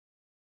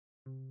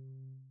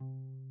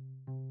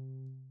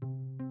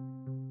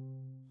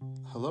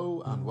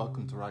Hello and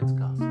welcome to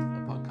Rightscast,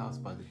 a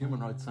podcast by the Human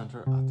Rights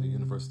Centre at the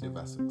University of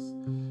Essex.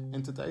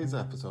 In today's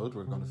episode,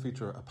 we're going to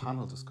feature a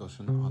panel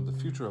discussion on the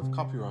future of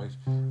copyright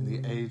in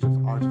the age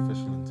of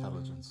artificial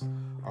intelligence.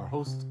 Our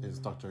host is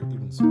Dr.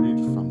 Ibn Sarid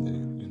from the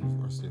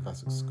University of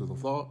Essex School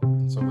of Law,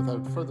 and so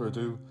without further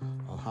ado,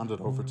 I'll hand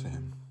it over to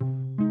him.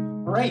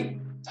 All right.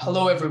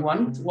 Hello,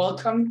 everyone.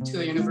 Welcome to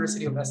the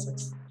University of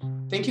Essex.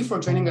 Thank you for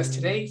joining us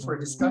today for a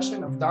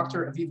discussion of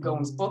Dr. Aviv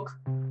Gaon's book,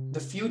 The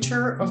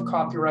Future of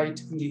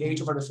Copyright in the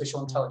Age of Artificial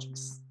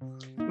Intelligence.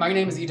 My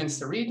name is Eden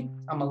Sarid.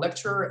 I'm a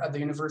lecturer at the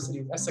University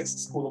of Essex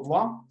School of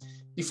Law.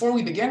 Before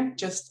we begin,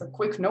 just a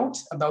quick note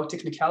about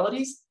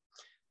technicalities.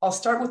 I'll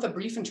start with a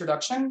brief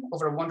introduction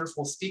of our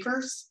wonderful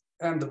speakers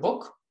and the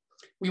book.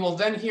 We will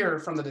then hear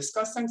from the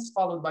discussants,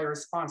 followed by a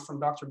response from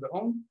Dr.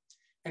 Gaon,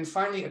 and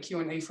finally a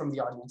Q&A from the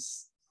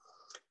audience.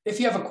 If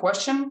you have a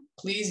question,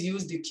 please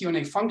use the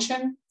Q&A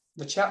function,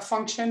 the chat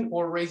function,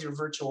 or raise your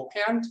virtual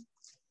hand.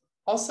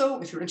 Also,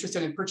 if you're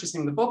interested in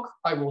purchasing the book,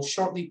 I will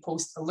shortly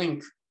post a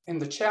link in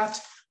the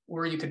chat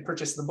where you could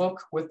purchase the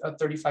book with a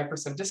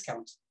 35%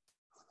 discount.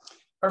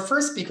 Our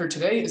first speaker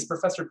today is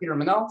Professor Peter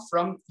Manel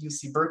from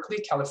UC Berkeley,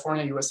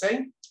 California,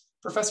 USA.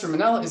 Professor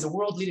Manel is a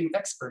world-leading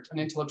expert on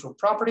intellectual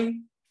property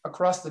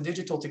across the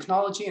digital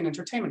technology and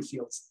entertainment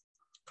fields.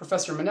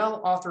 Professor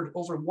Manel authored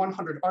over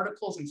 100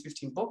 articles and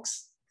 15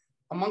 books.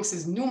 Amongst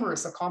his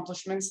numerous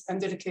accomplishments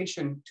and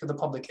dedication to the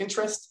public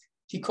interest,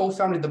 he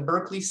co-founded the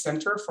Berkeley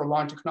Center for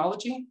Law and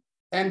Technology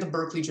and the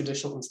Berkeley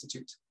Judicial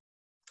Institute.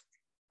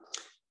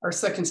 Our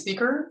second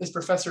speaker is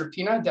Professor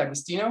Pina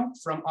D'Agostino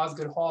from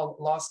Osgoode Hall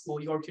Law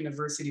School, York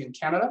University in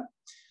Canada.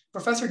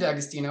 Professor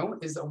D'Agostino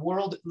is a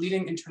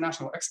world-leading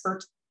international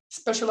expert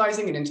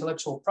specializing in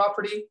intellectual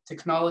property,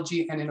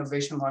 technology, and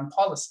innovation law and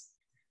policy.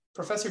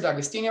 Professor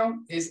D'Agostino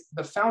is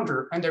the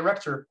founder and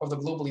director of the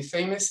globally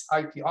famous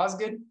IP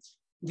Osgoode,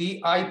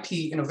 the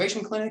IP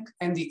Innovation Clinic,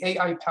 and the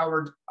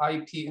AI-powered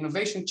IP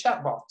Innovation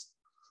Chatbot.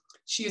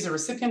 She is a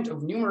recipient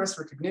of numerous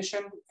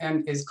recognition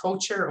and is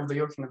co-chair of the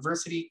York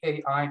University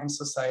AI and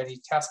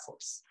Society Task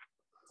Force.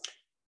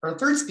 Our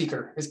third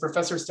speaker is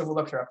Professor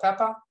Stavula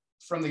Karapapa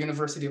from the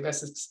University of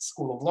Essex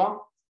School of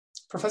Law.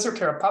 Professor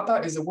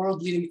Karapapa is a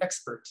world-leading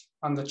expert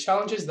on the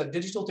challenges that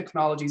digital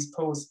technologies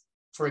pose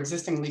for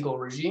existing legal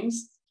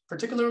regimes,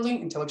 particularly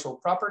intellectual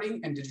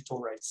property and digital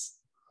rights.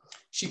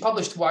 She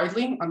published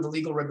widely on the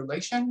legal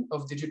regulation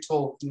of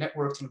digital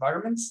networked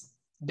environments,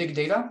 big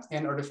data,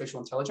 and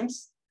artificial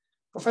intelligence.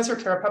 Professor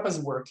Karapapa's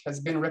work has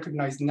been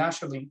recognized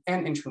nationally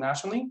and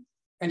internationally,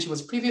 and she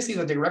was previously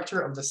the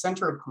director of the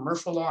Center of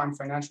Commercial Law and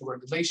Financial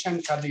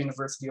Regulation at the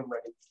University of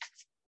Reading.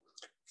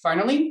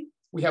 Finally,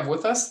 we have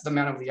with us the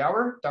man of the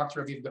hour,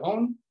 Dr. Aviv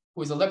Gaon,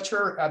 who is a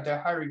lecturer at the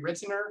Harry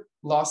Redzinger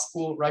Law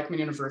School, Reichman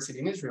University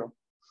in Israel.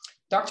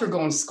 Dr.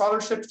 Gaon's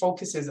scholarship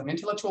focuses on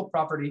intellectual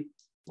property,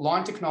 law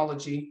and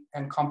technology,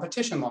 and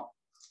competition law.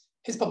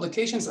 His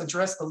publications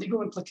address the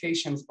legal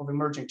implications of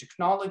emerging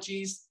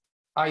technologies,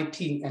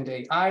 IP, and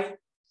AI.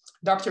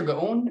 Dr.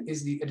 Gaon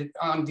is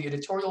on the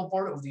editorial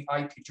board of the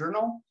IP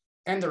Journal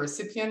and the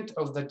recipient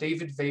of the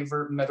David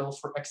Vaver Medal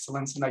for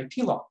Excellence in IP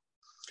Law.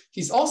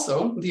 He's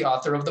also the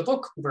author of the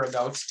book we're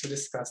about to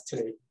discuss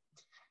today.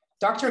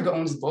 Dr.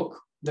 Gaon's book,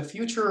 The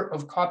Future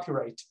of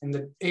Copyright in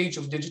the Age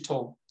of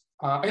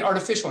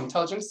Artificial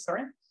Intelligence,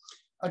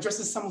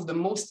 addresses some of the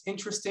most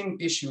interesting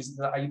issues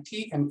that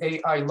IP and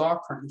AI law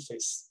currently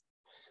face.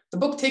 The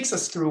book takes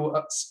us through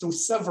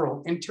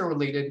several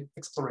interrelated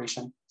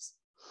explorations.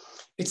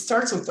 It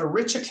starts with a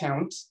rich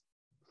account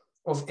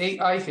of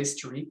AI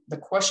history, the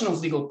question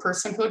of legal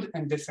personhood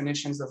and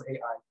definitions of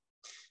AI.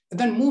 It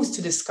then moves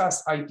to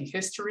discuss IP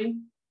history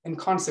and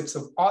concepts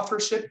of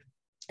authorship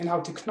and how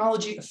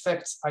technology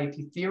affects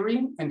IP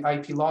theory and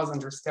IP law's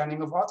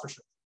understanding of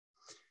authorship.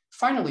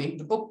 Finally,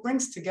 the book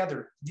brings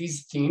together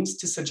these themes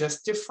to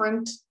suggest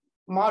different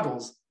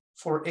models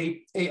for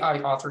AI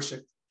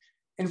authorship,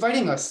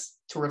 inviting us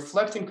to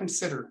reflect and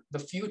consider the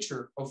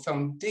future of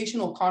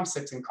foundational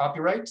concepts in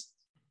copyright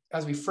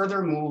as we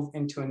further move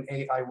into an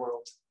AI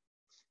world.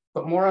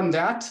 But more on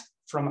that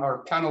from our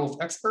panel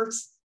of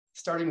experts,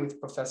 starting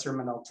with Professor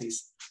Manel,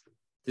 please.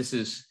 This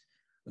is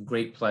a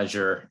great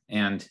pleasure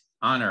and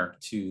honor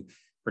to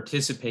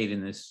participate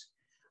in this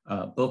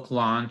book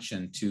launch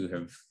and to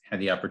have had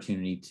the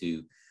opportunity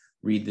to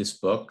read this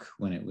book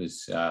when it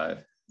was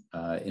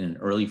in an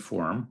earlier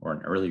form.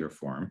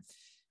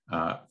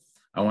 I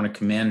want to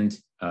commend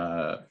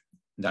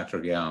Dr.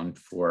 Gaon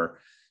for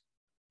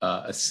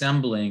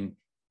assembling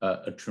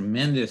a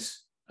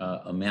tremendous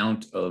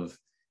amount of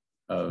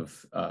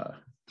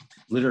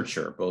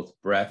literature, both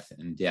breadth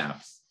and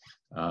depth.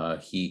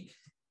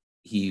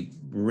 He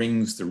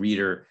brings the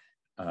reader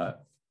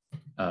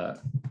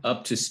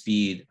up to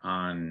speed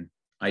on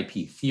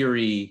IP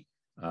theory,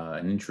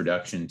 an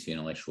introduction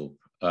to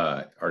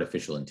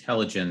artificial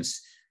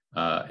intelligence,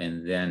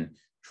 and then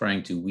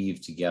trying to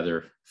weave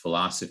together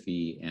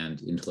philosophy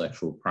and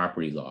intellectual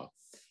property law.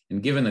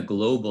 And given the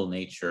global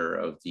nature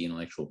of the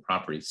intellectual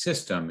property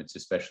system, it's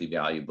especially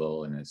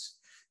valuable. And as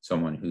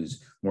someone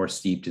who's more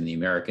steeped in the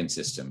American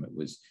system, it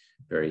was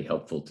very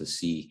helpful to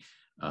see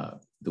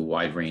the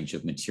wide range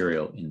of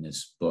material in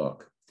this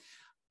book.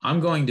 I'm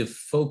going to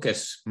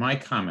focus my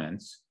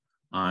comments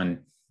on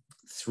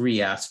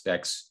three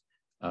aspects,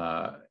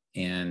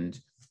 and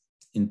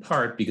in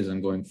part because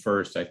I'm going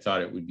first, I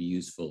thought it would be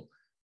useful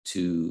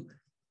to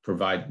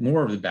provide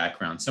more of the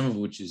background, some of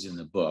which is in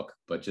the book,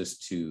 but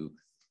just to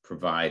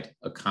provide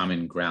a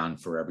common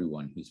ground for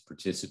everyone who's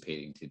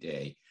participating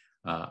today.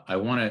 I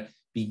want to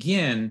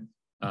begin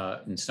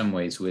in some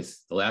ways with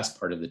the last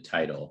part of the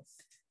title,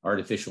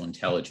 artificial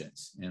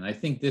intelligence. And I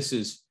think this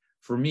is,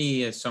 for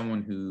me, as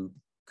someone who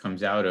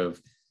comes out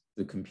of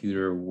the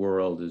computer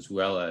world as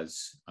well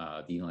as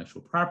the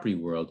intellectual property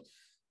world,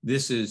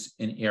 this is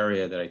an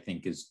area that I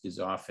think is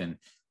often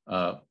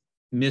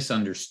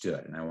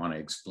misunderstood. And I want to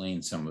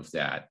explain some of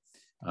that.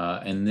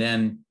 And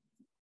then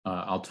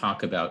I'll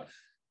talk about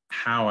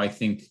how I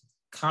think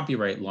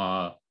copyright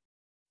law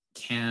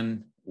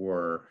can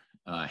or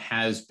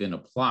has been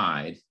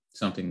applied,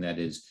 something that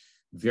is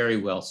very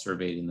well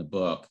surveyed in the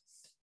book.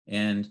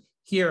 And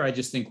here I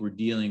just think we're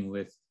dealing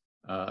with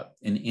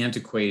an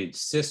antiquated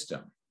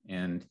system.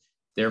 And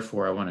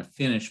therefore, I want to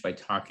finish by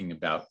talking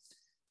about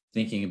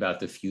thinking about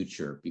the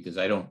future, because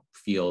I don't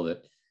feel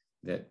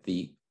that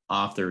the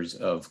authors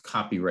of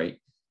copyright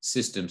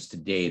systems to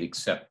date,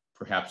 except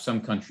perhaps some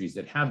countries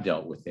that have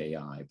dealt with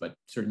AI, but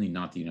certainly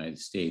not the United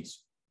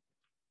States,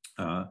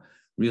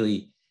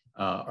 really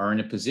are in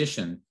a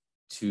position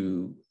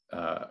to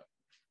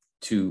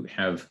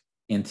have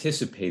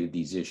anticipated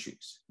these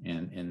issues.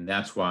 And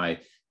that's why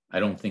I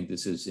don't think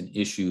this is an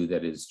issue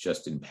that is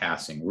just in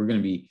passing. We're going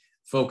to be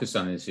focused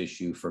on this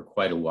issue for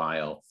quite a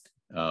while.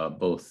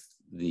 Both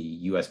the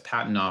US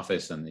Patent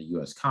Office and the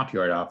US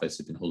Copyright Office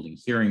have been holding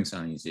hearings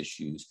on these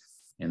issues,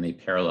 and they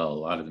parallel a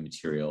lot of the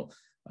material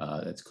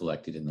that's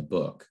collected in the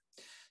book.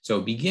 So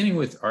beginning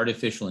with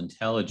artificial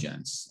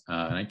intelligence,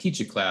 and I teach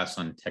a class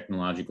on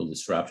technological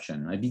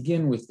disruption, and I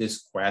begin with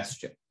this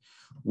question: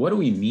 what do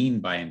we mean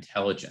by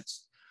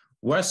intelligence?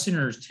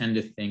 Westerners tend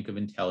to think of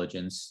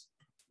intelligence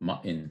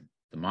in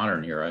the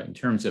modern era in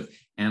terms of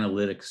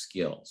analytic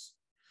skills.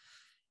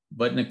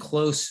 But in a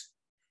close-knit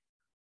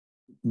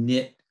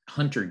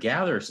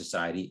hunter-gatherer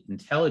society,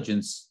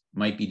 intelligence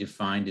might be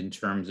defined in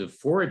terms of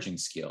foraging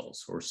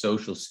skills or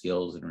social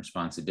skills and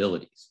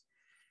responsibilities.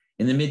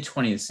 In the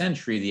mid-20th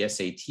century, the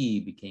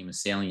SAT became a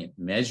salient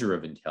measure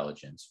of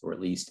intelligence, or at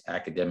least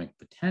academic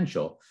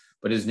potential,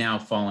 but is now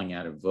falling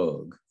out of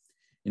vogue.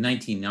 In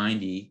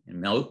 1990,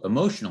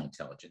 emotional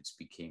intelligence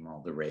became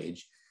all the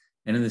rage.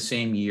 And in the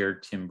same year,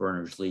 Tim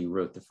Berners-Lee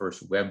wrote the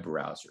first web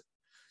browser.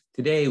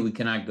 Today, we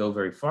cannot go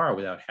very far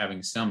without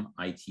having some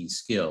IT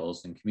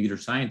skills, and computer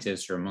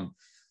scientists are among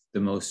the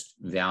most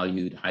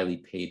valued, highly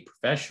paid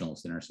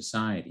professionals in our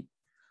society.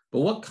 But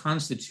what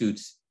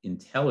constitutes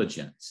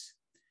intelligence,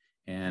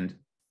 and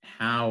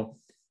how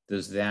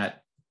does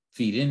that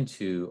feed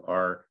into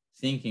our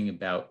thinking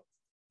about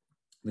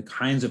the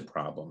kinds of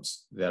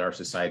problems that our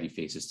society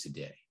faces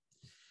today?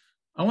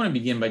 I want to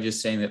begin by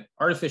just saying that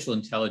artificial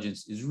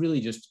intelligence is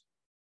really just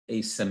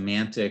a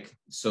semantic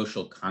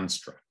social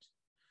construct.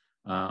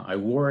 I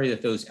worry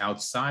that those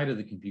outside of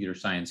the computer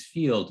science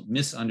field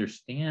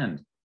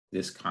misunderstand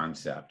this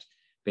concept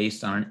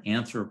based on an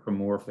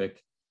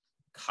anthropomorphic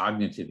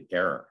cognitive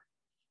error.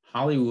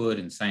 Hollywood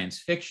and science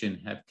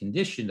fiction have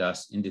conditioned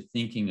us into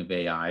thinking of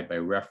AI by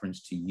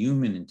reference to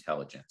human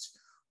intelligence,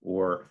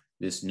 or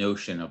this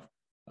notion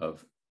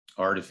of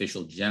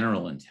artificial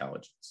general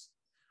intelligence.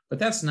 But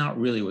that's not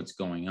really what's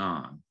going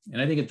on.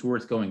 And I think it's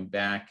worth going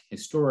back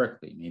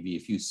historically, maybe a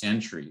few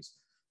centuries,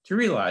 to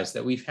realize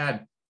that we've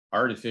had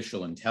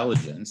artificial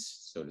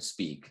intelligence, so to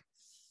speak,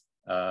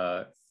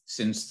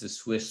 since the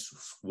Swiss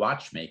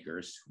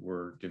watchmakers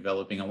were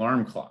developing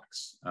alarm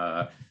clocks.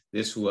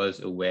 This was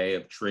a way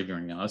of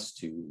triggering us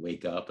to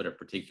wake up at a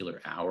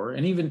particular hour.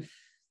 And even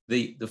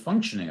the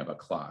functioning of a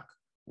clock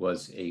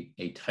was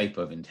a type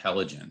of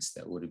intelligence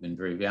that would have been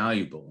very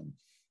valuable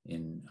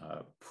in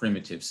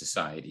primitive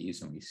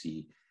societies. And we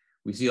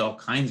see all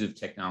kinds of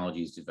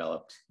technologies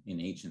developed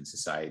in ancient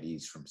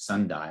societies, from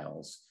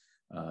sundials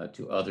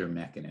to other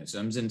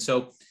mechanisms. And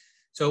so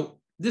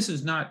this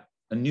is not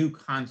a new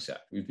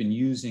concept. We've been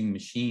using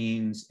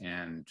machines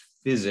and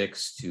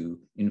physics to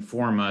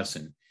inform us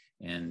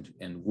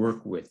and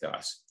work with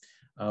us.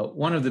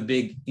 One of the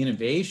big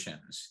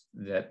innovations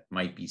that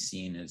might be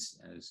seen as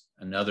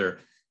another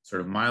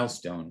sort of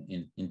milestone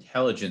in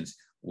intelligence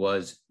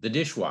was the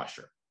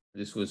dishwasher.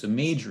 This was a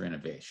major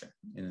innovation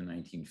in the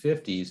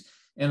 1950s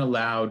and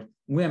allowed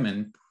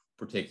women,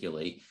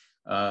 particularly,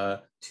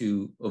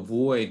 to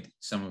avoid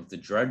some of the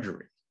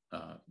drudgery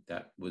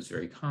that was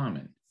very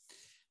common.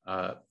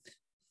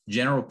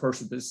 General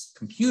purpose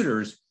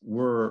computers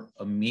were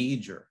a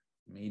major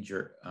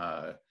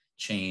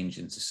change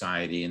in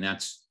society, and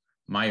that's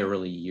my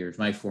early years,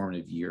 my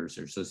formative years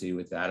are associated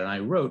with that. And I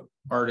wrote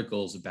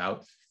articles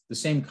about the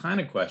same kind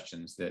of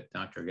questions that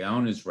Dr.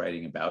 Gaon is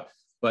writing about,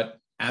 but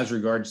as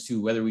regards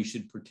to whether we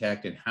should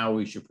protect and how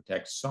we should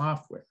protect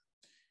software.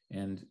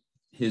 And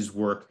his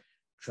work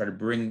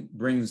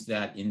brings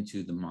that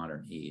into the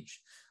modern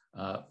age.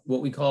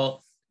 What we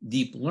call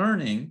deep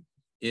learning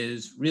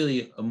is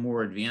really a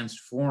more advanced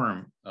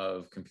form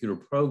of computer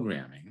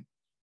programming,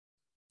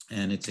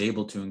 and it's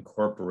able to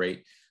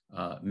incorporate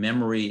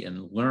memory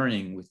and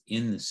learning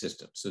within the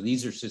system. So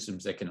these are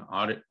systems that can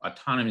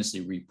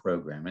autonomously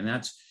reprogram, and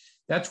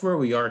that's where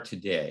we are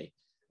today.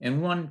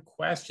 And one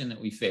question that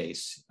we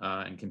face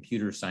and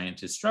computer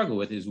scientists struggle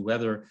with is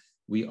whether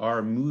we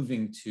are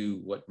moving to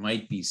what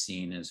might be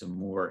seen as a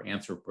more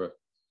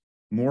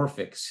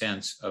anthropomorphic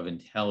sense of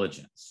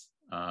intelligence.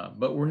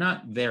 But we're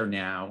not there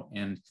now,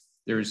 and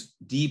there's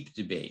deep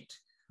debate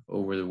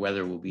over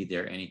whether we'll be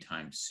there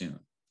anytime soon.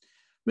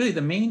 Really,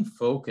 the main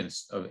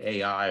focus of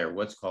AI, or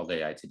what's called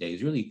AI today,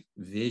 is really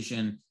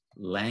vision,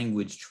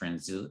 language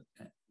translation.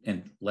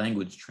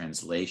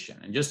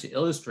 And just to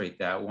illustrate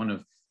that, one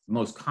of the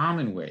most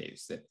common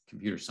ways that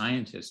computer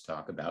scientists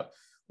talk about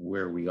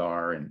where we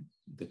are and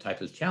the type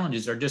of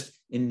challenges are just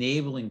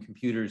enabling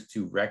computers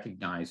to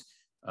recognize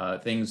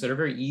things that are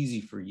very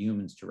easy for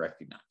humans to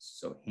recognize.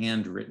 So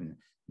handwritten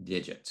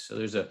digits. So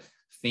there's a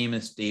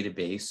famous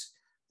database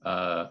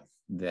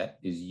that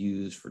is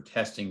used for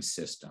testing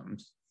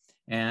systems.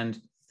 And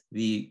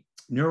the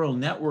neural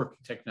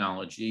network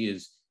technology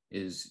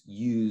is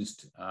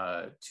used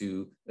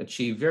to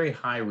achieve very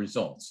high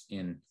results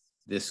in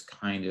this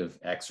kind of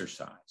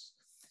exercise.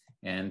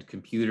 And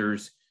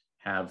computers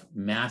have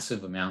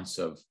massive amounts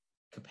of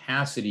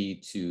capacity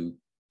to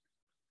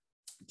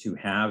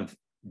have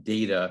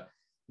data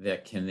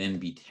that can then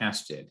be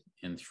tested.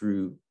 And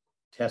through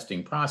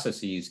testing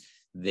processes,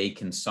 they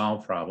can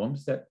solve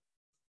problems that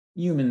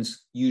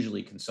humans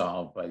usually can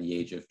solve by the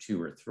age of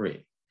 2 or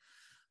 3.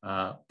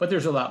 But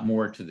there's a lot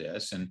more to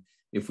this. And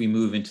if we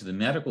move into the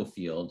medical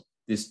field,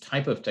 this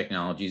type of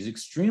technology is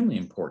extremely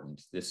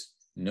important. This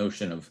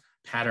notion of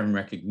pattern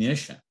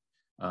recognition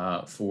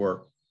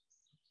for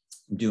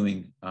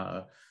doing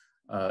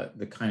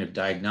the kind of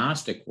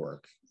diagnostic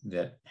work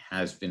that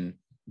has been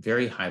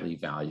very highly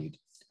valued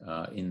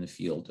in the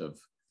field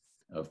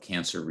of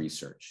cancer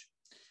research.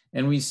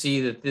 And we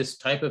see that this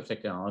type of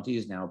technology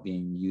is now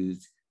being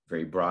used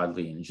very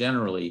broadly and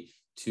generally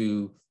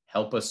to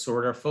help us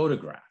sort our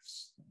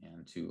photographs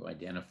and to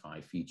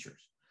identify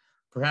features.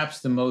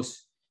 Perhaps the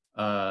most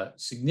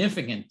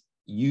significant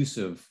use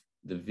of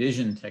the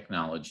vision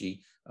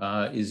technology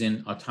is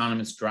in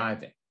autonomous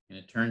driving. And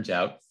it turns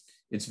out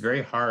it's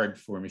very hard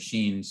for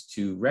machines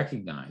to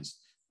recognize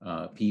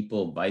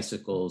people,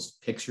 bicycles,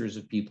 pictures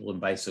of people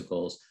and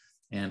bicycles,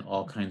 and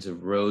all kinds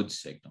of road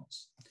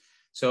signals.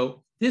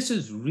 So this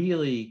is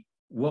really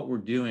what we're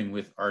doing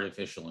with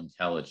artificial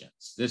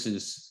intelligence. This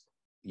is,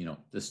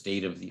 the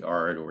state of the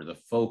art, or the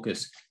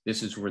focus.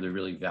 This is where the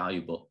really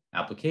valuable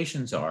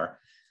applications are.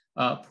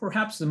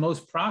 Perhaps the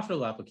most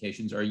profitable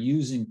applications are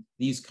using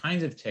these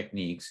kinds of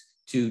techniques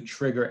to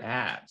trigger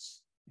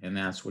ads. And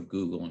that's what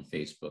Google and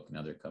Facebook and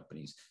other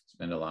companies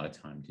spend a lot of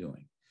time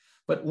doing.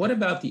 But what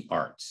about the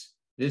arts?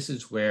 This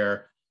is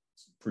where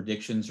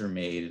predictions are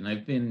made. And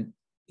I've been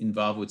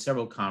involved with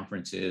several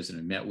conferences and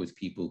I've met with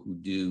people who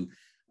do,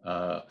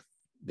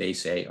 they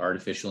say,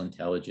 artificial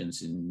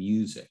intelligence in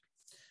music.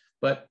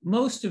 But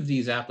most of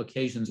these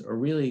applications are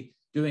really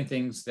doing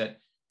things that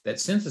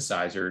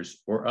synthesizers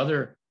or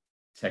other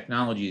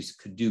technologies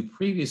could do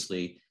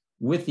previously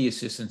with the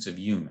assistance of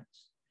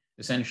humans,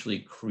 essentially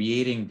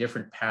creating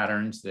different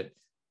patterns that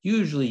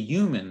usually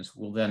humans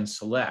will then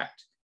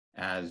select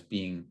as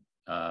being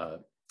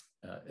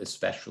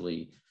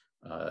especially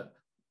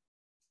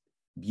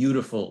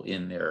beautiful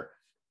in their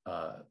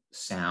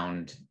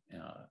sound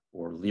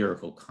or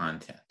lyrical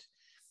content.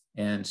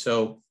 And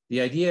so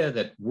the idea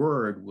that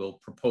Word will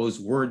propose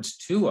words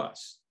to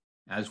us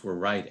as we're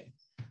writing,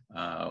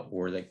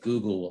 or that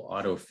Google will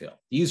autofill,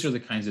 these are the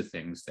kinds of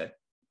things that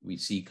we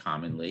see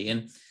commonly.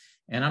 And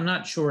I'm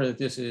not sure that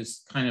this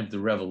is kind of the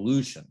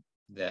revolution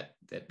that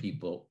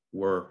people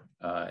were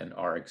and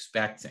are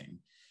expecting.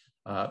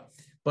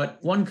 But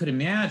one could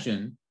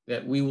imagine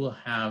that we will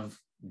have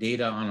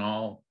data on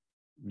all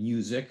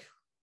music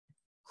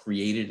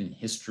created in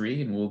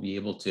history, and we'll be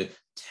able to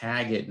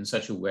tag it in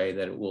such a way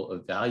that it will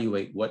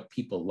evaluate what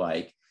people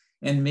like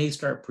and may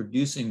start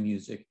producing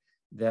music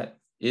that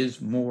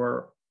is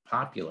more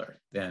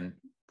popular than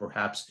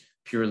perhaps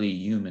purely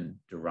human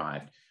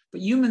derived.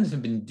 But humans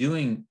have been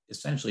doing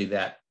essentially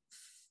that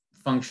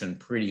function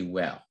pretty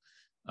well.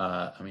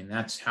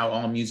 That's how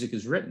all music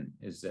is written,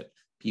 is that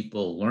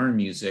people learn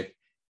music,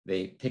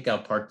 they pick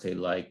out parts they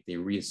like, they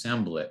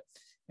reassemble it.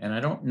 And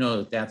I don't know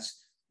that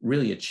that's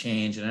really a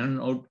change.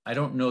 And I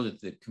don't know that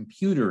the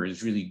computer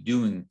is really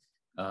doing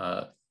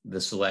the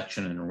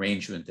selection and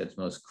arrangement that's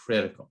most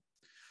critical.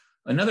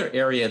 Another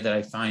area that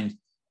I find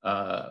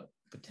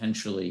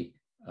potentially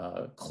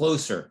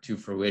closer to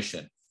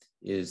fruition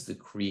is the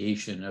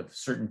creation of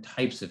certain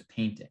types of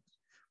painting.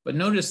 But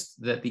notice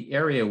that the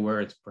area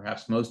where it's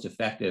perhaps most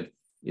effective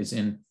is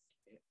in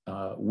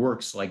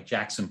works like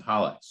Jackson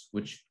Pollock's,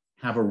 which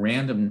have a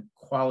random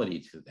quality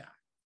to them.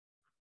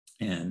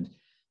 And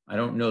I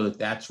don't know that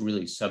that's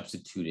really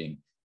substituting.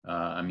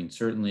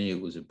 Certainly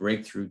it was a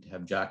breakthrough to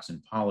have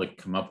Jackson Pollock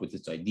come up with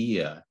this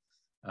idea,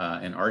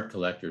 and art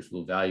collectors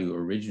will value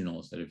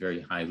originals at a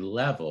very high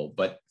level,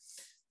 but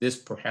this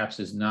perhaps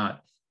is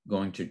not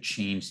going to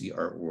change the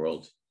art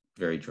world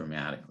very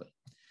dramatically.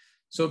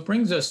 So it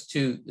brings us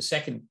to the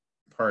second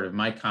part of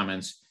my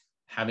comments,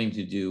 having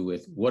to do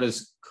with what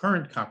does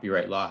current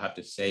copyright law have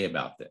to say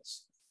about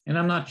this? And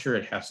I'm not sure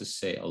it has to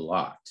say a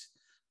lot.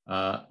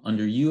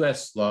 Under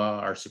US law,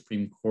 our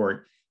Supreme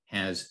Court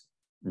has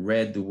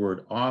read the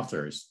word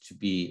authors to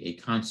be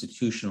a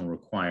constitutional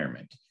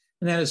requirement.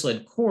 And that has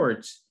led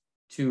courts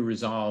to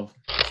resolve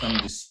some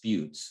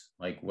disputes,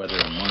 like whether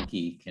a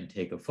monkey can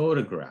take a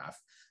photograph,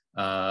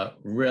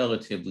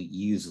 relatively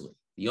easily.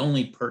 The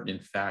only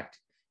pertinent fact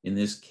in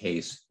this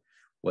case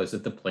was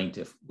that the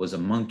plaintiff was a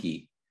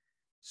monkey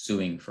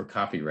suing for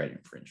copyright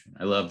infringement.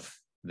 I love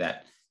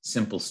that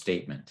simple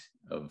statement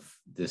of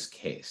this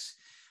case.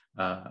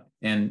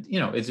 And, you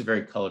know, it's a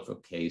very colorful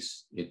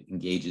case. It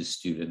engages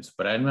students,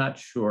 but I'm not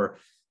sure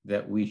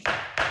that we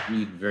should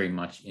read very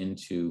much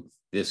into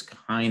this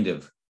kind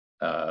of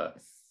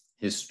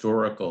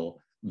historical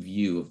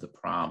view of the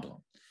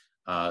problem.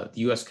 The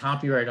US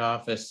Copyright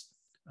Office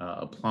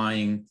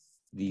applying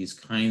these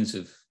kinds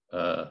of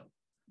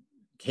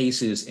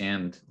cases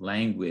and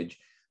language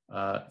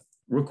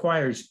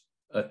requires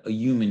a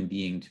human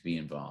being to be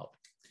involved.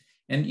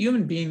 And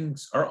human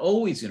beings are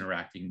always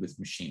interacting with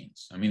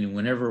machines. I mean,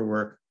 whenever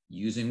we're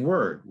using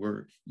Word,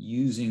 we're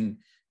using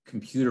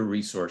computer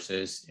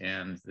resources,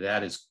 and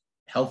that is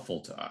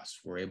helpful to us.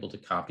 We're able to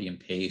copy and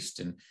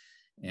paste,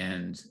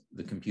 and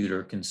the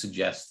computer can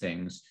suggest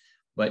things,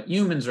 but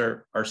humans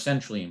are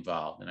centrally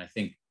involved. And I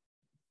think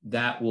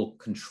that will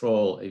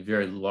control a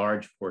very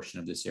large portion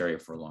of this area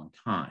for a long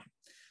time.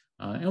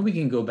 And we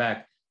can go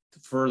back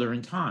further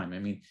in time. I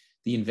mean,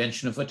 the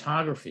invention of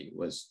photography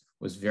was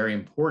very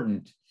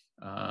important,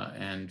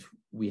 and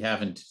we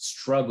haven't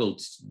struggled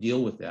to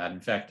deal with that.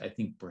 In fact, I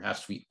think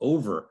perhaps we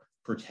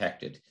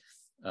overprotected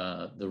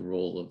the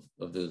role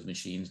of those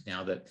machines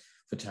now that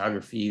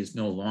photography is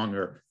no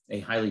longer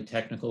a highly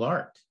technical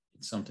art.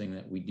 It's something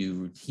that we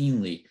do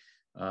routinely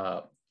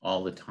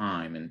all the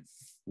time, and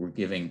we're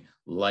giving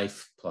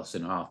life plus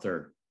an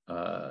author,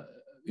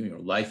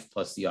 life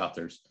plus the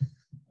author's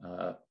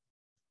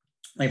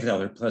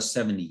life plus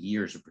 70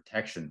 years of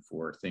protection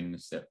for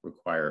things that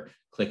require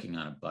clicking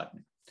on a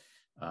button.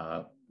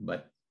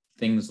 But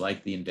things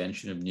like the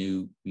invention of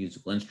new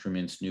musical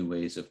instruments, new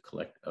ways of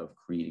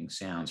creating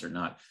sounds are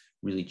not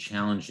really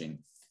challenging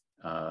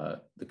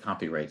the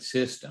copyright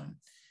system.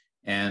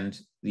 And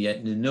the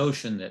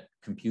notion that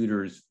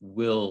computers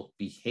will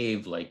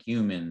behave like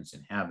humans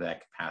and have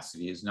that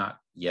capacity is not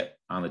yet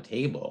on the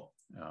table.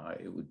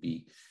 It would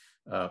be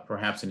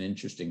perhaps an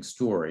interesting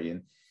story.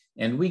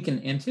 And we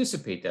can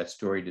anticipate that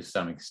story to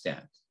some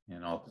extent.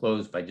 And I'll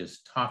close by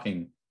just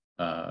talking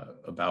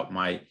about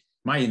my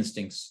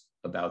instincts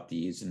about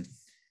these. And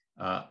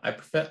I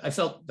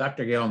felt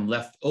Dr. Guillaume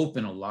left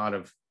open a lot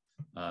of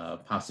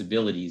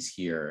possibilities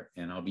here,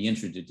 and I'll be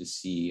interested to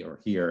see or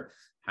hear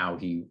how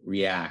he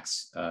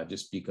reacts,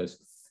 just because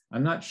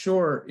I'm not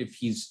sure if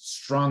he's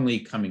strongly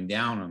coming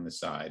down on the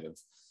side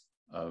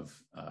of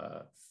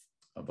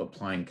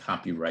applying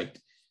copyright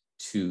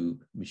to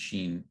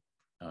machine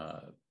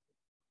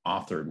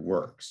authored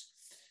works.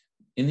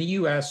 In the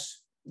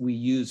US, we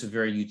use a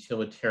very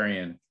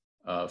utilitarian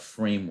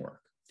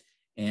framework,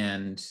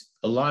 and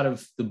a lot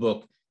of the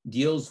book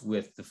deals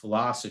with the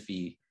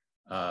philosophy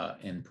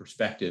and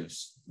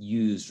perspectives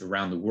used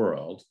around the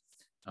world.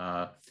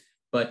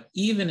 But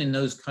even in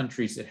those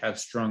countries that have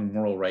strong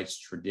moral rights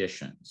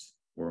traditions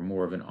or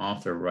more of an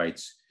author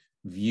rights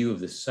view of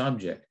the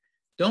subject,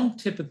 don't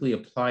typically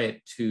apply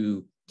it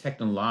to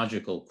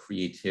technological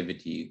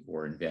creativity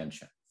or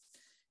invention.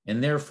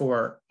 And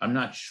therefore, I'm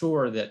not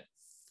sure that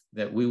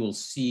we will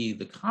see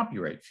the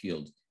copyright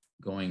field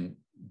going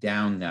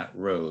down that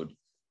road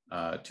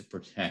to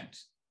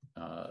protect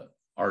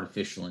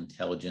artificial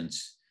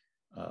intelligence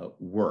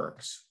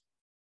works.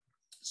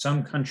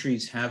 Some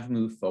countries have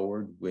moved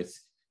forward with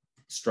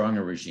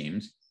stronger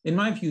regimes. In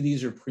my view,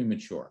 these are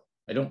premature.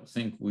 I don't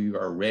think we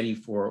are ready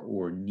for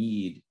or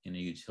need in a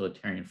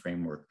utilitarian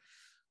framework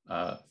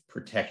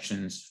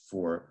protections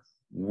for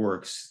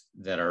works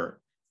that are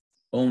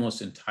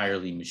almost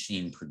entirely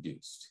machine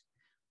produced.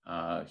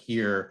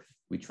 Here,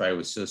 we try to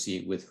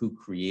associate with who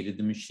created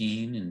the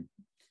machine,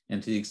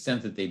 and to the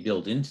extent that they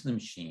build into the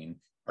machine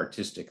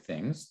artistic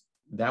things,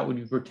 that would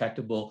be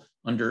protectable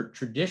under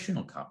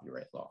traditional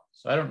copyright law.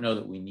 So I don't know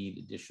that we need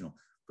additional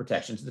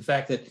protections. The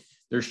fact that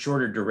there's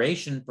shorter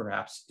duration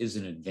perhaps is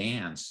an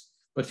advance,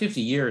 but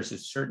 50 years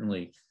is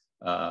certainly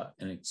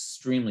an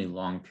extremely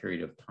long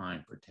period of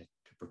time to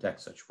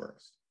protect such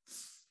works.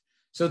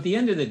 So at the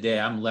end of the day,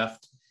 I'm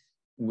left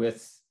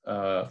with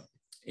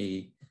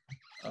a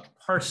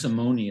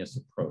parsimonious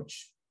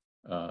approach,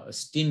 a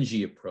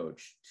stingy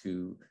approach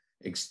to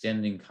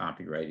extending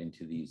copyright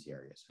into these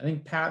areas. I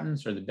think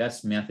patents are the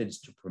best methods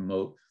to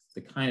promote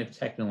the kind of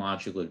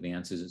technological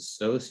advances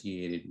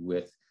associated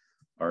with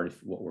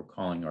what we're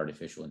calling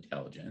artificial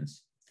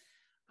intelligence.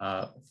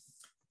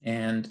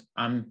 And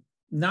I'm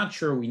not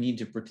sure we need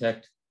to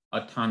protect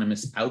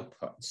autonomous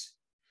outputs.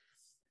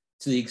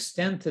 to the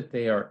extent that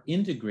they are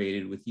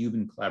integrated with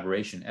human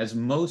collaboration, as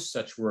most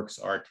such works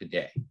are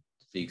today,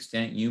 to the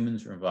extent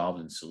humans are involved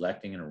in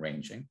selecting and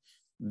arranging,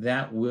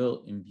 that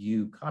will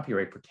imbue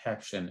copyright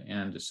protection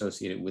and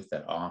associate it with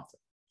that author.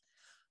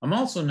 I'm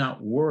also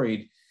not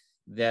worried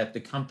that the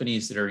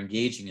companies that are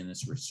engaging in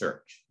this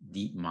research,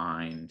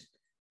 DeepMind,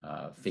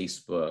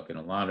 Facebook, and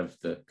a lot of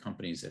the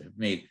companies that have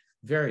made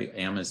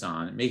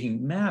Amazon,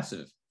 making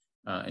massive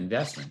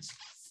investments,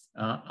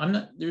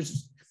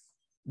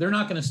 they're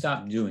not going to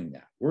stop doing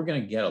that. We're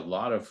going to get a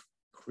lot of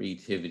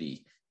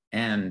creativity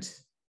and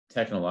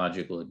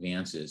technological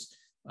advances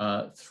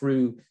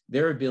through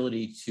their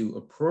ability to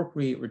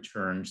appropriate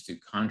returns to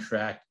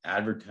contract,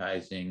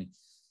 advertising,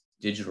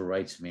 digital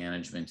rights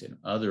management, and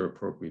other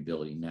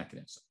appropriability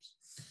mechanisms.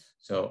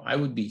 So I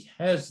would be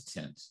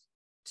hesitant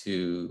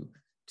to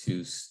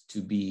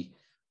be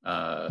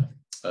a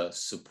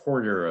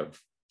supporter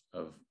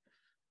of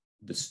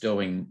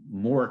bestowing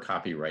more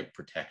copyright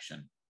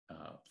protection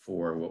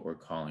for what we're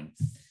calling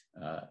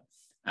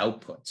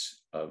outputs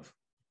of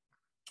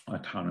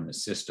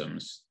autonomous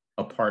systems,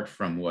 apart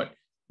from what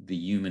the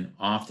human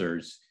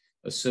authors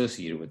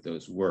associated with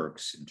those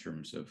works in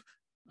terms of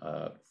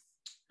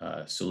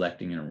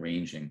selecting and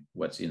arranging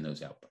what's in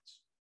those outputs.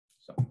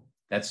 So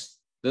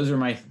those are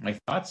my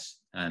thoughts,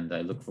 and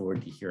I look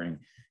forward to hearing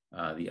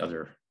the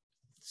other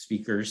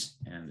speakers,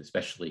 and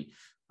especially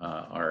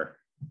our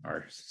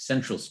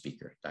central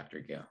speaker, Dr.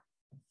 Gale.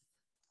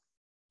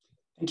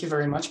 Thank you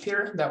very much,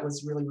 Peter. That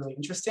was really, really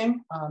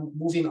interesting.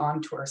 Moving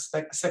on to our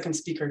second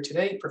speaker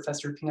today,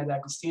 Professor Pina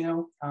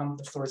D'Agostino.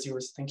 The floor is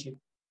yours. Thank you.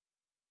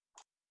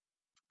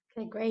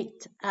 Okay,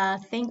 great.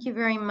 Thank you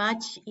very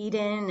much,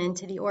 Eden, and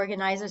to the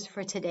organizers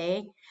for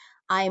today.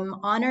 I'm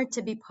honored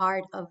to be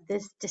part of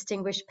this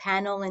distinguished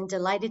panel and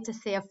delighted to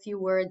say a few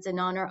words in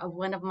honor of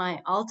one of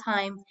my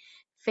all-time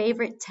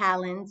favorite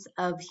talents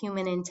of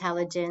human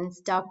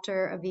intelligence,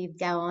 Dr. Aviv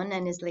Gaon,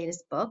 and his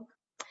latest book.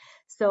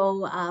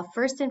 So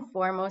first and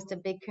foremost, a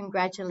big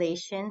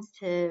congratulations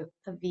to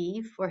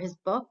Aviv for his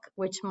book,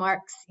 which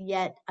marks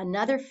yet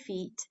another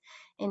feat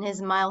in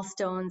his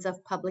milestones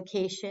of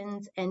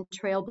publications and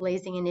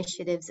trailblazing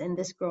initiatives in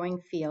this growing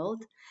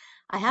field.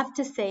 I have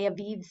to say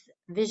Aviv's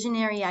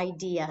visionary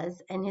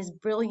ideas and his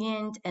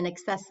brilliant and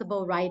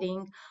accessible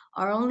writing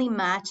are only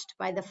matched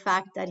by the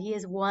fact that he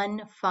is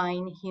one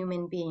fine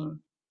human being.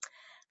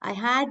 I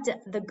had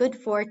the good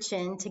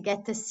fortune to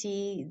get to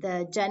see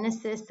the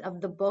genesis of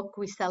the book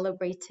we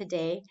celebrate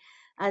today,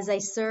 as I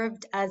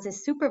served as a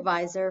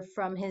supervisor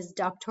from his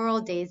doctoral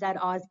days at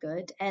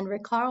Osgood, and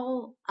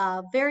recall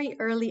very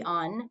early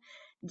on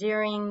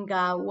during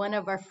one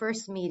of our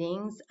first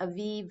meetings,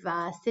 Aviv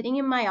sitting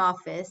in my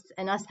office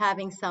and us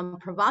having some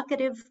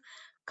provocative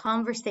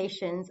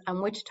conversations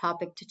on which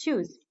topic to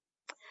choose.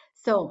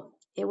 So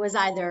it was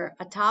either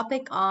a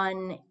topic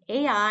on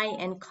AI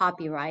and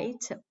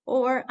copyright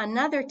or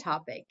another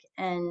topic,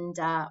 and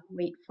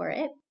wait for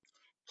it,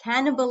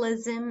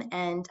 cannibalism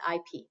and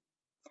IP.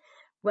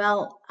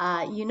 Well,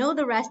 you know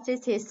the rest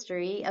is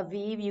history.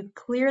 Aviv, you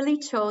clearly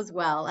chose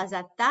well, as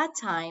at that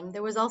time,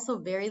 there was also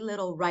very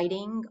little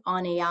writing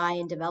on AI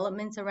and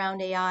developments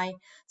around AI,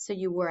 so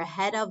you were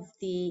ahead of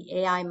the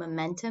AI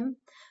momentum.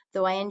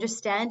 Though I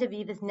understand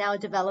Aviv is now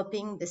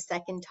developing the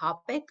second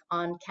topic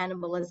on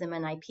cannibalism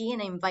and IP,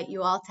 and I invite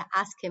you all to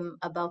ask him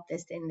about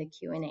this in the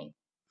Q&A.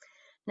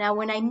 Now,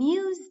 when I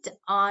mused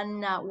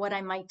on what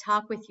I might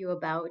talk with you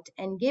about,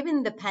 and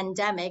given the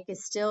pandemic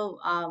is still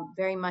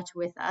very much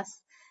with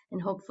us,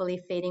 and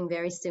hopefully fading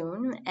very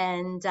soon,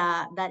 and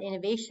that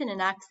innovation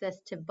and access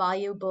to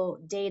valuable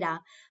data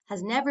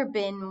has never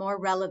been more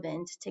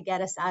relevant to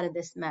get us out of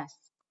this mess.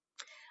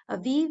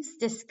 Aviv's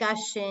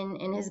discussion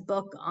in his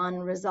book on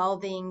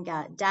resolving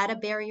data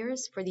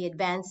barriers for the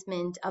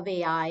advancement of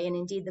AI and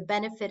indeed the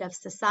benefit of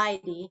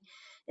society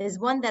is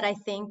one that I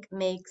think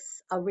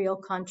makes a real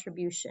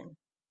contribution.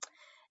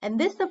 And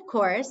this, of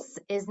course,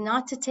 is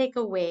not to take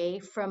away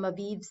from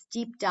Aviv's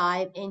deep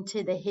dive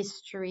into the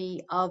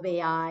history of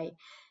AI,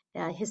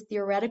 his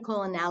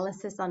theoretical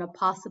analysis on a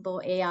possible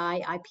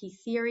AI IP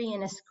theory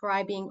and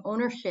ascribing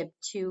ownership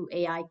to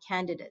AI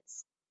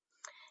candidates.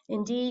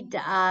 Indeed,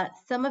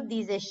 some of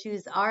these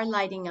issues are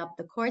lighting up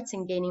the courts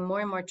and gaining more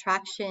and more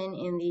traction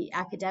in the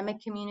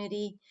academic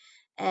community.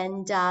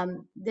 And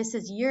this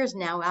is years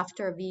now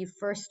after Aviv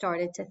first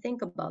started to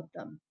think about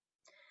them.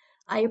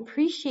 I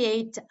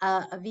appreciate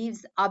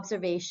Aviv's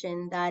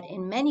observation that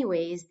in many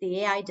ways,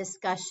 the AI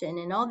discussion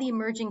and all the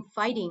emerging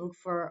fighting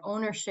for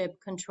ownership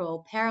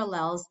control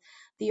parallels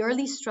the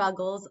early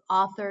struggles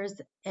authors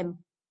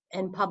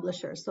and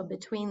publishers, so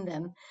between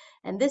them.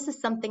 And this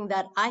is something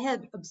that I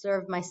have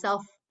observed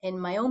myself in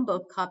my own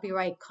book,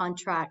 Copyright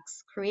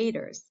Contracts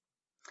Creators.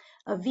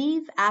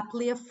 Aviv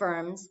aptly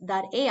affirms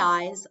that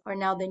AIs are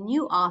now the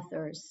new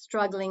authors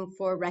struggling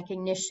for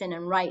recognition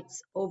and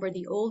rights over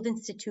the old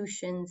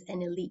institutions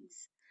and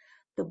elites.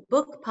 The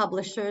book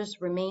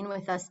publishers remain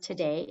with us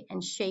today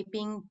and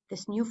shaping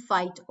this new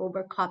fight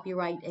over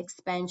copyright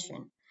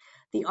expansion.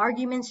 The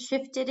arguments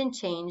shifted and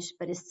changed,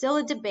 but it's still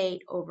a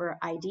debate over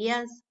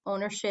ideas,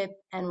 ownership,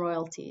 and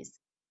royalties.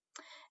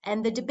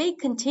 And the debate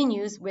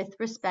continues with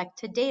respect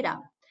to data,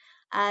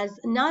 as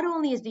not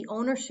only is the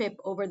ownership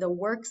over the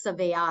works of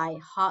AI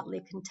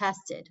hotly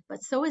contested,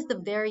 but so is the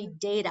very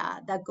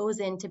data that goes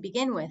in to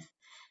begin with.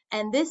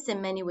 And this,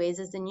 in many ways,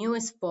 is the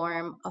newest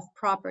form of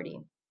property.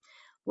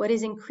 What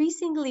is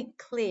increasingly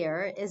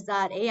clear is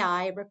that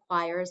AI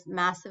requires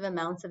massive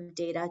amounts of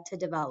data to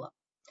develop.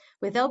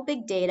 Without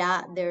big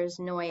data, there's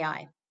no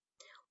AI.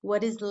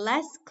 What is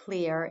less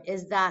clear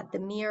is that the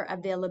mere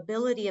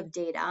availability of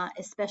data,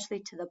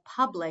 especially to the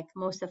public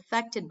most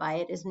affected by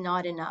it, is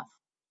not enough.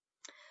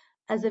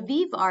 As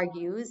Aviv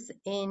argues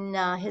in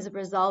his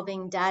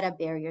Resolving Data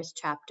Barriers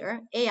chapter,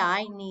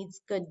 AI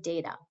needs good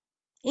data.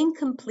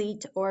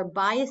 Incomplete or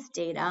biased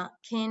data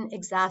can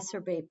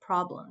exacerbate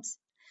problems.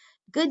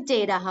 Good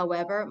data,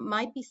 however,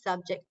 might be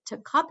subject to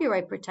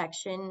copyright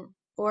protection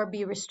or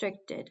be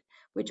restricted,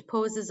 which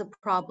poses a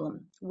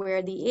problem.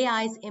 Where the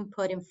AI's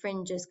input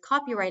infringes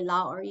copyright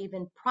law or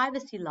even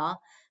privacy law,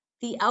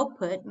 the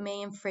output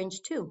may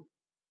infringe too.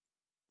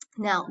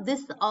 Now,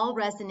 this all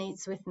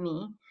resonates with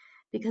me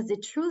because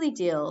it truly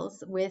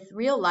deals with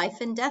real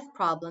life and death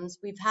problems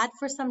we've had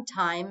for some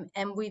time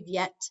and we've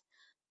yet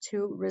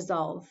to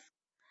resolve.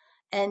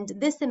 And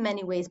this in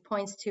many ways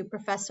points to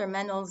Professor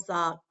Mendel's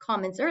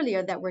comments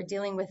earlier that we're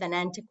dealing with an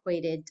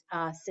antiquated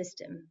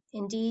system.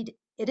 Indeed,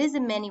 it is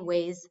in many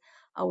ways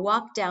a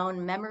walk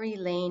down memory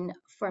lane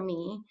for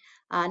me.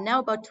 Now,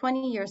 about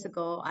 20 years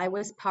ago, I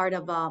was part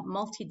of a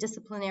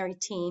multidisciplinary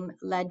team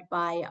led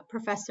by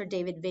Professor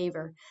David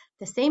Vaver,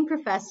 the same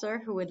professor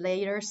who would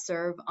later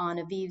serve on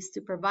Aviv's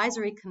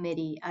supervisory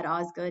committee at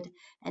Osgoode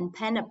and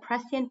pen a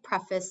prescient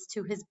preface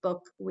to his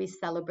book we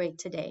celebrate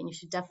today. And you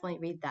should definitely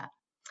read that.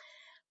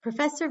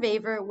 Professor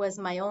Vaver was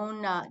my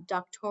own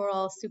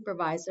doctoral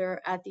supervisor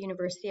at the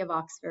University of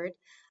Oxford.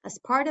 As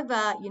part of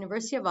a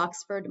University of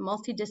Oxford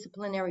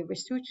multidisciplinary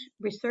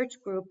research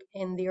group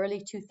in the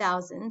early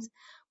 2000s,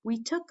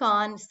 we took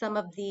on some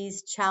of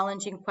these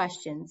challenging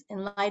questions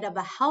in light of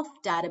a health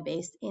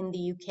database in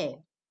the UK.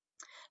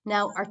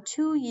 Now, our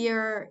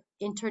 2-year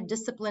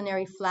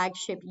interdisciplinary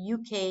flagship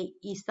UK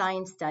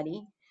eScience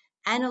study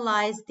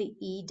analyzed the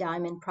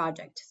eDiamond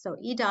project. So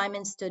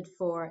eDiamond stood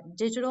for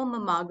Digital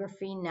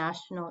Mammography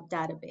National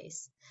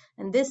Database.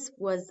 And this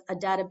was a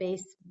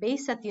database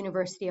based at the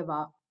University of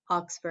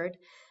Oxford,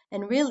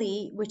 and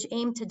really which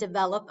aimed to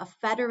develop a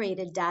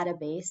federated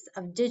database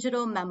of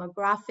digital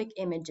mammographic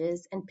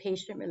images and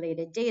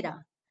patient-related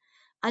data,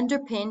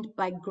 underpinned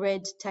by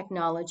GRID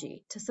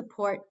technology to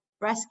support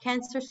breast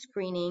cancer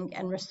screening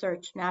and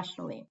research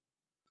nationally.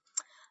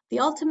 The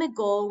ultimate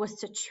goal was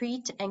to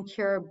treat and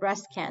cure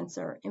breast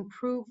cancer,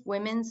 improve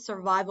women's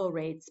survival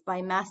rates by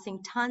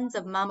amassing tons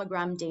of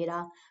mammogram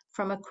data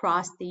from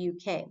across the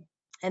UK.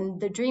 And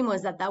the dream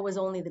was that that was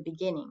only the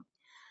beginning.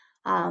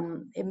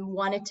 It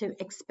wanted to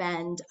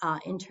expand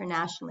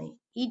internationally.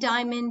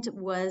 eDiamond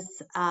was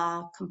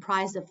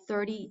comprised of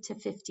 30 to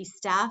 50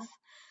 staff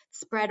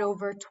spread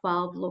over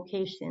 12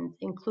 locations,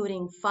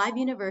 including 5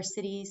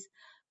 universities,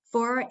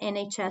 4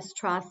 NHS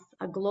trusts,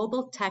 a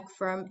global tech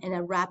firm, and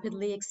a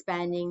rapidly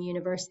expanding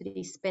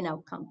university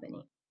spin-out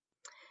company.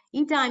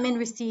 eDiamond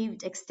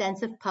received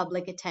extensive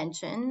public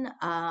attention.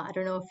 I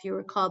don't know if you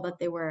recall, but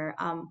there were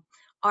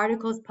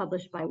articles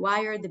published by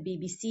Wired, the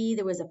BBC.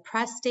 There was a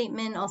press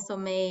statement also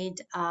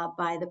made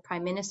by the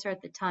Prime Minister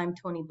at the time,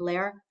 Tony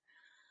Blair.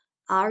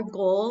 Our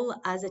goal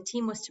as a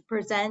team was to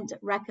present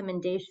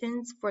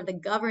recommendations for the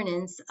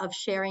governance of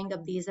sharing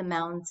of these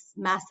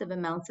massive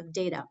amounts of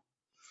data.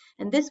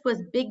 And this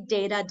was big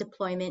data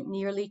deployment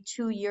nearly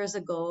 2 years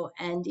ago,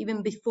 and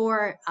even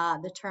before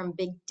the term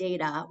big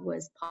data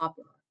was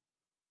popular.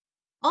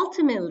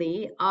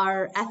 Ultimately,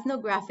 our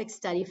ethnographic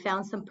study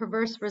found some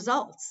perverse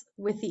results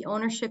with the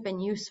ownership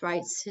and use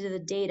rights to the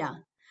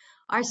data.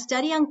 Our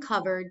study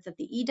uncovered that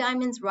the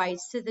eDiamond's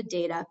rights to the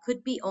data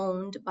could be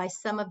owned by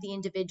some of the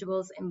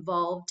individuals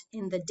involved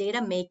in the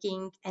data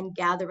making and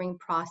gathering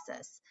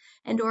process,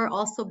 and or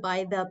also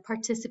by the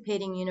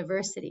participating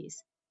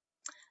universities.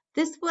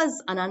 This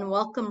was an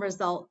unwelcome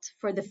result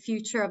for the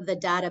future of the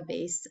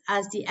database,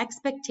 as the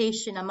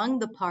expectation among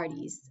the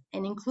parties,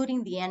 and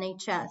including the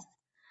NHS,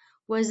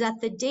 was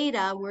that the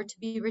data were to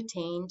be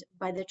retained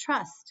by the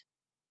trust.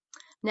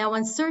 Now,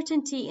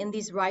 uncertainty in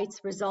these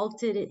rights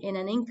resulted in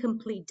an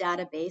incomplete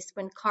database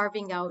when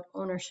carving out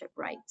ownership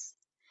rights.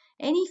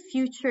 Any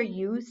future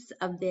use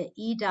of the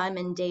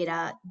eDiamond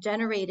data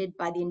generated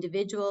by the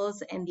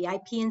individuals and the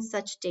IP in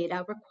such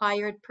data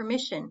required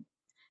permission,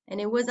 and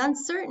it was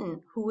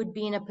uncertain who would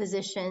be in a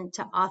position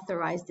to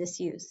authorize this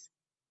use.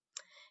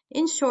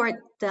 In short,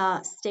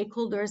 the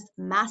stakeholders'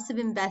 massive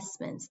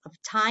investments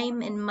of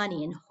time and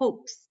money and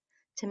hopes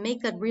to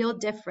make a real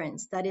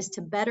difference, that is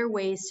to better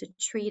ways to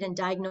treat and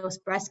diagnose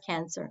breast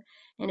cancer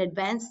and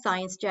advance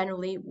science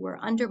generally, were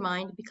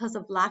undermined because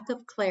of lack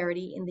of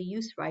clarity in the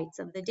use rights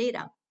of the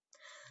data.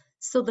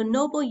 So the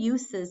noble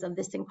uses of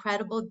this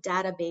incredible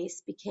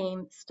database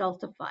became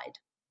stultified.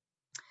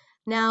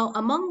 Now,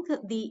 among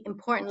the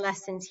important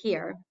lessons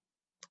here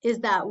is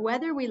that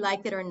whether we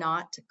like it or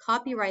not,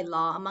 copyright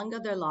law, among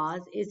other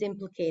laws, is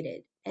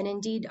implicated. And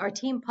indeed, our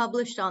team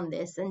published on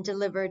this and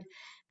delivered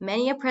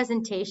many a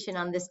presentation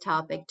on this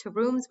topic to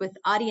rooms with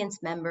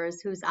audience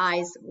members whose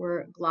eyes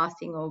were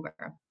glossing over.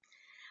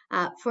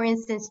 For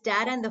instance,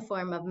 data in the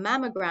form of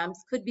mammograms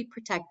could be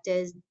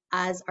protected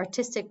as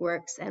artistic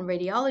works and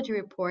radiology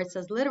reports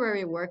as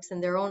literary works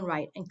in their own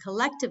right, and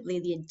collectively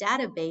the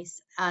database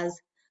as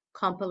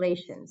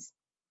compilations.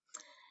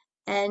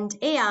 And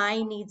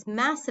AI needs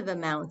massive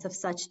amounts of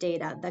such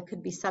data that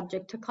could be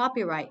subject to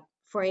copyright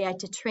for AI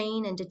to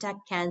train and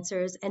detect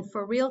cancers and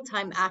for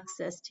real-time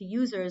access to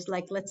users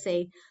like, let's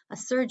say, a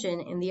surgeon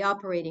in the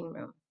operating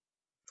room.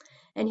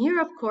 And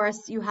here, of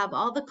course, you have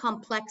all the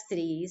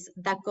complexities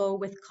that go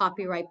with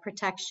copyright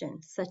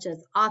protection, such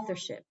as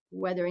authorship,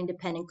 whether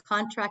independent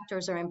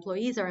contractors or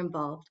employees are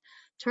involved,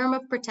 term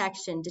of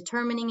protection,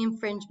 determining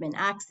infringement,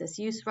 access,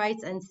 use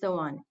rights, and so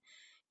on.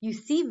 You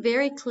see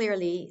very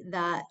clearly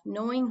that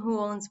knowing who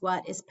owns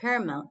what is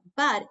paramount,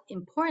 but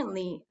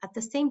importantly, at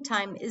the same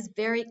time, is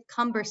very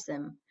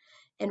cumbersome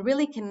and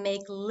really can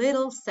make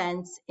little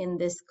sense in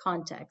this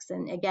context.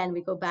 And again,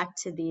 we go back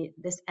to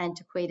this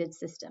antiquated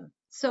system.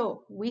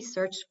 So we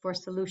searched for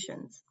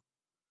solutions.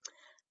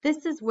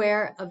 This is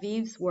where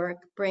Aviv's work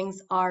brings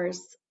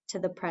ours to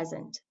the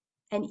present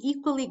and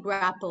equally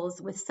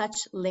grapples with such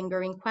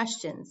lingering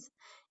questions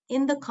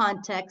in the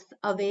context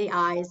of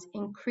AI's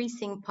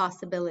increasing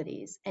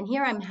possibilities. And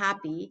here I'm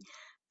happy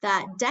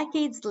that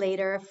decades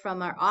later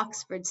from our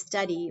Oxford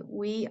study,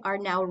 we are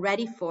now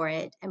ready for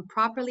it and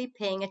properly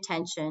paying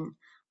attention,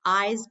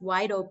 eyes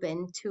wide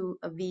open to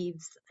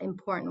Aviv's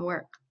important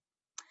work.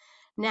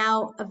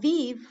 Now,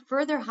 Aviv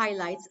further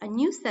highlights a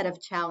new set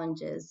of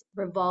challenges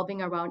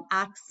revolving around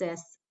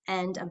access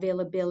and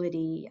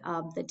availability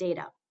of the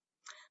data.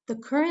 The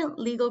current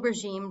legal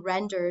regime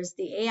renders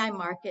the AI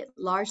market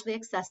largely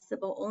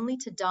accessible only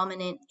to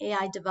dominant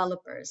AI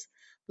developers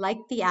like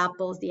the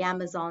Apples, the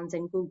Amazons,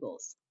 and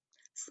Googles.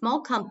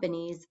 Small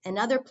companies and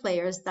other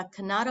players that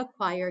cannot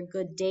acquire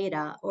good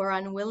data or are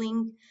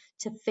unwilling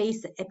to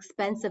face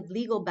expensive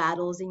legal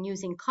battles in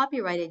using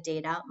copyrighted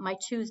data might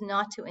choose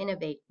not to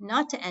innovate,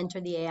 not to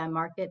enter the AI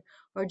market,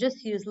 or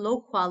just use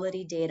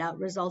low-quality data,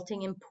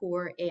 resulting in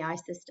poor AI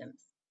systems.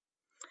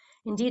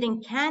 Indeed,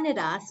 in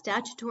Canada,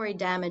 statutory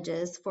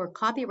damages for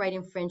copyright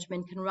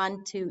infringement can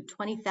run to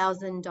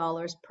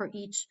 $20,000 per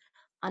each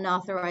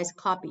unauthorized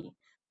copy.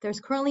 There's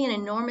currently an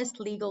enormous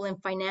legal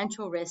and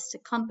financial risk to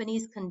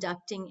companies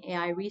conducting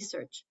AI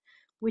research,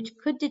 which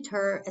could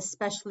deter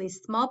especially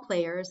small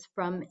players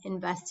from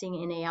investing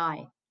in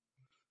AI.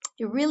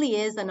 It really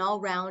is an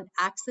all-round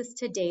access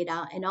to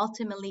data and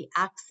ultimately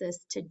access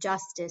to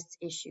justice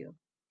issue.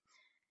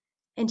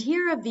 And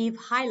here Aviv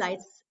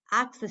highlights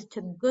access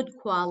to good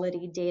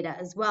quality data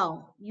as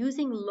well.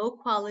 Using low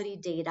quality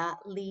data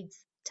leads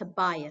to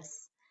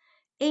bias.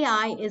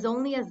 AI is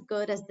only as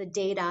good as the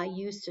data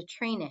used to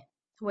train it.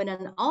 When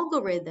an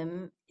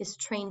algorithm is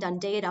trained on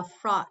data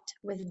fraught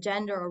with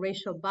gender or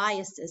racial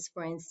biases,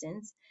 for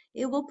instance,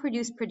 it will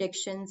produce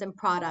predictions and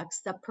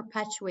products that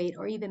perpetuate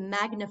or even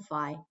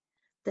magnify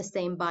the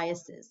same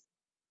biases.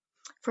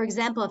 For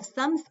example, if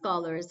some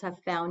scholars have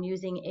found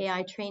using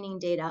AI training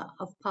data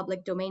of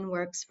public domain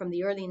works from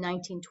the early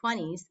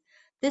 1920s,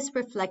 this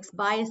reflects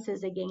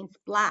biases against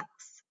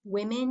Blacks,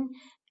 women,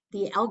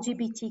 the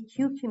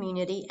LGBTQ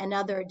community, and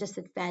other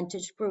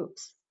disadvantaged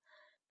groups.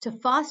 To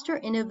foster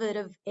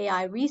innovative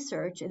AI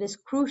research, it is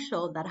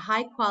crucial that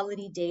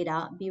high-quality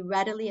data be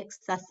readily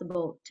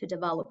accessible to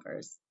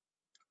developers.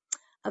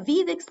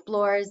 Aviv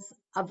explores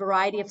a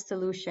variety of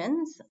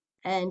solutions,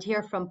 and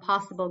here from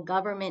possible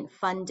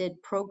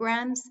government-funded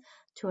programs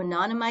to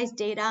anonymize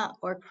data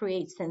or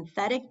create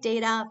synthetic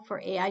data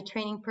for AI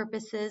training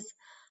purposes,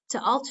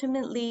 to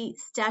ultimately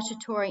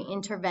statutory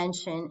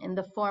intervention in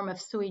the form of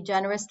sui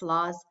generis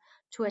laws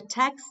to a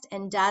text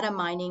and data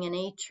mining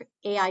and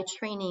AI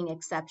training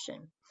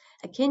exception,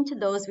 akin to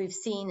those we've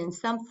seen in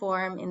some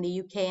form in the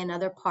UK and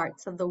other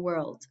parts of the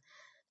world,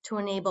 to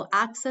enable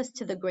access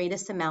to the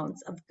greatest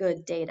amounts of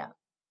good data.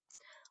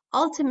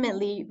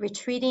 Ultimately,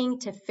 retreating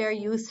to fair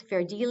use,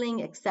 fair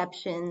dealing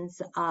exceptions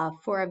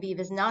for Aviv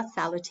is not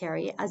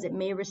salutary, as it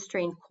may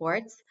restrain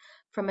courts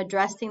from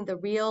addressing the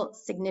real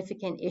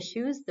significant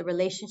issues, the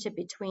relationship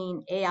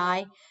between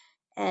AI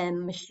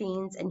and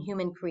machines and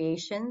human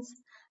creations.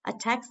 A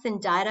text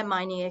and data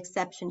mining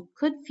exception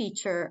could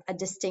feature a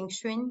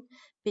distinction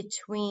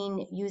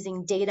between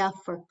using data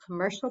for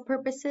commercial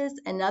purposes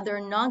and other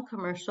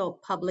non-commercial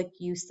public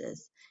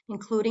uses,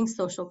 including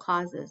social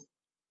causes.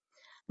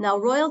 Now,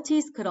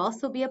 royalties could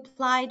also be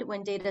applied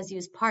when data is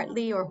used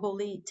partly or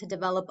wholly to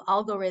develop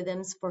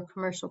algorithms for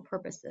commercial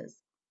purposes.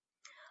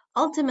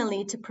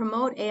 Ultimately, to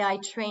promote AI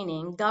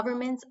training,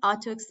 governments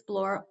ought to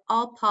explore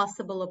all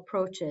possible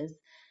approaches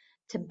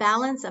to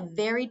balance a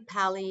varied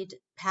palette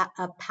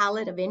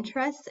of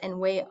interests and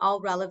weigh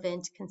all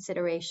relevant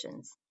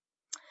considerations.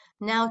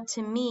 Now,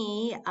 to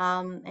me,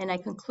 and I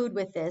conclude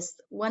with this,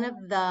 one of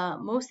the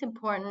most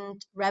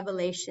important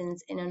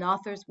revelations in an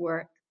author's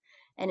work,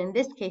 and in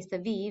this case,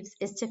 Aviv's,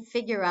 is to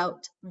figure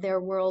out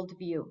their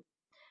worldview.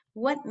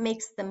 What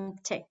makes them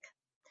tick?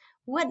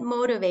 What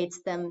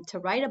motivates them to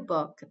write a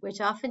book, which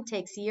often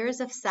takes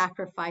years of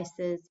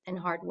sacrifices and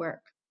hard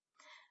work?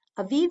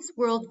 Aviv's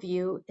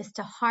worldview is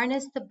to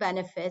harness the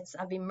benefits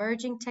of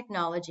emerging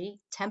technology,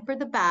 temper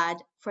the bad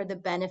for the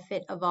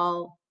benefit of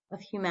all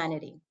of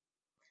humanity.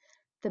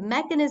 The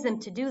mechanism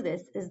to do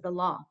this is the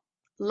law.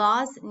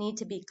 Laws need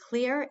to be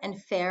clear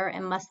and fair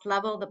and must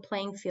level the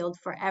playing field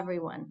for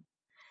everyone.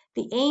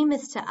 The aim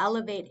is to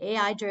elevate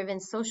AI-driven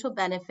social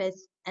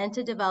benefits and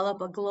to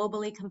develop a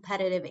globally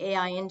competitive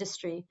AI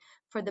industry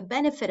for the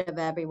benefit of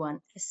everyone,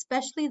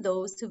 especially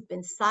those who've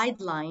been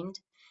sidelined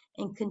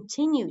and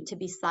continue to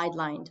be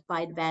sidelined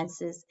by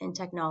advances in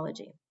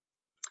technology.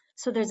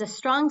 So there's a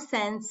strong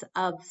sense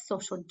of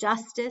social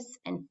justice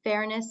and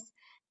fairness,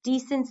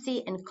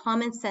 decency, and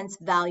common sense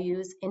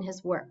values in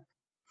his work.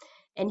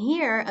 And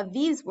here,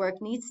 Aviv's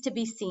work needs to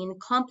be seen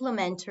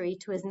complementary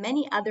to his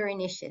many other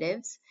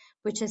initiatives,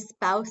 which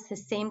espouse the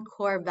same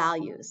core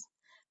values.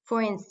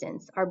 For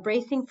instance, our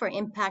Bracing for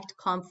Impact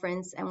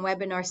conference and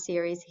webinar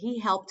series he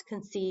helped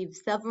conceive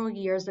several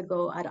years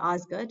ago at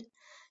Osgood,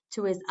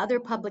 to his other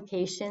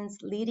publications,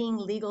 Leading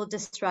Legal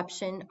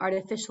Disruption,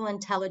 Artificial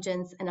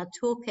Intelligence, and a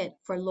Toolkit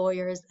for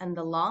Lawyers and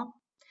the Law,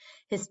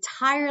 his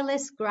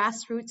tireless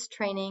grassroots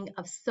training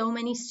of so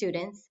many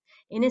students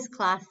in his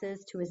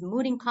classes, to his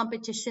mooting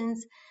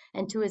competitions,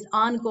 and to his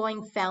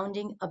ongoing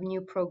founding of new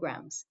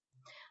programs.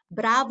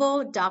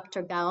 Bravo,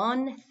 Dr.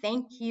 Gaon.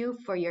 Thank you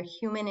for your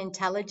human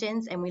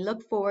intelligence, and we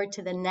look forward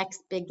to the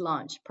next big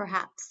launch,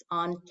 perhaps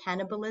on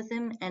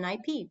cannibalism and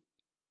IP.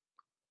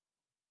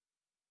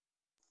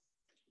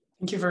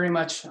 Thank you very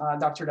much,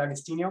 Dr.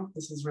 D'Agostino.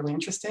 This is really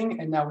interesting.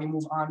 And now we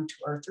move on to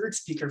our third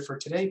speaker for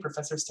today,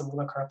 Professor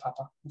Stavroula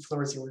Karapapa. The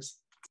floor is yours.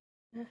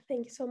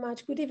 Thank you so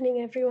much. Good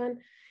evening, everyone.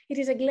 It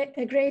is a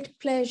great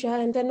pleasure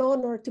and an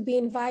honor to be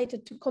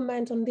invited to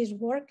comment on this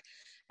work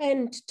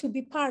and to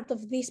be part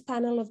of this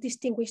panel of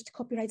distinguished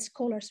copyright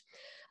scholars.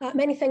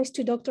 Many thanks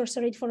to Dr.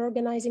 Sarid for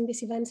organizing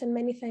this event, and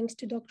many thanks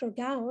to Dr.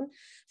 Gaon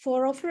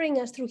for offering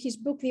us through his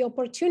book the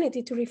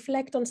opportunity to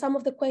reflect on some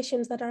of the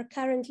questions that are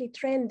currently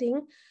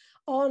trending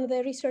on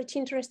the research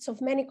interests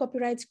of many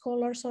copyright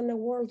scholars on a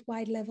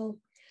worldwide level.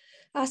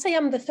 As I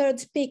am the third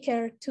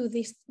speaker to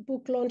this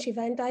book launch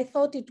event, I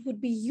thought it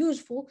would be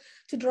useful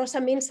to draw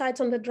some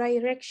insights on the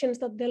directions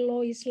that the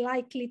law is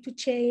likely to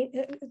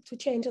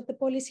change at the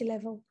policy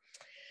level.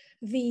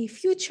 The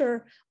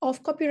Future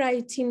of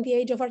Copyright in the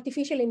Age of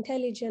Artificial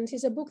Intelligence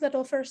is a book that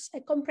offers a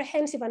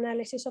comprehensive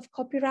analysis of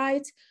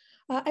copyright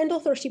and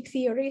authorship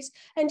theories,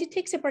 and it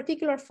takes a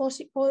particular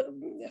focus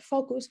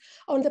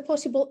on the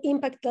possible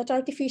impact that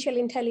artificial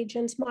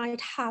intelligence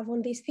might have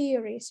on these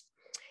theories.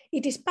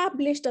 It is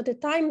published at a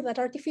time that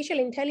artificial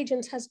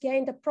intelligence has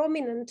gained a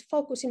prominent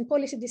focus in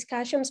policy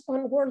discussions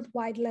on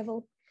worldwide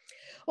level.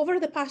 Over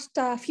the past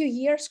few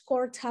years,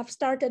 courts have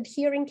started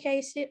hearing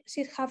cases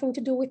having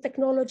to do with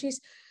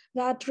technologies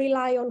that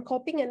rely on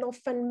copying and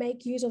often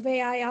make use of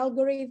AI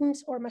algorithms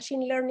or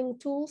machine learning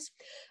tools,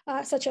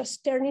 such as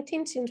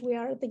Turnitin, since we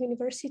are at the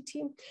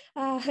university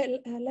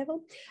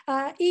level.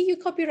 EU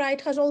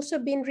copyright has also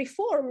been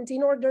reformed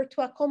in order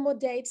to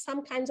accommodate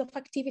some kinds of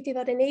activity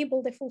that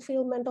enable the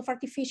fulfillment of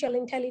artificial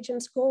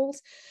intelligence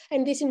goals,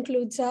 and this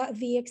includes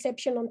the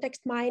exception on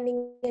text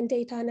mining and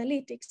data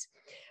analytics.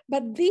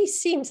 But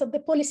this seems at the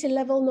policy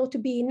level not to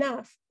be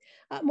enough.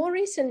 More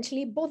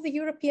recently, both the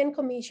European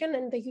Commission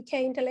and the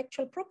UK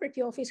Intellectual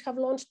Property Office have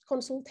launched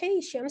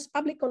consultations,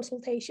 public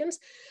consultations,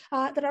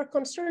 that are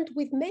concerned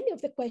with many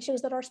of the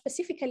questions that are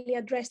specifically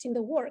addressed in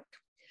the work.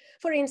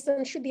 For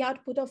instance, should the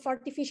output of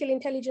artificial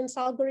intelligence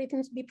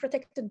algorithms be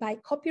protected by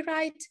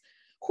copyright?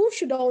 Who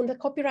should own the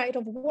copyright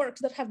of works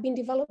that have been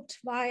developed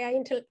via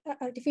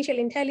artificial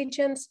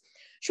intelligence?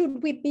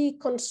 Should we be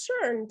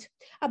concerned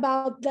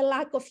about the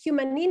lack of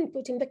human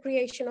input in the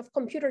creation of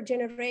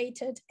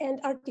computer-generated and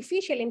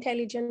artificial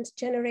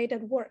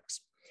intelligence-generated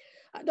works?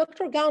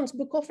 Dr. Gaon's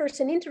book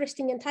offers an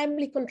interesting and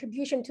timely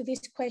contribution to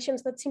these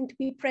questions that seem to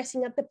be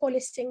pressing at the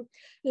policing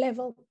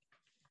level.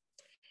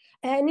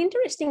 An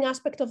interesting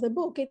aspect of the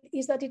book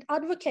is that it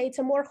advocates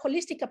a more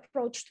holistic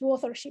approach to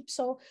authorship.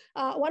 So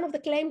one of the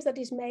claims that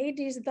is made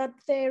is that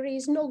there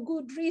is no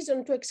good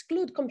reason to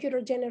exclude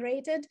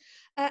computer-generated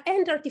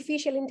and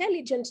artificial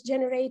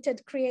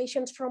intelligence-generated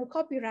creations from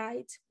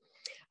copyright.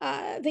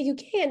 The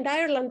UK and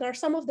Ireland are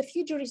some of the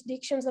few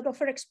jurisdictions that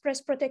offer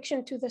express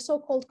protection to the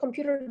so-called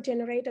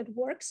computer-generated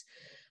works.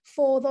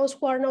 For those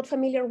who are not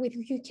familiar with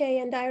UK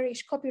and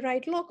Irish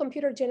copyright law,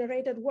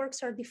 computer-generated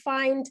works are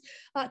defined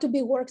to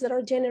be works that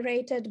are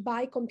generated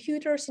by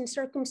computers in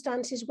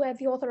circumstances where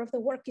the author of the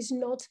work is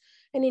not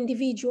an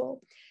individual.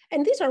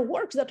 And these are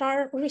works that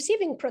are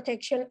receiving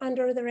protection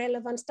under the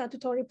relevant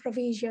statutory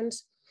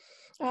provisions.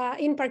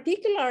 In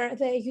particular,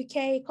 the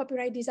UK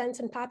Copyright Designs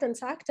and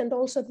Patents Act and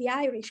also the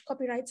Irish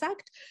Copyrights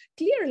Act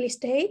clearly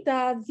state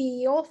that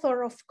the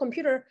author of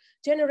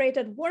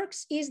computer-generated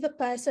works is the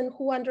person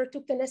who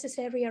undertook the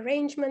necessary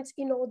arrangements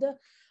in order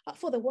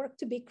for the work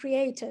to be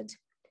created.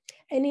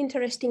 An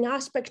interesting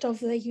aspect of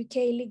the UK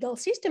legal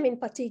system in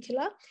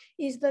particular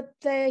is that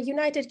the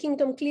United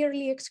Kingdom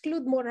clearly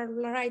exclude moral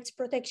rights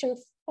protection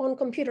on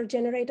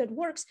computer-generated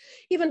works,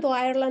 even though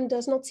Ireland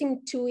does not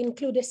seem to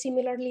include a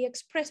similarly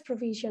expressed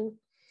provision.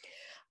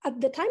 At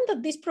the time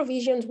that these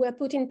provisions were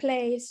put in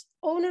place,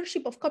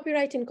 ownership of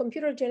copyright in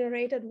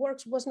computer-generated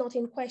works was not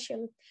in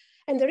question.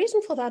 And the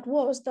reason for that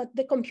was that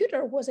the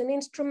computer was an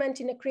instrument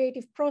in a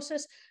creative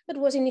process that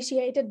was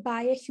initiated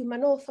by a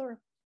human author.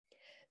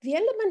 The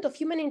element of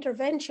human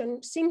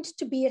intervention seemed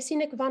to be a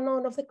sine qua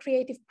non of the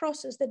creative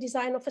process, the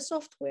design of a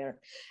software.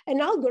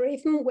 An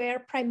algorithm were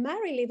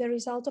primarily the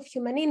result of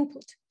human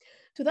input.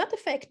 To that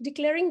effect,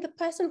 declaring the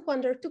person who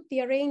undertook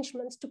the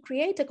arrangements to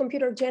create a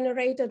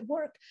computer-generated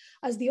work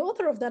as the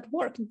author of that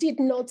work did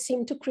not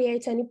seem to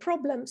create any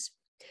problems.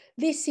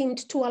 This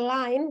seemed to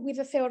align with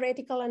the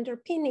theoretical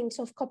underpinnings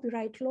of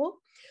copyright law.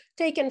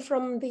 Taken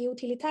from the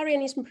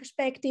utilitarianism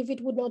perspective,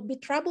 it would not be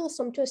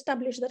troublesome to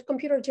establish that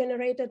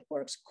computer-generated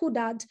works could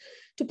add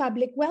to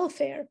public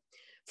welfare.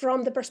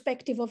 From the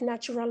perspective of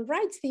natural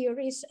rights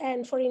theories,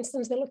 and for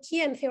instance, the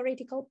Lockean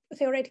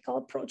theoretical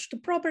approach to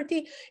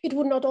property, it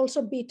would not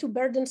also be too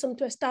burdensome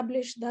to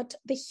establish that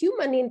the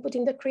human input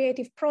in the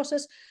creative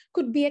process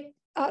could be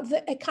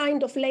a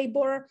kind of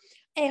labor,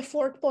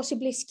 effort,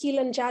 possibly skill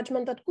and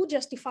judgment that could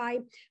justify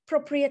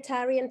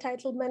proprietary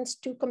entitlements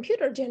to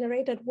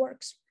computer-generated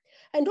works.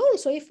 And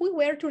also, if we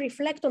were to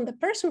reflect on the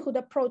personhood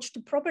approach to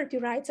property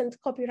rights and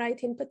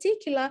copyright in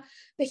particular,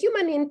 the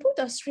human input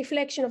as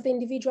reflection of the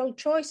individual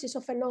choices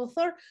of an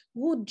author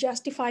would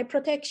justify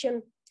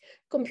protection.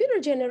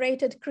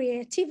 Computer-generated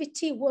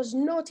creativity was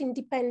not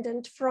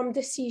independent from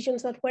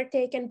decisions that were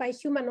taken by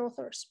human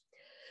authors.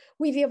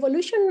 With the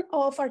evolution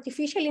of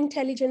artificial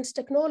intelligence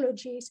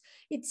technologies,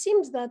 it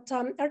seems that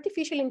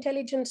artificial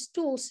intelligence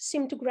tools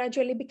seem to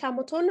gradually become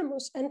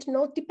autonomous and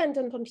not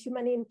dependent on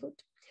human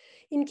input.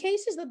 In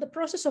cases that the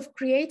process of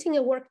creating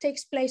a work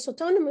takes place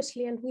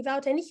autonomously and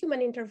without any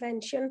human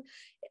intervention,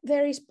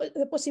 there is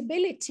the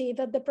possibility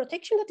that the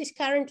protection that is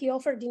currently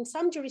offered in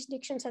some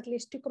jurisdictions, at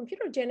least to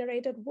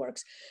computer-generated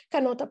works,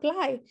 cannot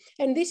apply.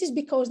 And this is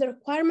because the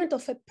requirement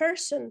of a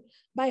person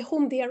by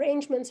whom the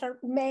arrangements are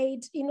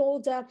made in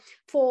order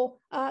for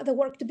the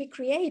work to be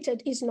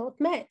created is not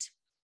met.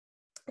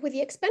 With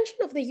the expansion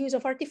of the use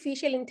of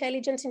artificial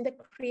intelligence in the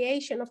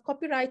creation of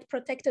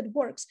copyright-protected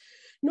works,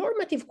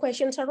 normative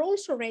questions are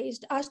also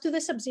raised as to the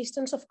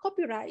subsistence of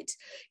copyright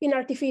in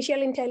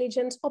artificial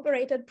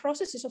intelligence-operated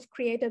processes of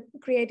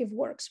creative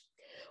works.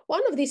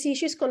 One of these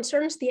issues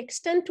concerns the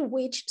extent to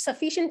which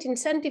sufficient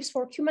incentives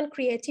for human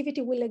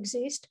creativity will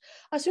exist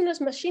as soon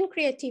as machine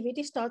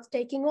creativity starts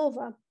taking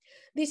over.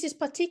 This is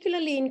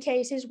particularly in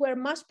cases where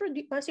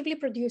massively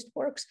produced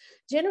works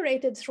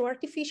generated through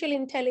artificial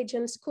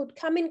intelligence could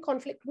come in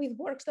conflict with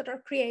works that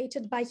are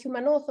created by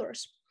human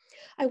authors.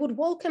 I would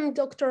welcome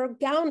Dr.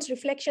 Gowns'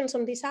 reflections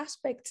on this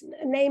aspect,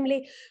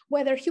 namely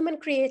whether human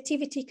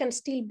creativity can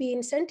still be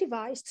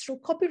incentivized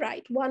through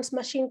copyright once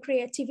machine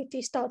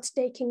creativity starts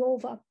taking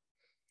over.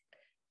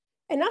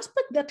 An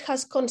aspect that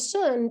has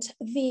concerned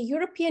the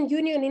European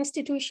Union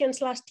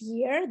institutions last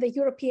year, the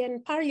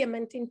European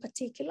Parliament in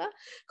particular,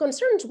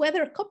 concerns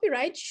whether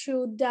copyright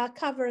should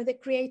cover the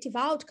creative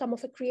outcome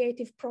of a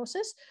creative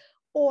process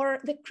or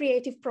the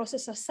creative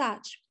process as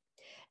such.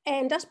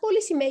 And as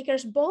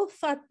policymakers,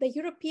 both at the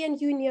European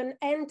Union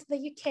and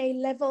the UK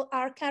level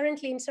are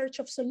currently in search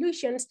of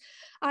solutions,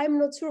 I'm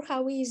not sure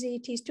how easy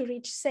it is to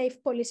reach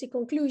safe policy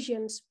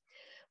conclusions.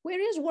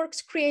 Whereas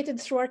works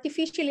created through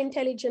artificial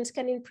intelligence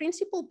can in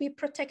principle be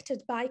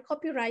protected by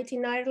copyright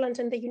in Ireland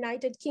and the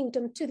United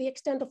Kingdom to the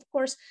extent, of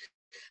course,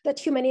 that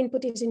human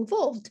input is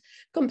involved,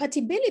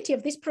 compatibility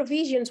of these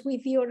provisions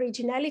with the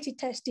originality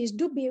test is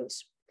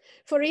dubious.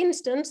 For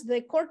instance, the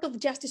Court of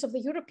Justice of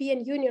the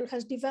European Union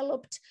has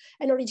developed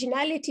an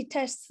originality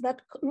test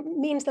that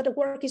means that a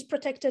work is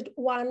protected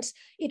once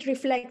it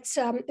reflects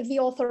the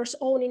author's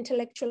own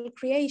intellectual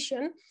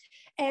creation.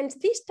 And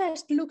this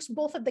test looks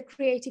both at the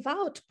creative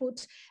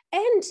output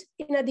and,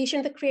 in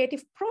addition, the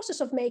creative process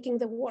of making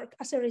the work.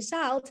 As a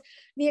result,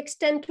 the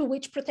extent to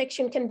which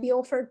protection can be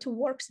offered to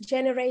works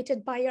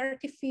generated by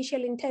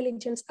artificial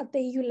intelligence at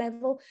the EU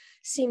level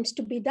seems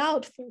to be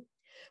doubtful.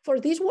 For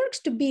these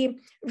works to be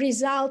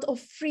result of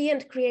free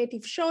and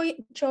creative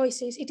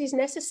choices, it is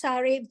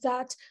necessary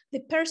that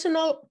the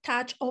personal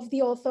touch of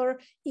the author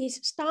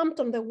is stamped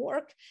on the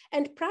work,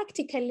 and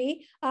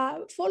practically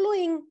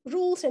following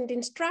rules and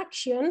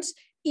instructions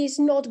is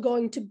not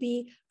going to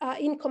be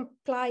in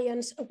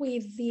compliance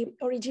with the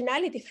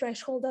originality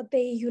threshold at the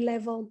EU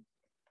level.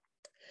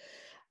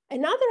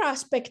 Another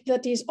aspect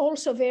that is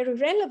also very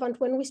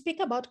relevant when we speak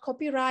about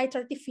copyright,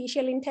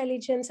 artificial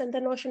intelligence, and the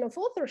notion of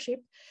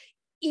authorship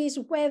is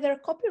whether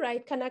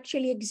copyright can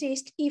actually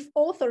exist if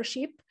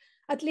authorship,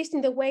 at least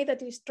in the way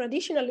that is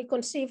traditionally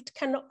conceived,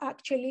 cannot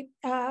actually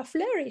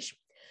flourish.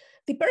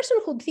 The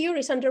personhood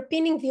theories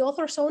underpinning the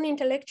author's own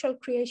intellectual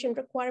creation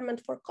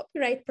requirement for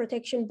copyright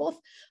protection, both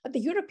at the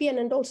European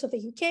and also the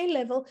UK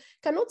level,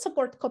 cannot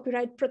support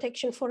copyright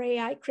protection for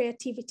AI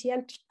creativity,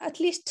 and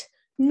at least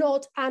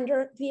not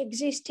under the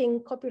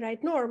existing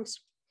copyright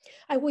norms.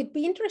 I would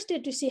be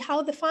interested to see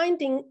how the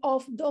finding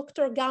of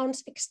Dr.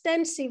 Gaon's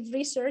extensive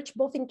research,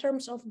 both in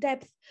terms of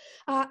depth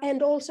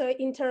and also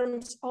in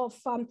terms of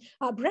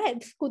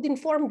breadth, could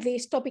inform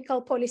these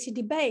topical policy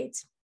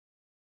debates.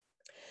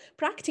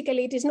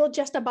 Practically, it is not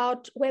just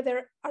about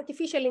whether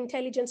artificial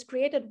intelligence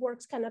created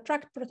works can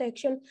attract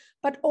protection,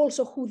 but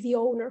also who the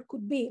owner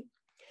could be.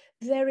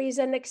 There is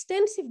an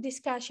extensive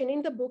discussion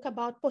in the book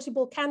about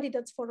possible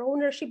candidates for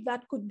ownership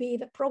that could be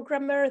the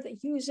programmer, the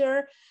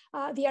user,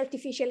 the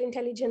artificial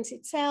intelligence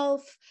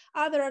itself.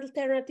 Other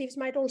alternatives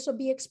might also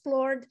be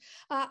explored.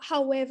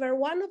 However,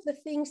 one of the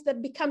things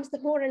that becomes the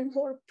more and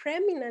more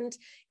preeminent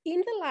in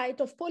the light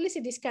of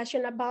policy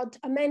discussion about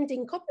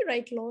amending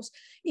copyright laws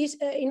is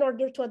in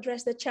order to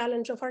address the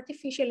challenge of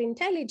artificial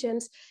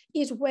intelligence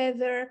is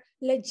whether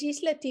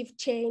legislative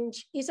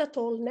change is at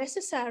all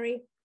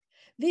necessary.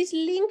 This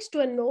links to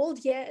an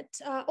old yet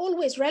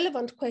always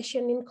relevant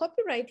question in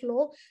copyright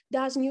law: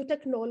 does new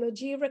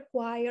technology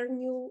require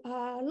new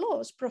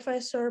laws?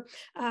 Professor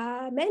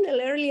Menel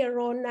earlier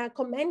on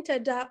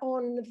commented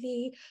on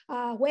the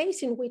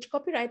ways in which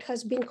copyright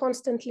has been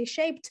constantly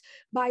shaped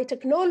by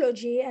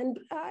technology, and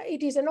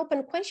it is an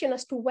open question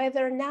as to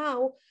whether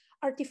now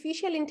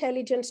artificial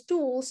intelligence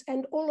tools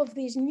and all of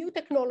these new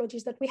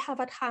technologies that we have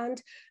at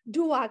hand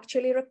do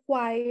actually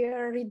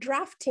require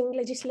redrafting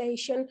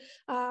legislation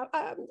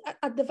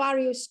at the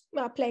various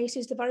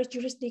places, the various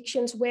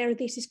jurisdictions where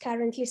this is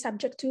currently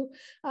subject to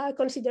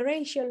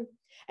consideration.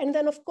 And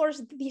then, of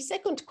course, the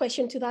second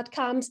question to that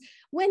comes: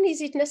 when is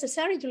it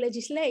necessary to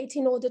legislate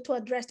in order to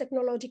address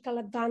technological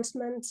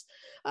advancements?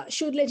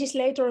 Should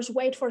legislators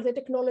wait for the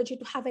technology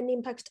to have an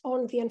impact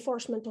on the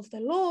enforcement of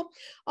the law?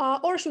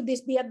 Or should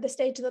this be at the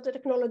stage that the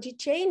technology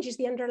changes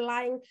the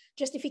underlying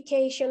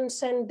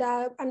justifications and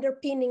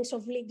underpinnings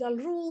of legal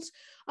rules?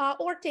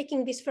 Or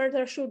taking this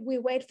further, should we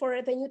wait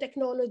for the new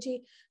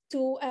technology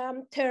to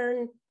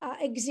turn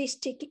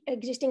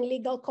existing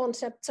legal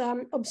concepts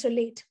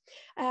obsolete?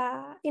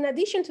 In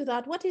addition to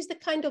that, what is the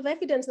kind of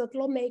evidence that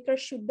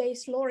lawmakers should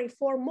base law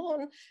reform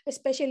on,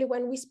 especially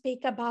when we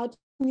speak about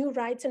new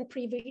rights and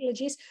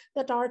privileges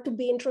that are to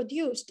be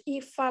introduced?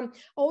 If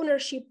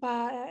ownership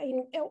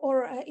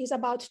is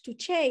about to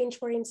change,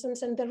 for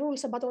instance, and the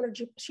rules about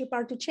ownership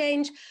are to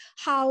change,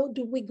 how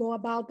do we go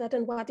about that,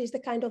 and what is the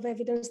kind of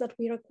evidence that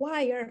we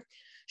require?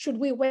 Should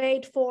we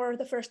wait for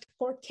the first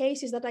court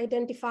cases that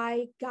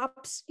identify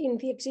gaps in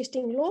the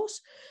existing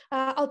laws?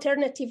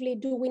 Alternatively,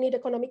 do we need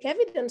economic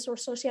evidence or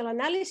social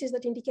analysis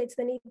that indicates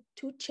the need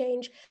to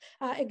change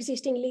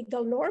existing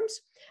legal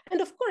norms?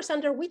 And of course,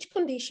 under which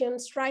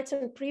conditions rights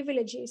and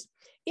privileges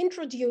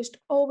introduced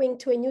owing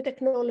to a new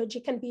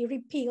technology can be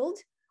repealed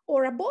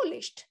or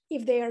abolished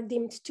if they are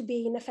deemed to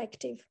be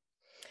ineffective?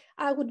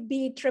 I would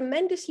be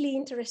tremendously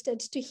interested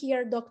to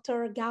hear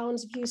Dr.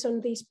 Gaon's views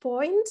on these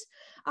points.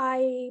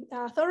 I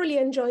thoroughly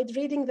enjoyed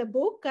reading the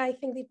book. I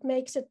think it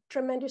makes a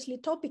tremendously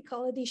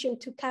topical addition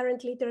to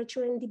current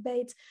literature and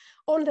debates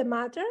on the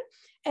matter.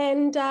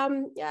 And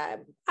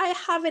I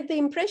have the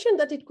impression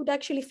that it could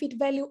actually fit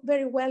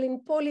very well in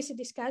policy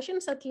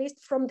discussions, at least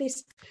from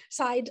this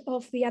side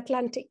of the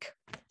Atlantic.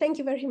 Thank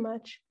you very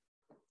much.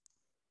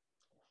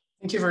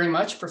 Thank you very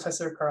much,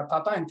 Professor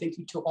Karapapa, and thank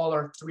you to all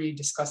our three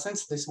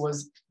discussants. This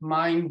was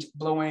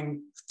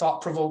mind-blowing,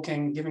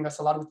 thought-provoking, giving us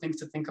a lot of things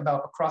to think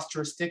about across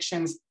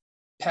jurisdictions,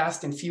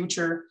 past and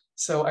future.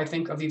 So I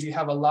think, Aviv, you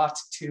have a lot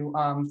to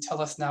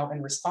tell us now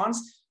in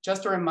response.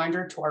 Just a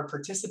reminder to our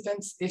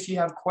participants, if you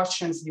have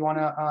questions you want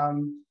to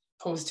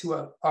pose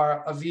to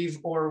Aviv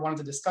or one of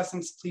the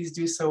discussants, please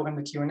do so in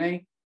the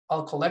Q&A.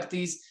 I'll collect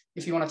these.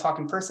 If you want to talk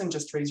in person,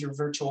 just raise your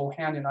virtual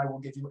hand and I will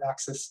give you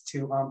access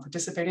to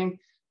participating.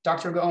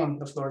 Dr. Gaon,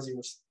 the floor is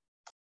yours.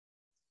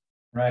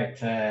 Right,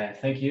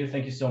 thank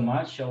you so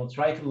much. I'll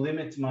try to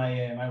limit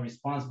my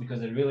response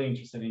because I'm really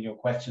interested in your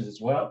questions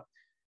as well.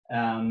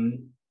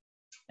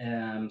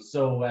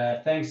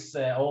 Thanks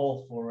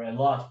all for a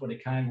lot for the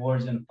kind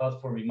words and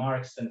thoughtful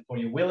remarks and for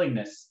your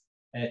willingness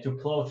to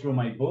plow through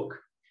my book.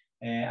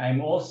 I'm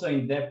also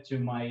in debt to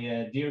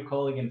my dear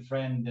colleague and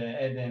friend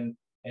Eden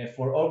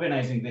for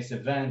organizing this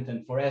event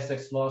and for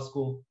Essex Law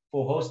School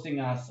for hosting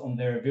us on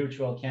their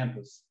virtual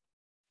campus,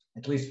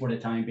 at least for the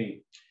time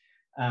being.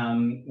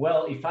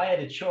 Well, if I had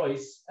a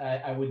choice,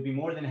 I would be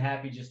more than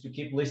happy just to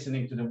keep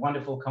listening to the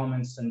wonderful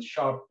comments and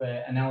sharp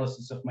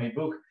analysis of my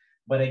book.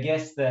 But I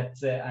guess that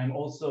I'm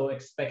also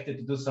expected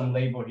to do some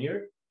labor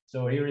here.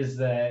 So here is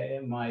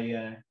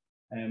my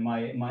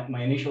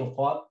initial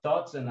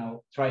thoughts, and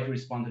I'll try to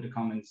respond to the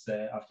comments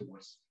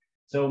afterwards.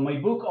 So my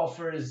book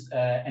offers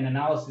an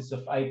analysis of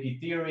IP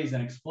theories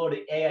and explore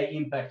the AI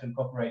impact on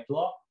copyright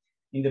law.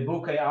 In the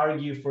book, I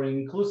argue for an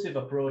inclusive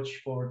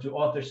approach to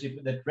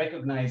authorship that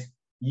recognize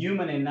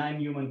human and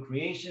non-human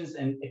creations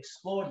and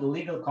explore the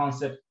legal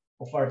concept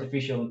of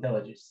artificial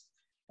intelligence.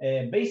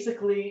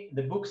 Basically,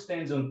 the book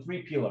stands on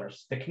three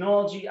pillars: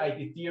 technology,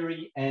 IP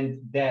theory, and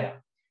data.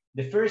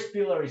 The first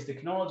pillar is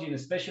technology, and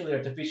especially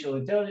artificial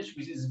intelligence,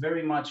 which is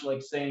very much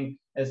like saying,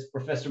 as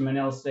Professor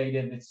Menel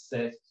stated, it's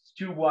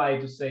too wide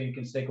to say. You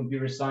can say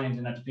computer science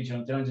and artificial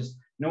intelligence.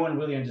 No one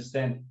really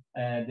understands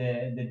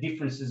the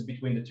differences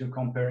between the two,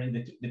 comparing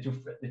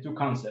the two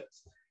concepts.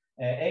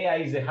 AI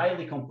is a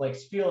highly complex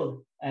field,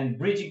 and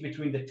bridging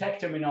between the tech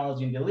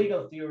terminology and the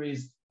legal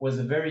theories was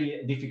a very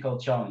difficult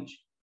challenge.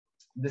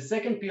 The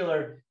second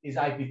pillar is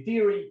IP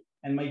theory,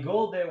 and my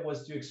goal there was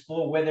to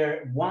explore whether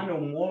one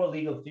or more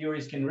legal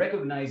theories can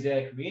recognize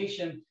AI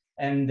creation,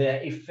 and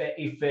if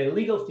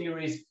legal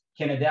theories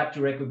can adapt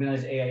to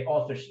recognize AI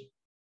authorship.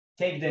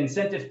 Take the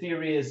incentive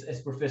theory,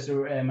 as Professor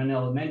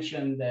Manel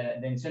mentioned.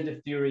 The incentive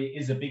theory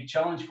is a big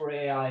challenge for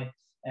AI,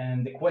 and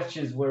the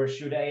questions were: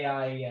 should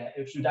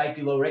IP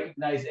law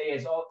recognize AI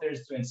as authors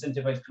to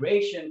incentivize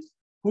creation?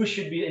 Who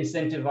should be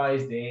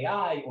incentivized, the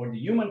AI or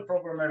the human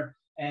programmer?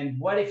 And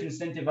what if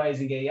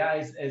incentivizing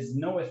AIs has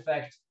no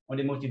effect on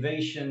the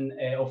motivation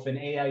of an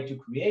AI to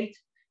create?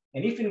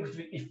 And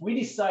if we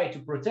decide to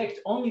protect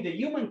only the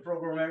human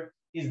programmer,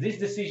 is this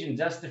decision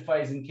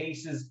justified in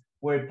cases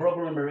where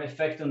programmer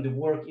effect on the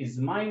work is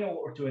minor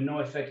or to a no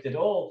effect at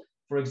all?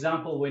 For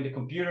example, when the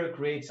computer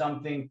creates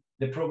something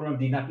the programmer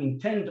did not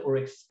intend or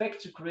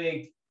expect to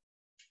create.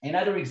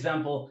 Another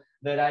example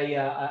that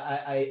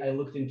I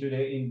looked into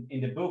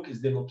in the book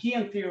is the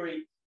Lockean theory.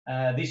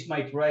 This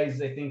might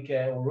raise, I think,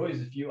 or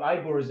raise a few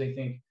eyebrows, I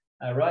think,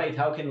 right?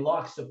 How can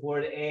Locke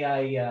support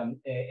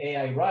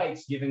AI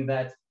rights, given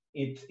that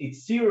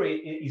its theory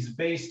is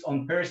based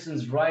on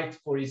person's right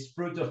for his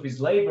fruit of his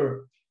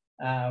labor?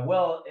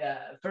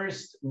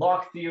 First,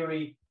 Locke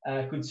theory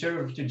could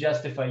serve to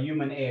justify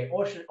human AI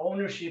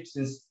ownership,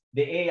 since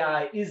the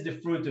AI is the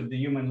fruit of the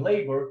human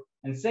labor.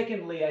 And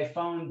secondly, I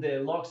found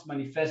Locke's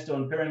manifesto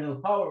on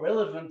parental power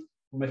relevant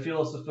from a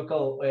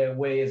philosophical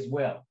way as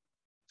well.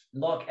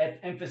 Locke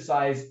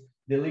emphasized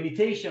the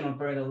limitation on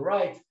parental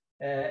rights.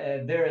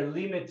 There are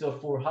limits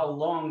for how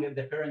long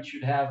the parent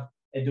should have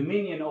a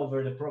dominion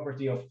over the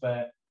property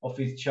of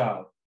his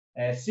child.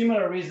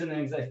 Similar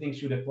reasonings, I think,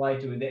 should apply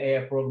to the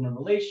AI programmer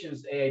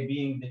relations, AI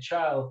being the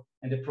child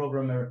and the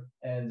programmer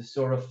the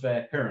sort of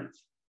parent.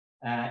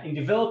 In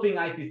developing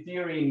IP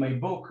theory in my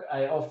book,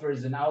 I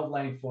offers an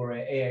outline for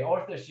AI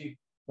authorship,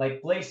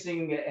 like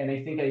placing, and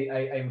I think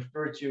I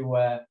refer to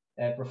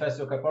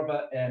Professor Kaparpa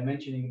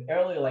mentioning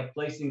earlier, like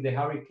placing the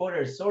Harry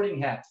Potter sorting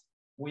hat.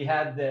 We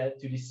had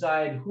to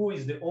decide who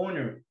is the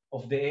owner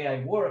of the AI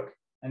work,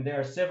 and there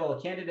are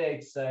several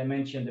candidates. I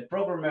mentioned the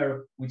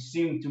programmer, which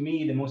seemed to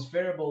me the most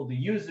favorable,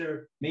 the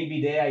user,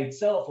 maybe the AI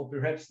itself, or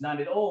perhaps not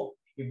at all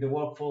if the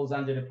work falls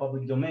under the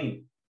public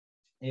domain.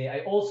 I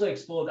also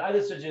explored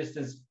other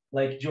suggestions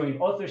like joint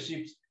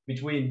authorships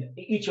between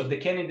each of the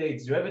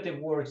candidates, derivative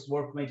works,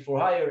 work made for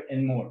hire,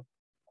 and more.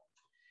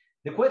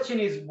 The question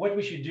is what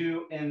we should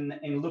do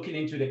in looking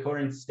into the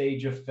current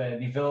stage of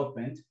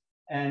development.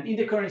 And in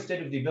the current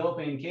state of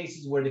development, in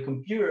cases where the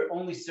computer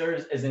only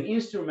serves as an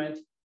instrument,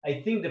 I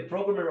think the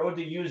programmer or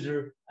the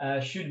user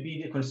should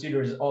be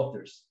considered as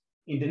authors.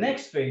 In the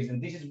next phase,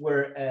 and this is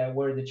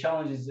where the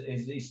challenge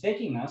is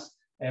taking us,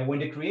 when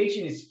the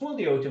creation is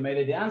fully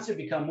automated, the answer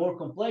becomes more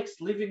complex,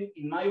 leaving,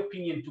 in my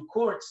opinion, to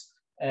courts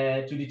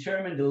to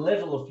determine the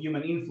level of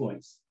human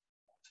influence.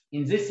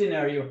 In this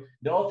scenario,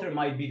 the author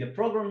might be the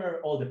programmer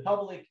or the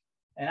public.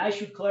 And I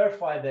should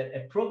clarify that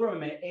a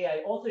program AI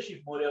authorship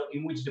model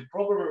in which the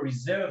programmer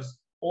reserves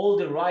all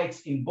the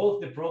rights in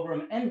both the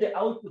program and the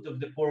output of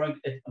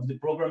the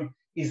program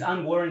is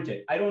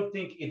unwarranted. I don't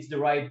think it's the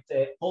right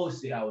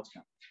policy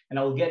outcome. And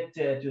I'll get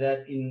to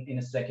that in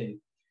a second.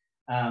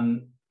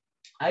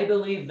 I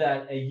believe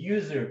that a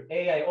user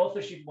AI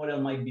authorship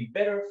model might be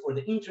better for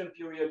the interim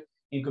period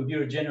in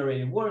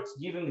computer-generated works,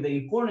 given the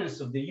importance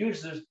of the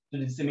users to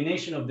the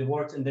dissemination of the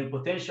works and their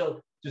potential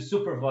to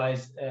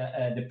supervise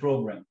the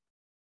program.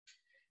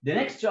 The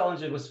next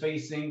challenge I was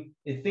facing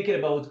is thinking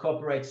about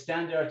copyright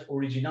standards,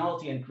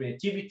 originality, and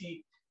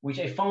creativity, which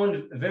I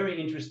found very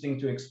interesting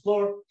to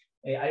explore.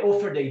 I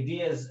offered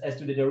ideas as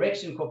to the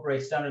direction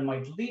copyright standard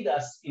might lead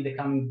us in the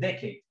coming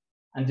decade.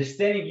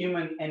 Understanding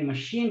human and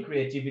machine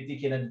creativity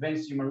can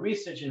advance human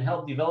research and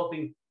help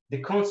developing the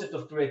concept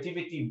of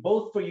creativity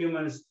both for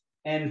humans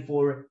and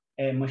for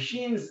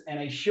machines. And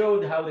I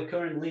showed how the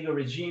current legal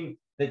regime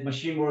that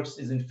machine works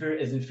as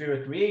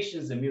inferior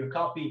creations, a mere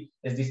copy,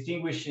 as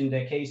distinguished in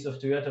the case of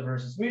Toyota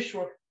versus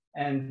Mishra,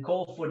 and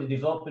call for the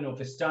development of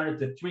a standard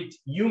that treats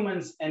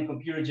humans and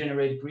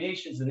computer-generated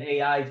creations and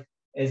AI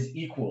as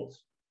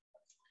equals.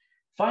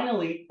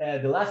 Finally,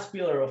 the last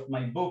pillar of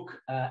my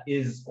book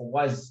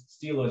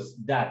was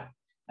data.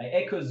 I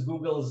echoes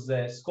Google's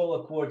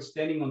Scholar quote,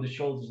 standing on the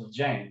shoulders of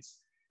giants.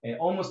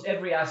 Almost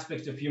every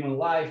aspect of human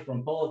life,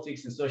 from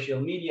politics and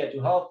social media to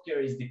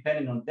healthcare, is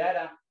dependent on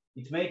data.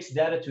 It makes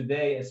data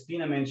today, as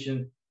Pina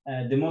mentioned,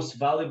 the most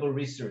valuable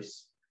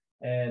resource.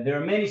 There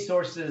are many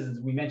sources.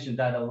 We mentioned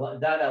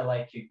data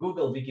like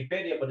Google,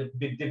 Wikipedia, but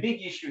the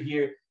big issue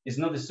here is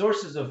not the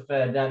sources of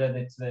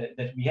data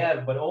that we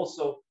have, but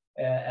also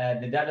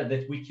the data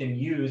that we can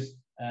use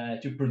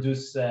to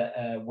produce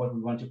what we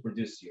want to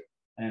produce here,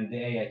 and the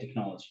AI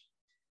technology.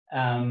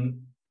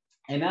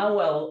 And now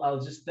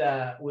I'll just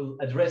will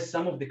address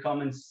some of the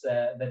comments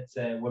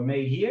that were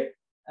made here.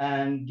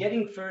 And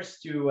getting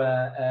first to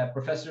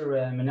Professor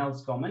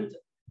Manel's comment,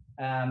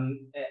 I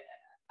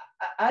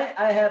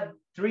have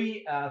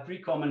three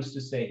comments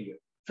to say here.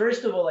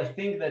 First of all, I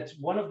think that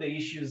one of the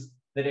issues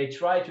that I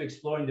try to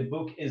explore in the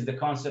book is the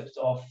concept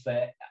of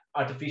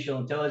artificial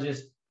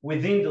intelligence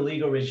within the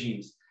legal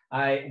regimes.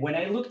 When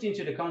I looked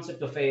into the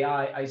concept of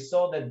AI, I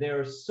saw that there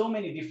are so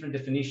many different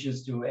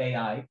definitions to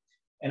AI.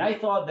 And I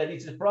thought that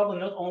it's a problem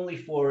not only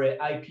for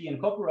IP and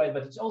copyright,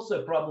 but it's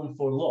also a problem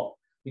for law.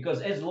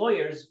 Because as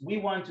lawyers, we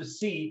want to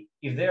see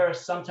if there are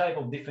some type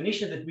of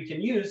definition that we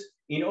can use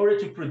in order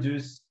to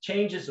produce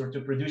changes or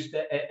to produce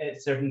a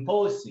certain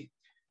policy.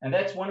 And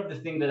that's one of the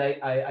things that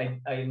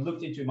I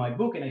looked into my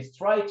book, and I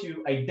tried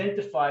to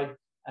identify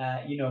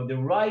the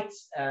right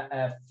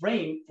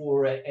frame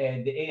for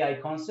the AI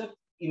concept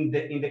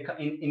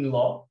in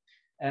law.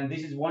 And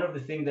this is one of the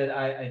things that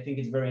I think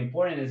is very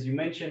important. As you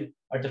mentioned,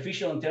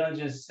 artificial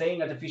intelligence,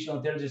 saying artificial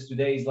intelligence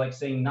today is like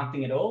saying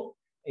nothing at all.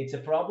 It's a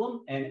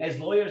problem. And as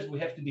lawyers, we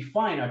have to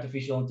define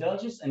artificial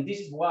intelligence. And this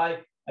is why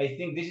I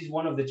think this is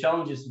one of the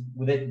challenges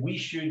that we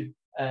should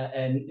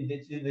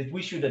that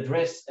we should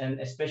address, and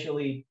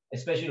especially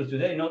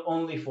today, not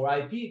only for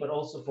IP, but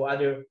also for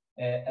other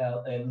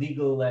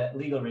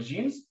legal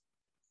regimes.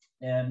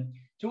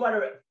 Two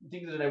other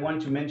things that I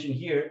want to mention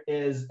here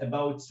is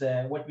about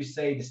what we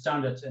say the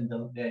standards and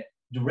the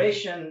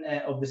duration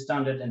of the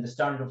standard and the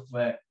standard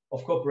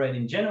of copyright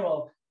in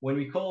general. When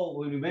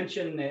we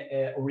mention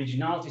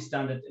originality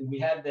standard, and we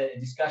had the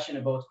discussion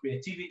about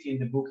creativity in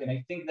the book, and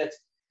I think that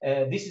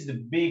this is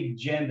the big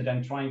gem that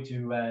I'm trying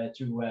to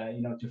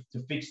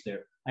fix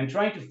there. I'm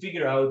trying to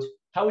figure out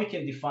how we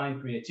can define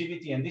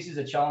creativity, and this is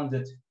a challenge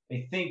that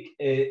I think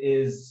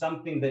is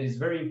something that is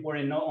very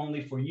important, not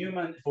only for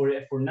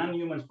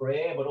non-humans, for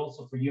AI, but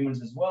also for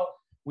humans as well.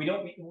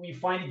 We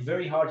find it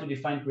very hard to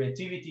define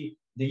creativity.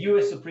 The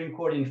U.S. Supreme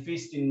Court in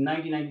Fist in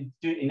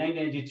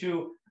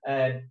 1992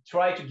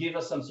 tried to give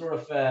us some sort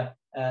of a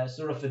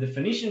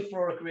definition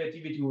for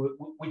creativity,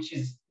 which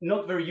is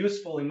not very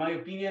useful in my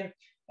opinion.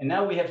 And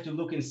now we have to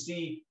look and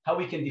see how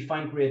we can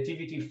define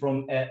creativity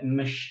from a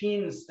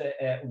machine's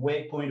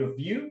point of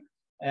view.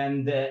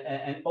 And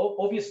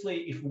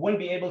obviously, if we won't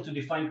be able to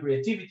define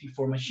creativity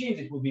for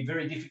machines, it will be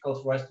very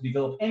difficult for us to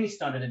develop any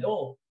standard at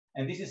all.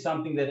 And this is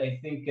something that I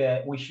think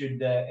we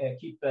should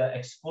keep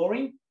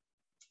exploring.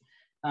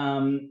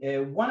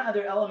 One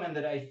other element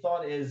that I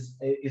thought is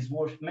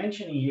worth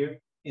mentioning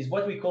here is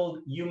what we call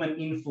human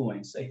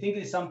influence. I think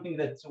it's something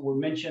that were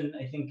mentioned,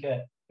 I think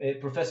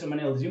Professor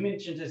Manel, you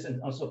mentioned this,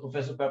 and also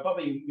Professor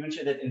Karpapa, you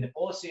mentioned that in the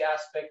policy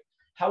aspect,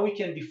 how we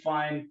can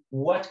define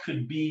what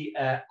could be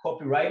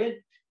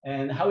copyrighted,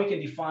 and how we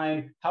can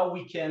define how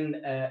we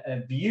can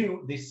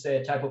view this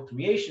type of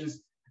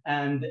creations.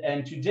 And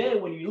today,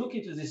 when you look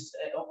into this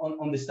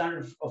on the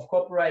standard of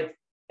copyright,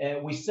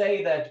 we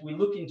say that we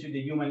look into the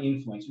human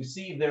influence. We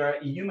see if there are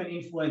human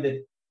influence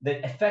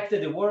that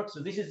affected the work. So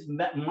this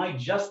might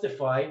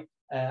justify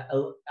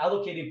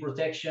allocating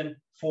protection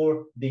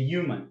for the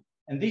human.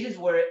 And this is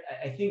where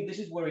I think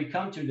we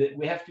come to that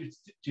we have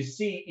to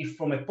see if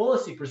from a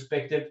policy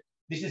perspective,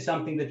 this is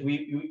something that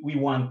we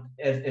want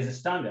as a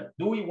standard.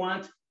 Do we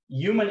want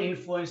human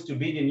influence to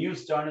be the new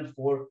standard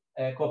for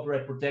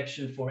copyright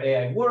protection for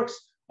AI works?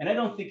 And I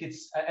don't think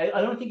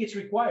it's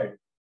required.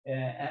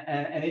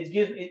 And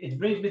it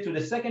brings me to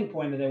the second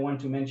point that I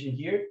want to mention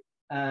here,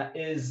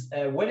 is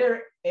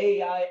whether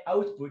AI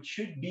output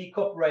should be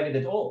copyrighted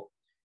at all.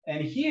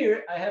 And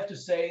here I have to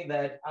say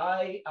that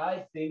I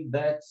think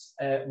that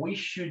we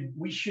should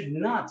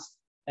not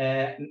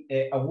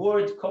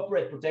award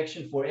copyright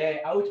protection for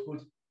AI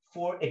output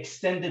for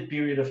extended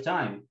period of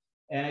time.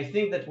 And I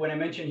think that when I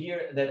mentioned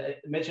here, that I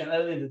mentioned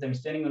earlier that I'm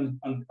standing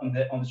on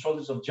the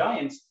shoulders of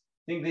giants,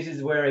 I think this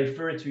is where I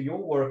refer to your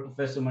work,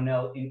 Professor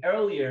Manel, in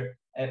earlier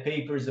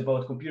papers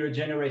about computer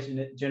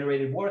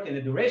generated work and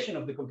the duration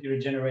of the computer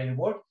generated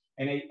work.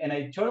 And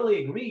I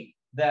totally agree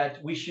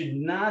that we should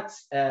not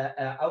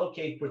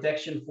allocate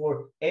protection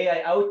for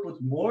AI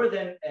output more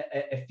than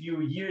a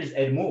few years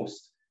at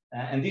most.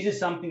 And this is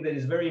something that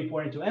is very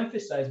important to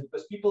emphasize,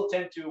 because people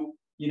tend to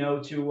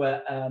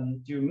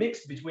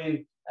mix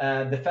between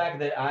the fact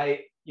that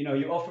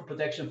you offer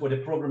protection for the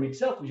program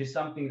itself, which is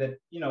something that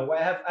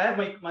I have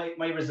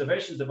my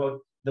reservations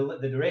about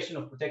the duration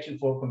of protection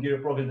for computer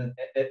programs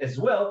as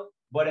well.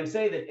 But I'm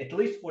saying that at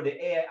least for the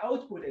AI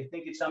output, I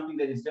think it's something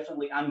that is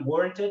definitely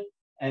unwarranted.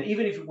 And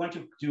even if we want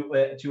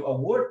to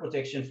award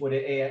protection for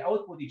the AI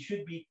output, it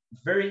should be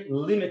very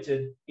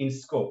limited in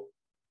scope.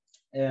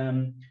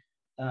 Moving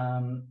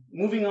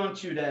on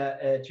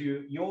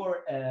to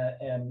your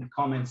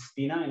comments,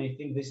 Tina, and I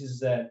think this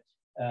is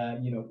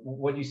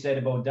what you said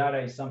about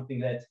data is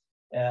something that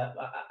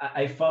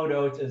I found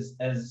out as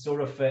sort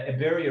of a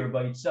barrier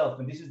by itself,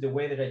 and this is the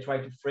way that I try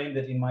to frame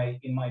that in my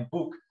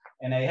book.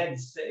 And I had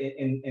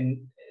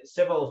in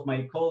several of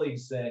my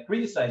colleagues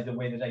criticize the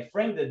way that I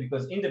framed it,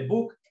 because in the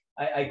book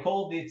I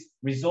called it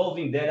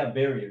resolving data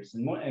barriers,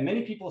 and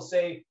many people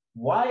say,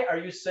 why are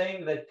you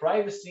saying that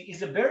privacy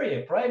is a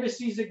barrier?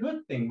 Privacy is a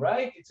good thing,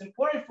 right? It's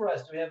important for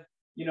us to have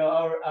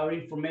our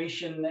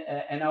information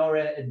and our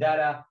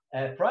data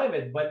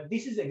private. But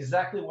this is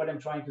exactly what I'm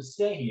trying to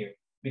say here.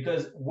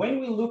 Because when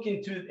we look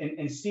into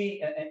and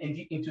see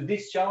into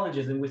these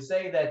challenges, and we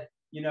say that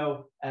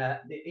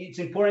it's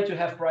important to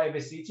have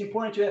privacy, it's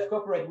important to have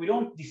copyright, we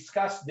don't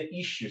discuss the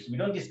issues, we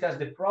don't discuss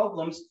the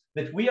problems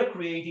that we are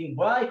creating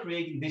by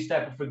creating this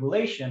type of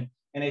regulation.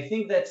 And I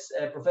think that's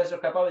Professor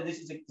Kapapa,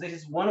 this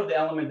is one of the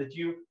elements that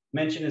you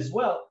mentioned as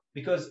well,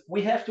 because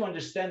we have to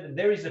understand that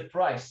there is a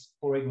price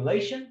for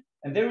regulation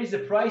and there is a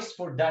price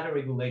for data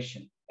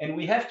regulation. And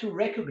we have to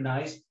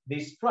recognize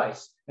this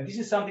price. And this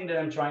is something that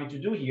I'm trying to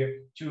do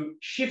here to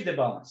shift the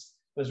balance.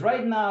 Because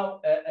right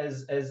now,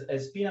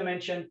 as Pina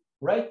mentioned,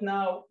 right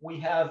now we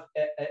have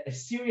a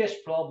serious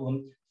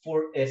problem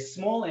for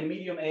small and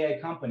medium AI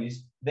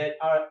companies that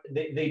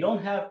they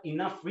don't have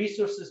enough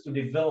resources to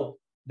develop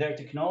their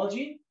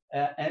technology.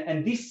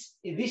 And this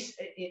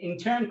in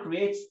turn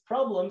creates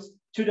problems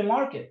to the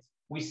market.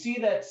 We see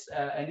that,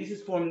 and this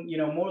is from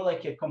more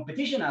like a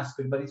competition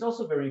aspect, but it's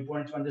also very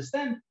important to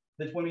understand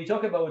that when we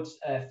talk about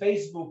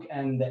Facebook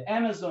and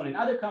Amazon and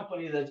other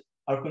companies that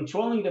are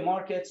controlling the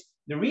markets,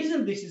 the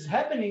reason this is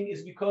happening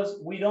is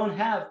because we don't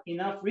have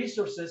enough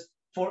resources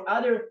for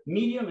other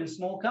medium and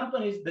small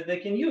companies that they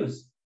can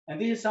use. And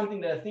this is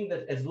something that I think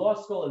that as law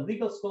scholars,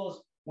 legal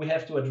scholars, we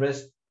have to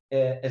address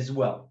as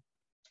well.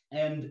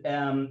 And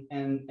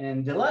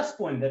the last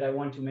point that I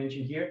want to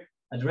mention here,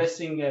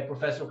 addressing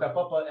Professor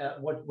Kapapa,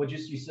 what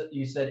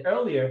you said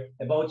earlier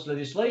about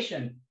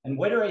legislation, and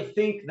whether I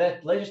think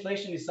that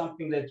legislation is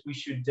something that we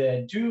should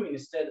do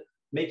instead of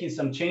making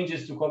some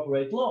changes to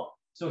copyright law.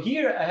 So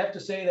here I have to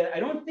say that I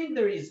don't think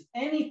there is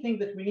anything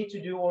that we need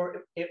to do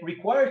or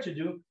required to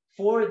do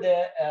for the,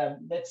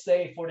 let's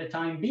say, for the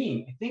time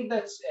being. I think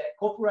that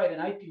copyright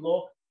and IP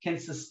law can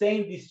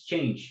sustain this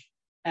change.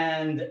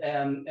 And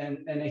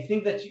I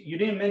think that you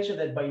didn't mention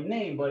that by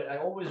name, but I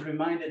always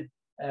reminded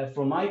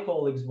from my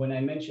colleagues when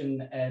I mentioned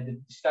the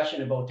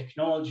discussion about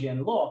technology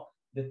and law,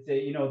 that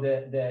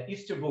the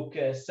Easterbrook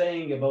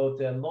saying about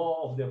the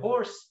law of the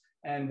horse,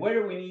 and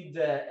whether we need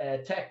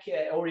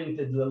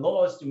tech-oriented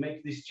laws to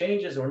make these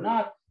changes or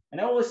not. And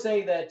I always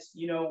say that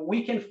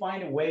we can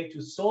find a way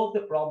to solve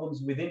the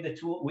problems within the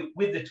tool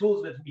with the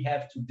tools that we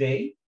have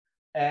today.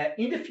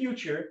 In the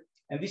future,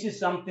 and this is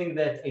something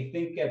that I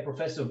think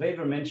Professor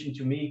Wever mentioned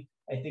to me.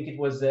 I think it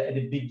was at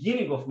the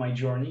beginning of my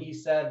journey. He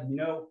said,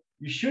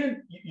 you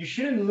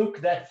shouldn't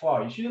look that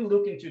far. You shouldn't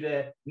look into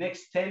the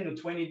next 10 to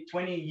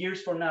 20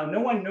 years from now.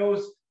 No one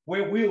knows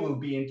where we will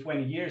be in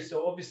 20 years.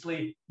 So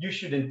obviously you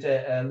shouldn't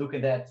look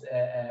at that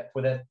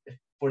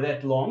for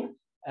that long,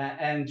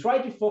 and try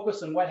to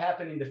focus on what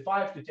happened in the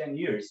 5 to 10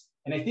 years.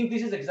 And I think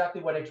this is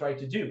exactly what I try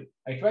to do.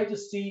 I try to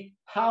see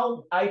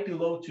how IP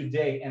law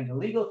today and the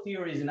legal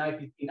theories in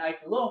IP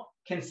law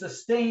can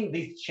sustain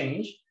this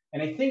change.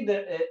 And I think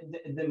that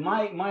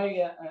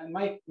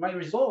my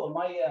result,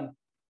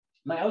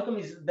 my outcome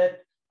is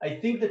that I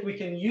think that we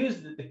can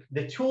use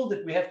the tool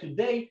that we have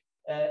today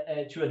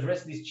to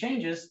address these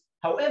changes.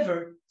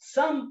 However,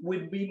 some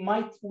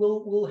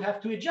will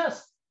have to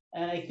adjust.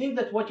 And I think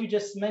that what you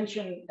just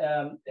mentioned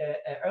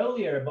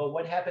earlier about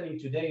what's happening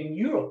today in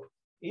Europe,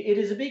 it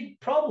is a big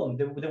problem.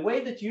 The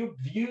way that Europe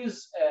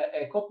views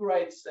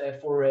copyrights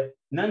for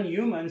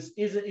non-humans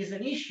is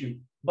an issue.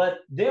 But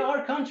there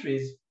are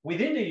countries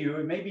within the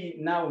EU, maybe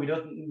now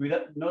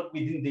not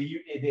within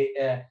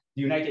the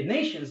United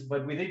Nations,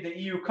 but within the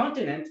EU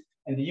continent,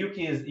 and the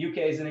UK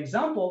is an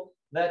example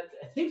that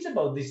thinks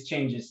about these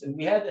changes. And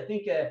we had, I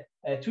think,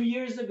 2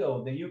 years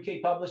ago, the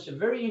UK published a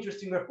very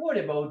interesting report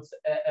about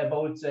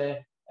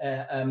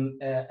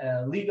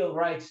legal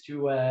rights to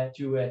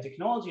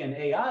technology and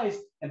AIs,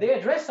 and they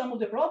address some of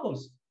the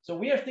problems. So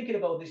we are thinking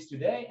about this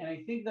today, and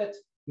I think that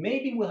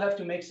maybe we'll have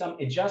to make some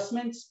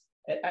adjustments.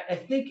 I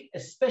think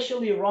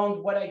especially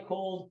around what I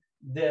call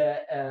the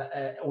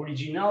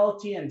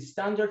originality and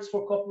standards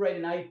for copyright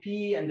and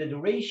IP and the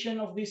duration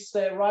of these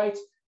rights.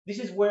 This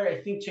is where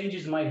I think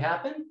changes might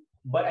happen,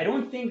 but I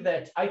don't think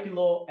that IP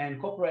law and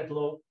copyright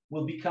law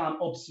will become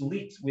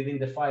obsolete within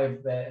the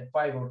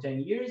 5 or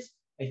 10 years.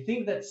 I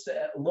think that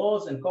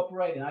laws and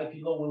copyright and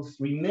IP law will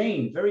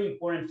remain very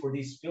important for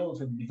this field,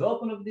 for the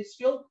development of this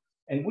field.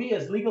 And we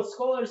as legal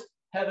scholars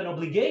have an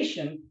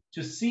obligation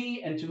to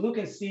see and to look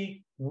and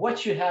see what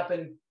should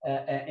happen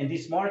in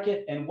this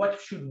market and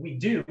what should we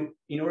do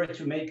in order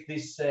to make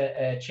these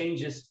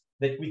changes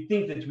that we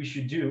think that we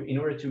should do in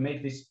order to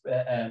make this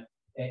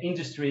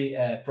industry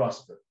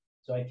prosper.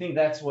 So I think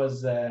that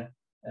was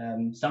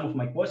some of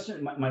my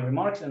questions, my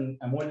remarks, and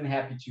I'm more than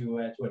happy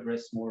to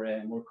address more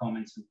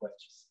comments and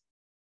questions.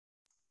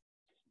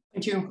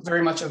 Thank you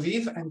very much,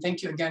 Aviv, and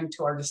thank you again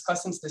to our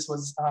discussants. This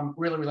was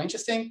really, really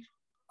interesting.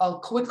 I'll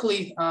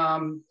quickly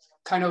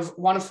kind of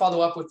want to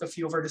follow up with a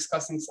few of our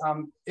discussants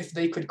if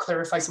they could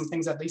clarify some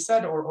things that they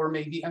said or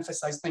maybe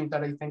emphasize things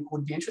that I think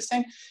would be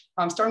interesting.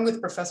 Starting with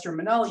Professor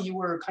Manali, you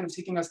were kind of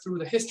taking us through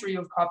the history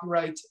of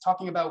copyright,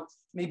 talking about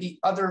maybe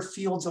other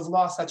fields of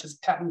law such as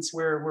patents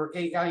where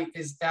AI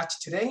is at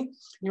today.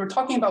 You were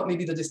talking about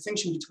maybe the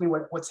distinction between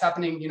what's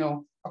happening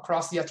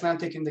across the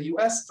Atlantic in the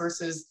US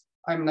versus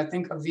I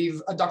think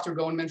Dr.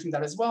 Goen mentioned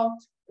that as well.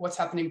 What's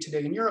happening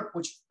today in Europe,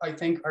 which I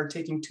think are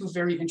taking two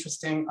very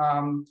interesting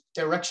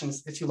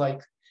directions, if you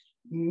like.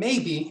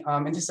 Maybe,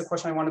 and this is a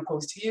question I want to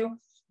pose to you,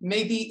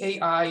 maybe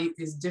AI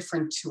is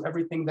different to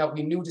everything that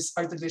we knew,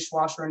 despite the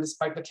dishwasher and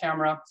despite the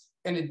camera.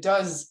 And it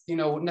does,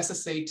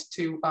 necessitate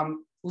to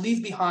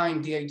leave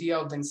behind the idea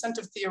of the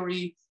incentive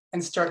theory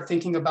and start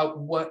thinking about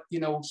what,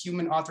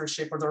 human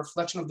authorship or the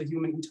reflection of the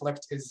human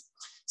intellect is.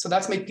 So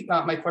that's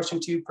my question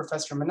to you,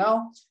 Professor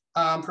Manel.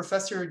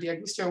 Professor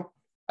D'Agostino,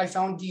 I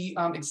found the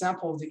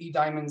example of the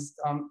E-diamonds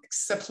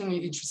exceptionally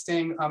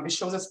interesting. It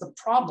shows us the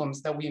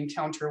problems that we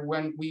encounter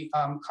when we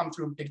come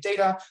through big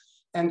data.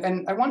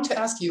 And I want to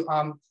ask you,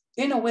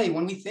 in a way,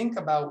 when we think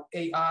about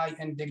AI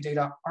and big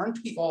data, aren't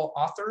we all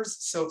authors?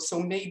 So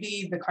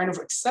maybe the kind of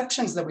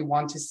exceptions that we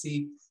want to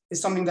see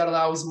is something that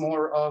allows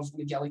more of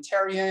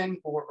egalitarian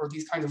or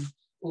these kind of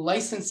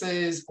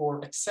licenses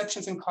or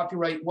exceptions in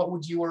copyright. What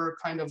would your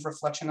kind of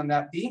reflection on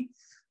that be?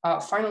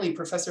 Finally,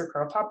 Professor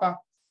Karapapa,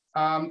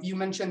 you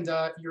mentioned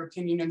the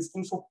European Union's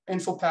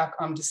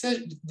InfoPack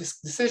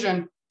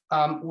decision,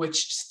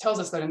 which tells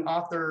us that an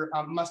author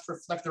must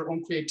reflect their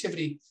own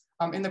creativity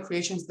in the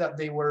creations that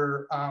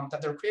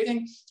they're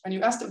creating. And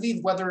you asked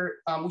Aviv whether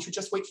we should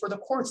just wait for the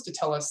courts to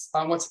tell us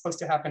what's supposed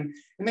to happen.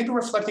 And maybe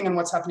reflecting on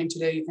what's happening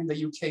today in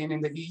the UK and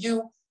in the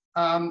EU,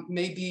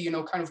 maybe,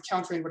 kind of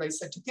countering what I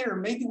said to Peter,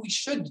 maybe we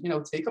should,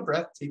 take a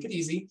breath, take it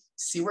easy,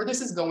 see where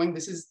this is going.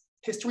 This is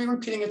history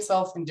repeating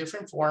itself in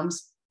different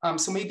forms.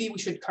 So maybe we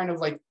should kind of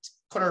like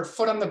put our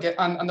foot on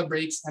the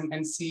brakes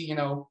and see,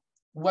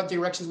 what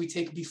directions we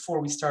take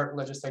before we start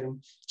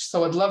legislating.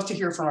 So I'd love to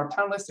hear from our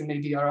panelists and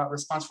maybe a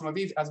response from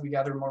Aviv as we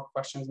gather more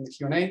questions in the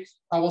Q&A.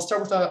 We'll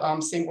start with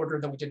the same order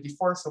that we did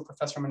before. So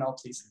Professor Manel,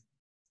 please.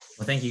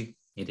 Well, thank you,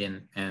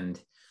 Eden and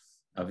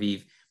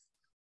Aviv.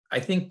 I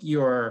think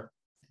your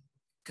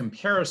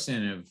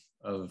comparison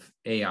of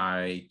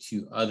AI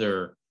to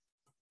other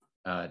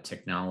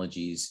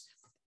technologies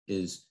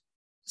is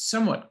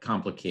somewhat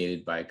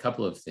complicated by a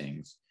couple of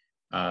things.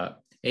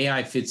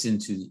 AI fits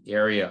into the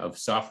area of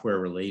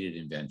software-related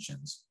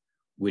inventions,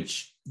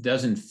 which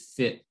doesn't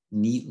fit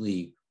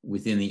neatly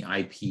within the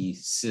IP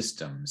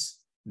systems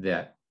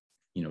that,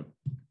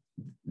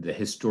 the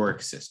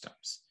historic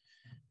systems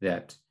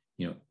that,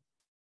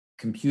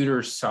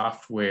 computer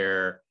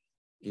software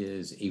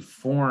is a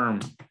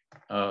form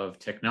of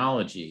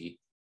technology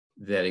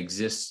that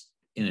exists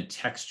in a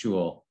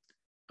textual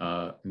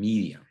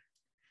medium.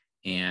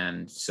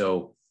 And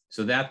so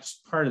that's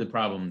part of the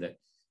problem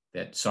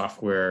that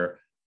software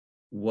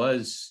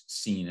was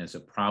seen as a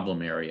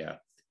problem area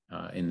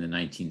in the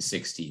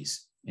 1960s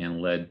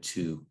and led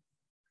to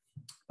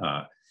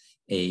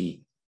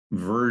a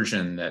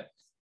version that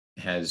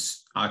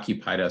has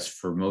occupied us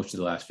for most of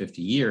the last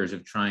 50 years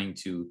of trying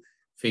to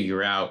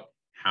figure out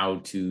how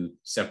to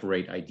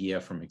separate idea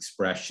from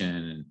expression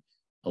and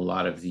a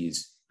lot of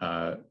these,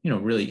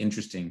 really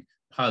interesting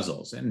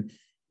puzzles. And,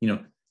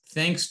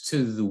 thanks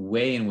to the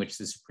way in which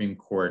the Supreme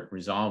Court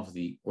resolved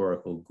the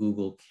Oracle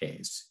Google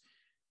case,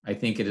 I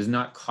think it has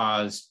not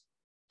caused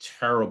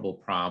terrible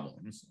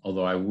problems,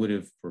 although I would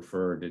have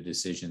preferred a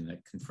decision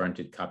that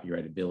confronted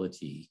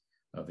copyrightability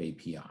of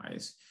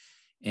APIs.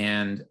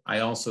 And I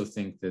also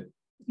think that,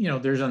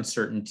 there's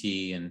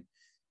uncertainty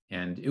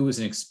and it was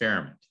an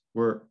experiment.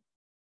 We're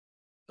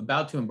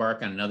about to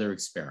embark on another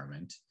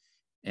experiment.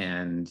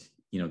 And,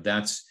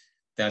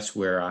 that's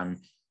where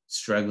I'm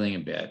struggling a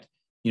bit.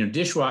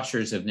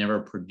 Dishwashers have never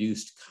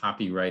produced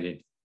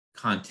copyrighted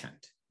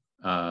content.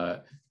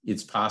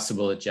 It's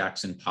possible that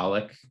Jackson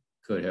Pollock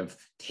could have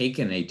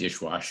taken a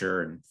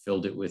dishwasher and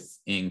filled it with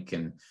ink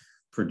and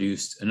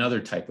produced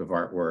another type of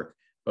artwork,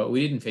 but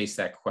we didn't face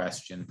that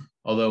question,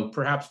 although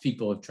perhaps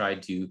people have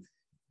tried to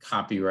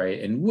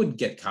copyright and would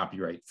get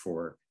copyright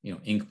for,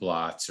 ink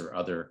blots or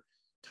other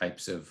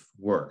types of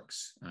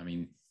works. I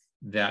mean,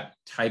 that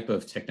type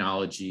of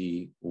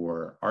technology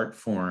or art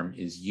form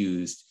is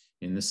used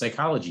in the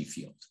psychology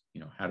field.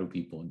 How do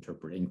people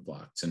interpret ink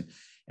blots?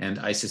 And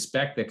I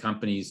suspect that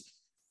companies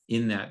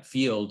in that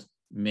field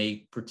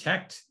may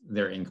protect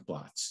their ink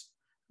blots,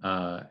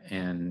 but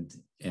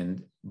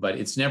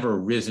it's never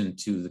risen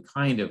to the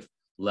kind of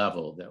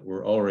level that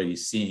we're already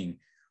seeing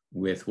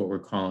with what we're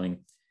calling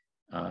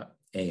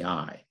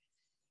AI.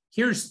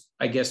 Here's,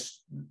 I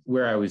guess,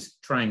 where I was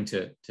trying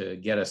to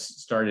get us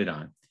started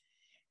on.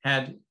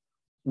 Had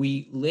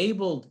we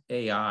labeled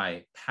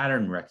AI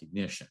pattern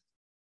recognition,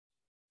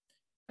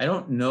 I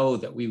don't know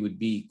that we would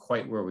be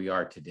quite where we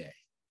are today.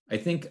 I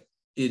think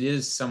it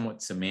is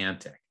somewhat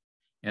semantic.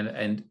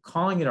 And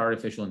calling it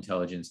artificial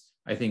intelligence,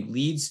 I think,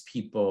 leads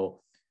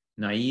people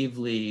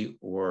naively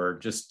or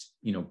just,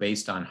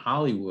 based on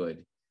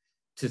Hollywood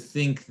to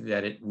think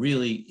that it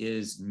really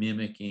is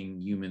mimicking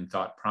human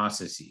thought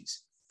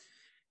processes.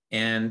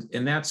 And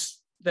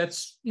that's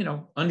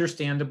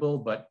understandable,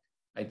 but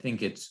I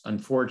think it's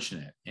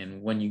unfortunate.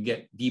 And when you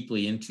get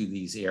deeply into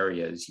these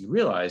areas, you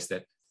realize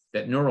that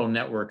neural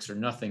networks are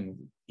nothing,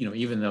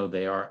 even though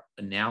they are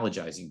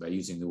analogizing by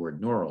using the word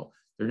neural,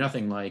 they're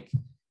nothing like,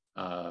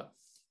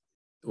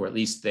 or at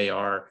least they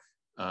are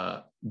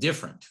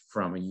different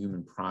from a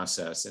human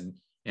process.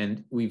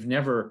 And we've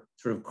never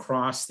sort of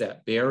crossed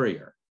that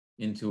barrier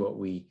into what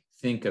we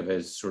think of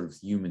as sort of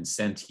human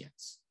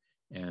sentience.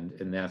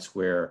 And that's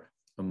where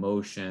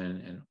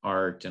emotion and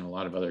art and a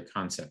lot of other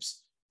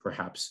concepts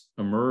perhaps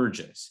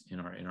emerges in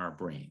our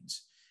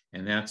brains.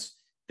 And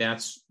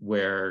that's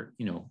where,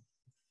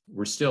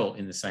 we're still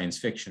in the science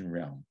fiction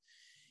realm.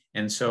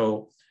 And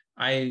so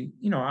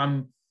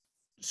I'm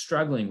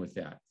struggling with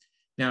that.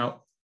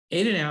 Now,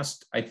 Aidan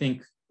asked, I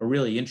think, a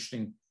really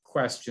interesting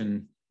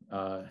question,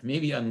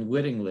 maybe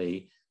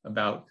unwittingly,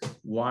 about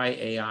why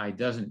AI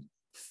doesn't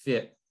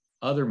fit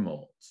other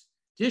molds.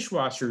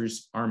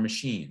 Dishwashers are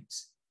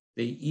machines.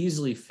 They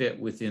easily fit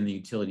within the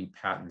utility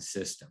patent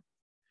system.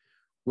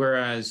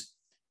 Whereas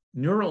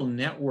neural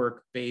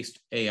network-based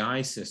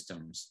AI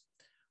systems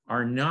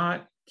are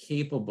not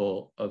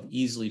capable of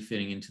easily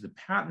fitting into the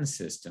patent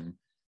system,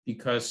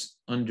 because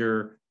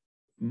under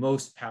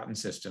most patent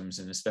systems,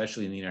 and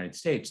especially in the United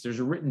States, there's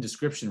a written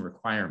description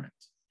requirement.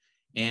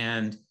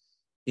 And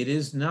it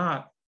is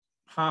not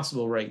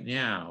possible right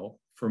now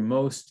for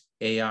most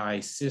AI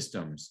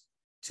systems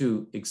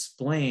to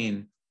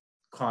explain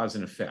cause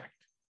and effect.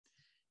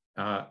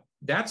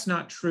 That's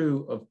not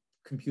true of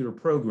computer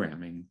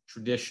programming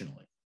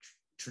traditionally.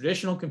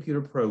 Traditional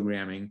computer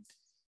programming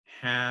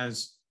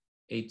has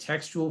a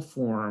textual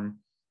form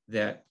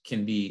that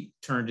can be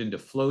turned into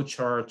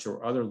flowcharts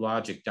or other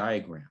logic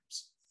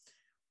diagrams,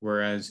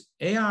 whereas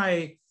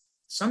AI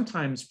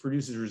sometimes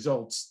produces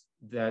results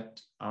that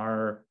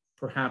are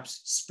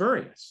perhaps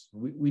spurious.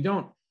 We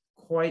don't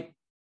quite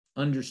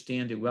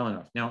understand it well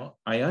enough. Now,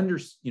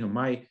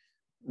 my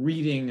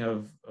reading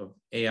of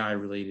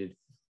AI-related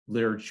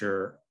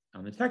literature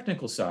on the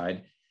technical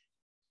side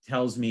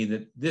tells me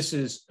that this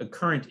is a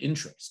current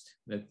interest,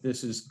 that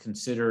this is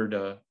considered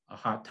a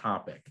hot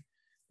topic,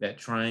 that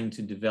trying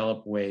to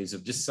develop ways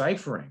of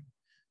deciphering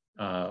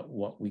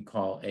what we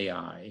call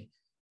AI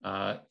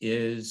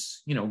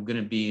is going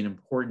to be an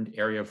important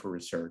area for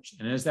research.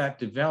 And as that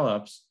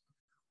develops,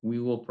 we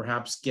will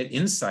perhaps get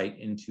insight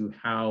into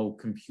how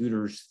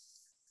computers,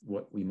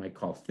 what we might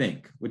call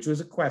think, which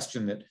was a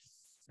question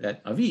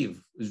that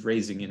Aviv was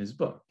raising in his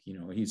book.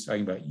 He's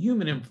talking about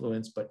human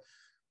influence, but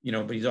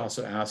he's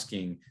also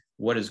asking,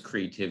 what does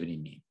creativity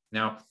mean?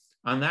 Now,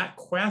 on that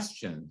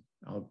question,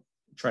 I'll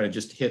try to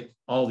just hit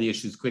all the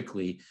issues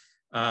quickly.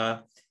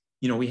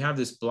 We have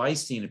this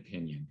Bleistein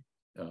opinion.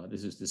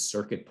 This is the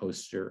circuit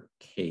poster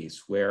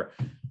case where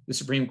the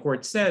Supreme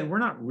Court said, we're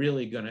not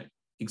really going to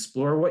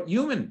explore what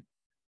human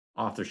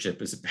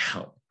authorship is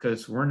about,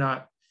 because we're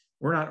not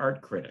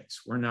art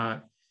critics. We're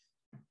not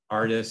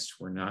artists.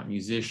 We're not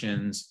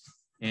musicians.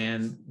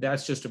 And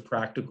that's just a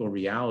practical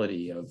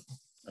reality of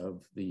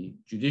the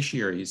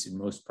judiciaries in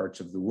most parts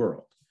of the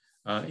world.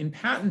 In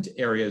patent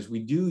areas, we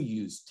do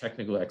use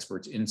technical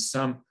experts in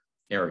some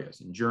areas.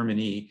 In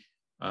Germany,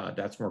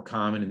 that's more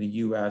common. In the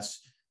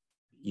US,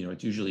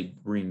 it's usually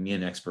bringing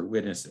in expert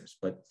witnesses.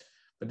 But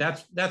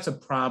that's a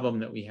problem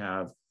that we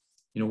have.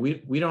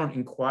 We don't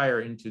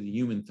inquire into the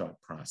human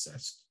thought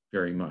process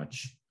very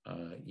much,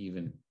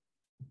 even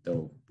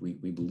though we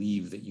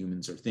believe that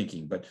humans are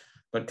thinking.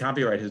 But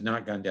copyright has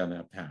not gone down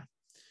that path.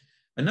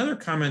 Another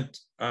comment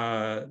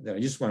that I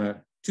just want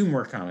to, two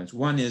more comments.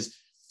 One is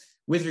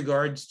with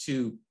regards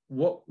to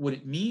what would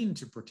it mean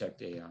to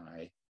protect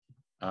AI.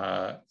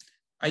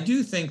 I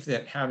do think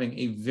that having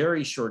a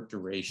very short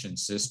duration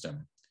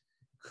system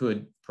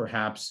could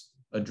perhaps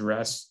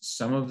address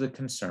some of the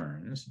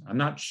concerns.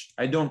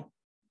 I don't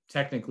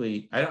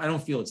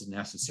feel it's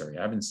necessary.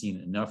 I haven't seen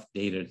enough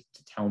data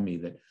to tell me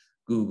that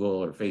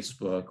Google or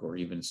Facebook or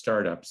even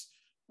startups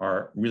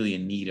are really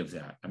in need of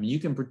that. I mean, you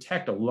can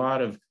protect a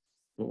lot of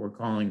what we're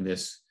calling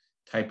this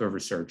type of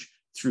research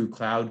through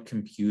cloud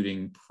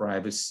computing,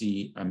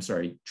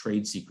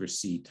 trade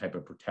secrecy type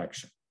of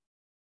protection.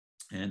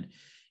 And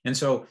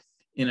so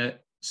in a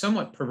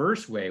somewhat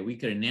perverse way, we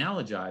could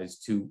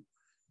analogize to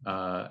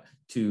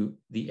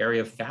the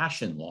area of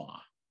fashion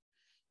law,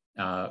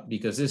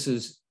 because this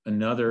is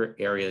another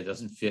area that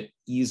doesn't fit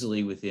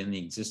easily within the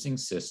existing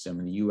system.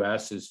 And the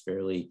US is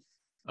fairly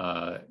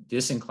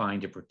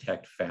disinclined to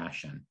protect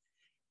fashion.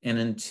 And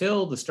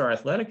until the Star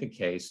Athletica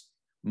case,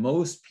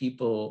 most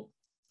people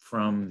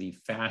from the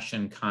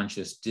fashion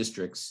conscious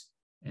districts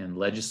and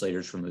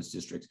legislators from those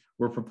districts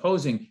were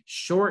proposing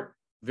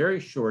very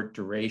short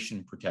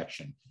duration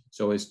protection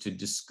so as to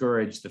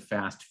discourage the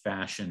fast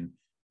fashion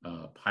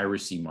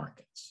piracy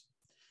markets.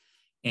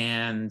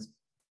 And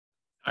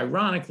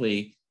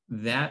ironically,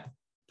 that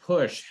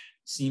push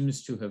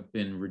seems to have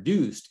been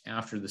reduced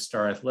after the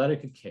Star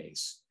Athletica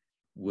case,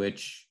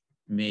 which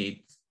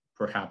made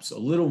perhaps a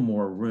little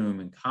more room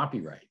in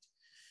copyright.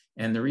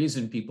 And the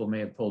reason people may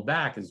have pulled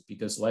back is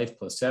because life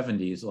plus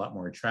 70 is a lot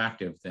more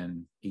attractive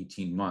than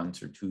 18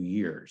 months or 2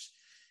 years.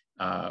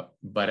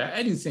 But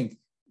I do think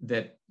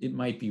that it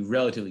might be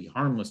relatively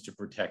harmless to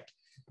protect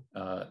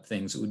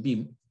things. It would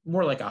be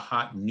more like a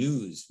hot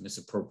news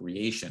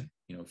misappropriation.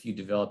 If you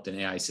developed an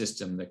AI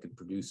system that could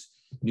produce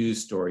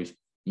news stories,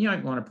 you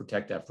might want to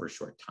protect that for a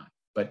short time.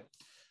 But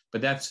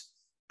that's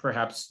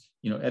perhaps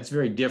that's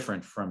very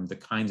different from the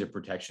kinds of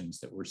protections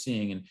that we're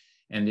seeing.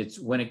 And it's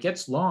when it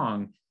gets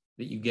long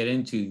that you get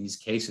into these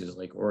cases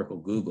like Oracle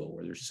Google,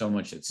 where there's so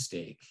much at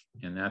stake.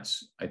 And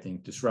that's, I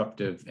think,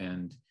 disruptive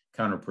and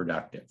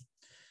counterproductive.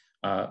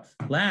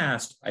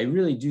 Last, I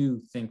really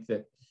do think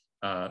that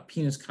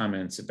Pina's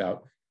comments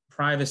about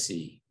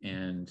privacy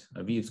and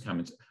Aviv's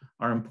comments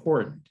are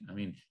important. I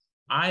mean,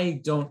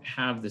 I don't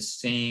have the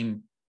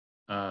same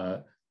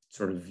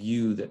sort of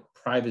view that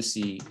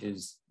privacy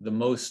is the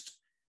most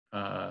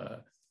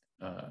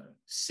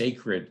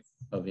sacred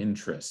of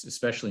interest,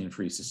 especially in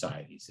free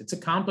societies. It's a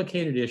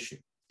complicated issue.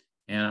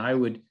 And I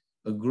would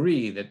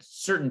agree that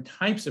certain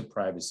types of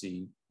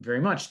privacy very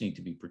much need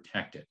to be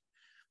protected.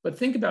 But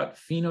think about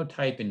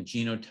phenotype and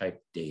genotype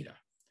data.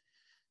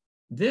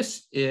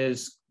 This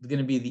is going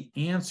to be the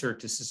answer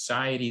to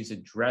societies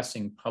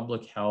addressing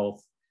public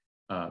health,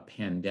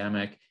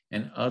 pandemic,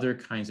 and other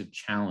kinds of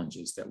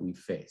challenges that we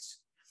face.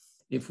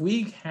 If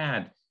we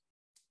had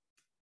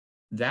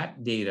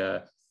that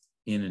data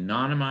in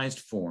anonymized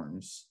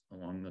forms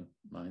along the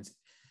lines,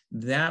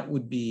 that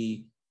would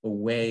be a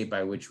way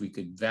by which we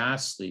could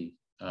vastly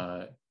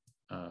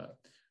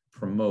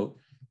promote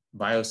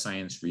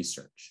bioscience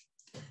research.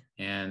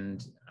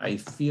 And I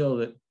feel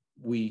that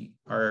we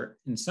are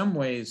in some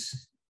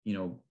ways,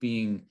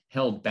 being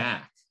held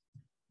back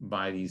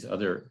by these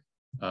other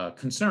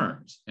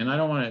concerns. And I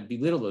don't want to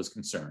belittle those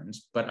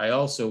concerns, but I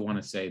also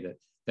want to say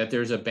that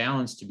there's a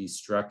balance to be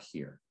struck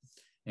here.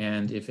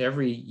 And if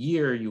every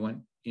year you went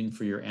in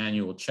for your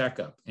annual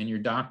checkup and your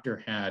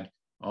doctor had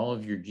all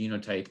of your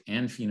genotype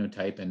and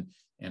phenotype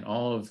and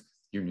all of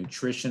your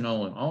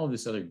nutritional and all of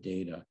this other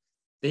data,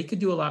 they could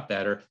do a lot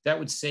better. That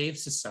would save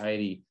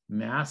society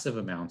massive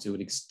amounts. It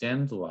would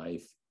extend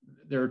life.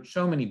 There are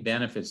so many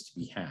benefits to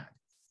be had.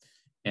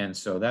 And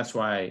so that's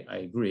why I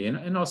agree.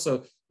 And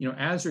also,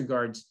 as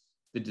regards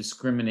the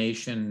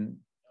discrimination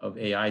of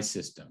AI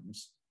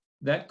systems,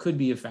 that could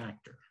be a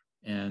factor.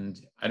 And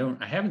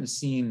I haven't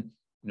seen,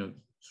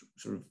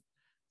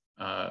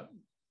 I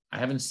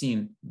haven't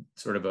seen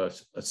sort of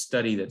a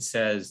study that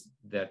says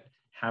that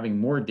having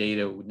more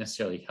data would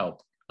necessarily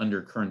help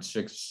under current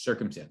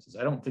circumstances.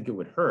 I don't think it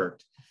would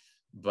hurt,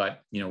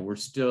 but we're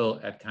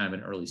still at kind of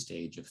an early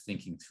stage of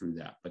thinking through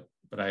that. But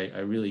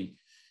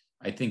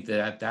I think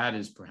that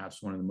is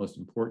perhaps one of the most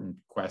important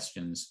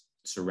questions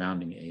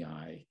surrounding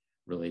AI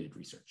related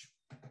research.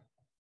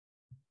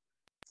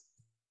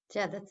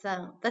 Yeah,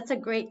 that's a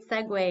great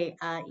segue,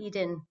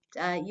 Eden.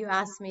 You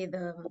asked me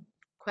the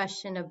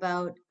question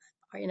about,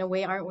 in a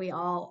way, aren't we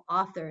all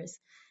authors?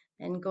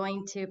 And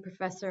going to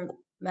Professor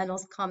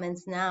Mendel's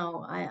comments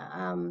now,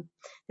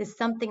 is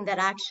something that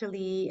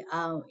actually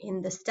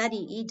in the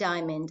study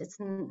eDiamond, it's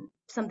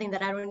something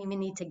that I don't even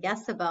need to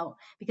guess about,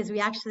 because we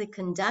actually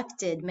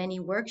conducted many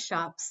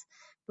workshops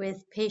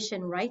with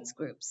patient rights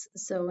groups.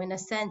 So in a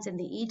sense, in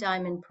the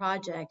eDiamond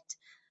project,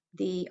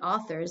 the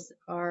authors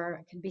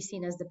can be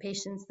seen as the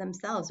patients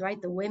themselves,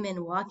 right? The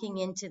women walking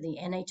into the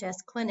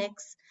NHS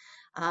clinics,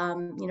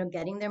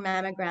 getting their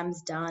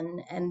mammograms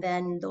done, and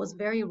then those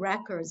very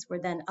records were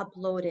then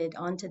uploaded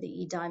onto the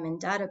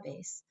eDiamond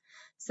database.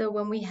 So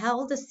when we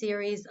held a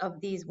series of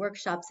these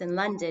workshops in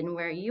London,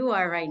 where you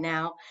are right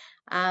now,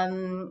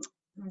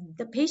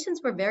 the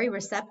patients were very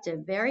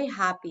receptive, very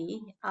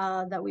happy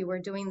that we were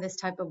doing this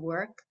type of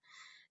work.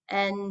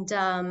 And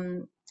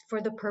for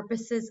the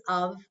purposes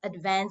of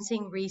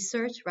advancing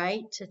research,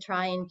 right, to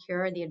try and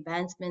cure the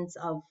advancements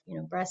of,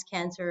 breast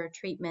cancer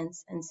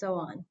treatments and so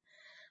on.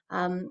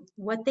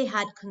 What they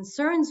had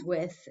concerns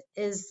with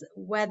is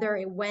whether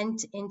it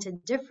went into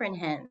different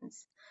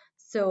hands,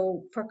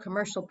 so for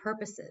commercial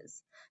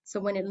purposes. So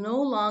when it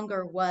no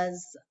longer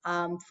was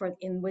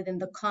within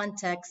the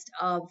context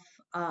of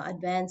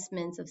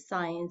advancements of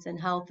science and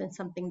health and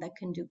something that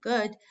can do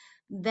good,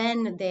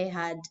 then they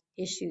had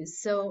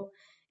issues. So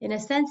in a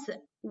sense,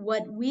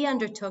 what we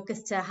undertook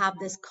is to have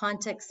this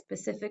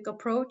context-specific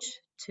approach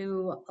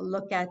to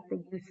look at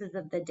the uses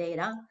of the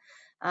data.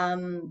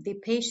 The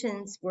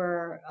patients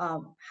were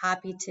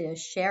happy to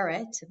share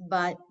it,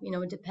 but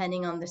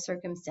depending on the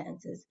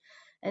circumstances.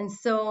 And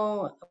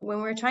so when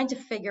we're trying to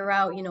figure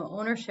out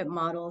ownership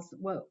models,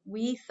 what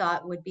we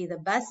thought would be the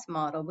best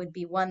model would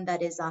be one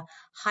that is a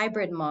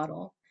hybrid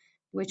model,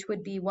 which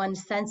would be one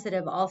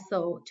sensitive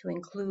also to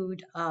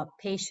include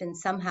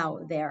patients somehow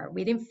there.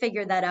 We didn't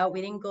figure that out.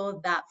 We didn't go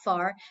that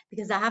far,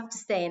 because I have to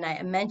say, and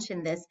I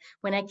mentioned this,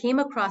 when I came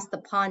across the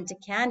pond to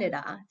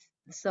Canada,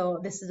 so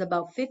this is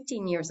about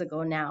 15 years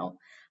ago now,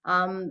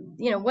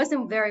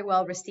 wasn't very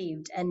well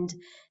received. And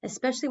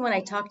especially when I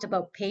talked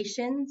about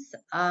patients,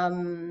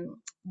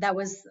 that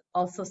was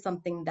also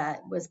something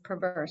that was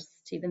perverse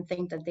to even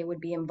think that they would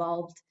be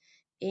involved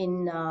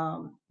in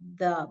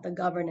the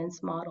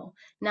governance model.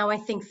 Now, I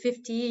think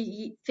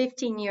 15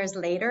 years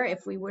later,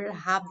 if we were to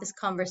have this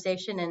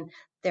conversation and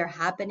they're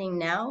happening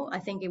now, I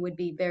think it would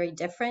be very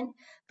different.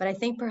 But I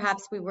think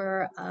perhaps we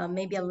were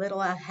maybe a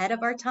little ahead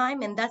of our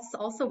time. And that's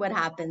also what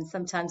happens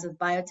sometimes with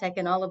biotech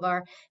and all of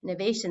our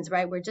innovations,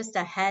 right? We're just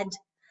ahead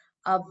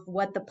of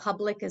what the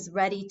public is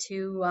ready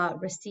to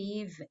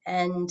receive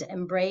and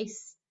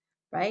embrace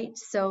right?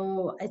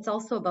 So it's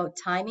also about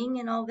timing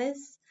in all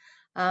this.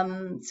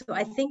 So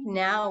I think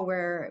now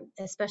we're,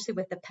 especially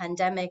with the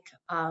pandemic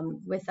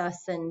with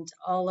us and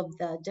all of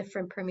the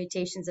different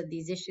permutations of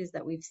these issues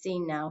that we've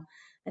seen now,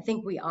 I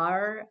think we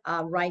are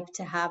ripe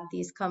to have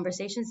these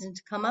conversations and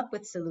to come up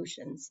with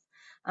solutions.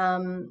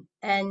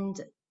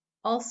 And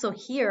also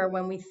here,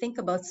 when we think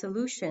about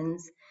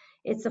solutions,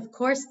 it's of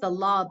course the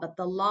law, but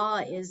the law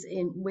is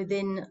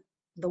within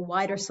the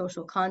wider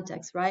social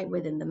context, right?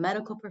 Within the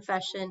medical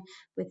profession,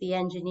 with the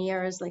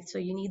engineers, like, so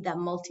you need that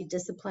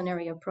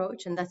multidisciplinary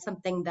approach. And that's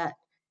something that,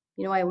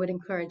 you know, I would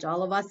encourage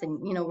all of us,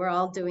 and, you know, we're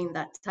all doing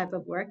that type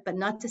of work, but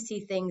not to see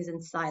things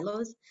in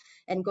silos.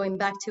 And going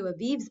back to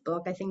Aviv's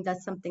book, I think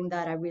that's something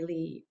that I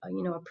really,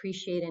 you know,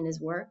 appreciate in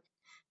his work,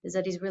 is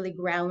that he's really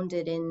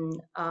grounded in,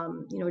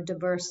 you know,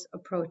 diverse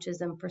approaches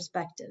and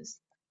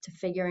perspectives to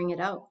figuring it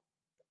out.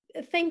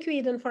 Thank you,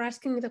 Eden, for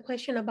asking the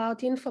question about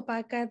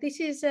InfoPack.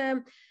 This is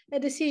a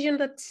decision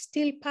that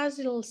still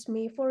puzzles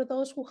me. For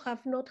those who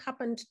have not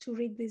happened to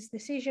read this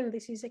decision,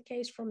 this is a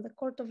case from the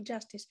Court of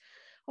Justice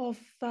of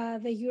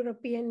the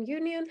European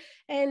Union.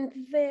 And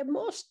the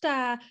most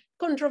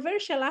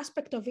controversial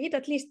aspect of it,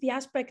 at least the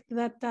aspect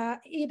that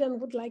Eden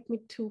would like me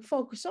to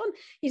focus on,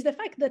 is the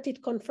fact that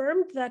it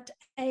confirmed that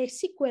a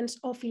sequence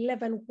of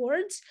 11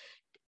 words,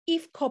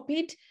 if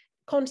copied,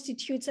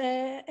 constitutes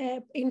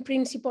in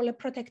principle a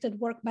protected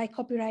work by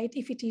copyright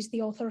if it is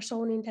the author's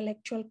own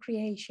intellectual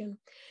creation.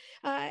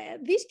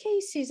 This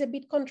case is a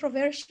bit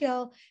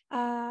controversial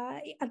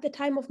at the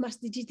time of mass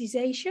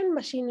digitization,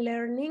 machine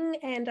learning,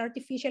 and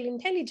artificial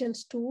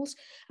intelligence tools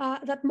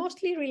that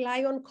mostly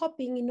rely on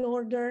copying in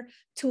order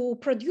to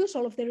produce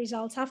all of the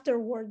results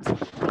afterwards.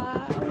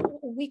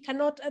 We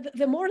cannot,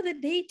 the more the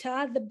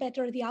data, the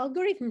better the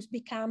algorithms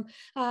become.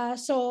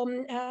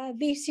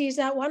 This is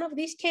one of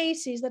these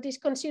cases that is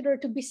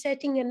considered to be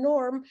setting a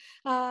norm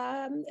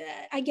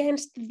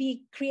against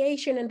the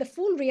creation and the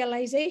full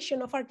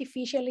realization of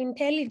artificial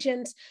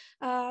intelligence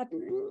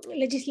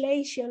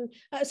legislation,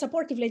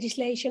 supportive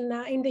legislation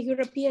in the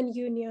European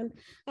Union.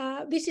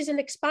 This is an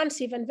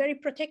expansive and very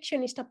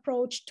protectionist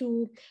approach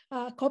to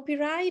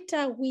copyright.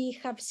 We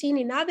have seen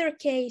in other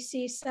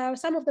cases,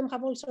 some of them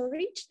have also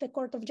reached the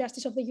Court of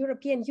Justice of the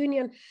European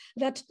Union,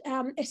 that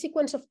a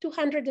sequence of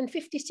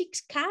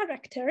 256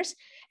 characters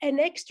and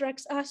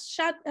extracts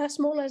as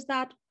small as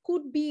that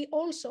could be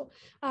also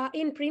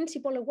in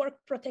principle a work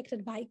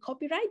protected by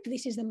copyright.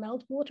 This is the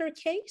Meltwater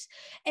case.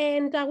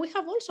 And we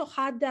have also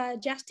had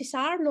Justice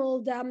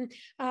Arnold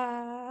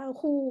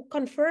who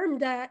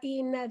confirmed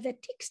in the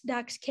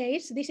TixDax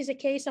case, this is a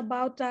case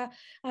about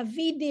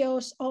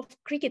videos of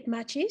cricket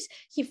matches.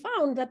 He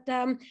found that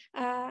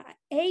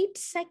 8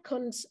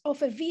 seconds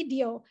of a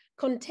video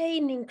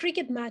containing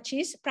cricket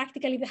matches,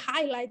 practically the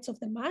highlights of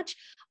the match,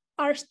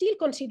 are still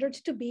considered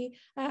to be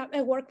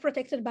a work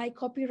protected by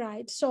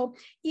copyright. So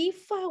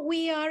if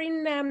we are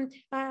in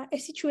a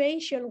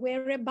situation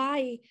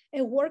whereby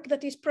a work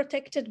that is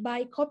protected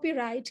by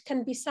copyright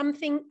can be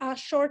something as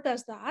short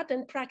as that,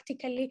 and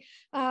practically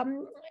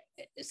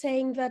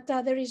saying that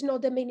there is no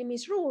de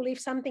minimis rule, if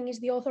something is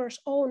the author's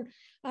own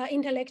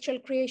intellectual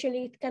creation,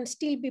 it can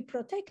still be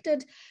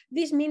protected.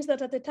 This means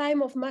that at the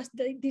time of mass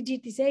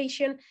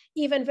digitization,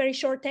 even very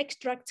short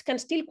extracts can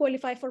still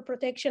qualify for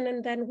protection,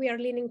 and then we are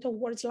leaning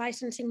towards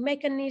licensing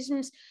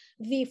mechanisms,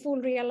 the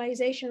full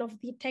realization of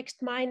the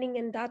text mining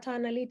and data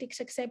analytics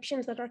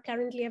exceptions that are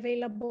currently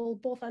available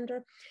both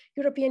under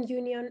European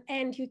Union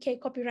and UK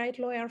copyright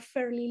law are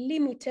fairly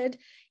limited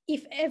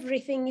if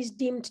everything is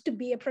deemed to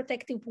be a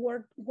protective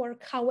work,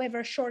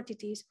 however short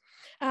it is.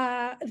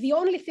 The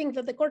only thing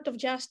that the Court of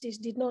Justice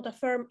did not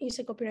affirm is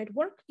a copyright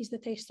work, is the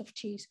taste of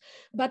cheese.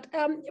 But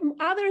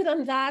other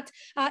than that,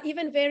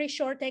 even very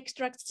short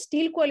extracts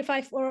still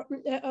qualify for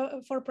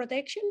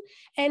protection.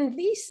 And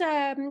this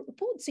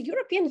puts the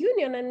European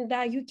Union and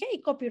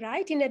UK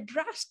copyright in a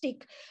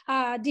drastic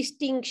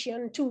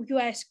distinction to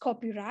US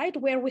copyright,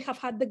 where we have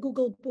had the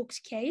Google Books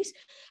case,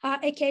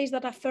 a case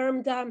that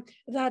affirmed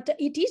that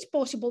it is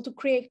possible to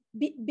create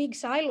big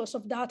silos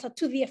of data,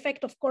 to the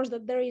effect, of course,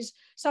 that there is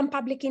some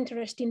public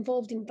interest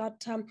involved in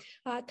that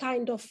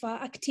kind of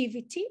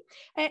activity.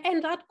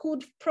 And that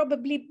could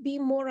probably be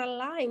more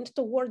aligned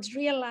towards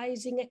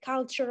realizing a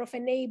culture of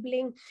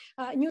enabling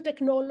new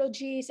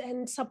technologies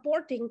and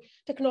supporting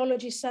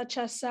technologies such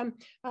as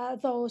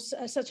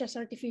such as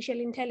artificial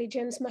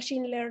intelligence,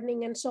 machine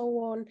learning, and so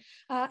on.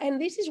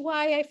 And this is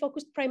why I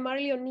focused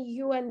primarily on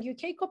EU and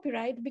UK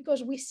copyright,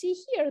 because we see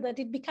here that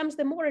it becomes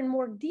the more and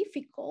more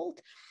difficult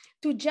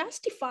to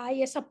justify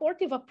a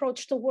supportive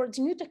approach towards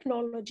new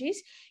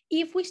technologies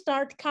if we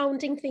start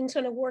counting things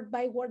on a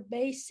word-by-word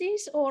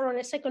basis or on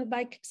a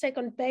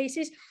second-by-second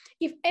basis.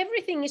 If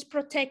everything is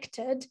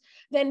protected,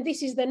 then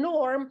this is the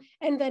norm,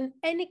 and then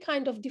any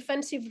kind of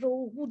defensive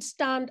rule would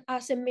stand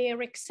as a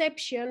mere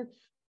exception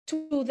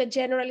to the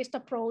generalist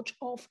approach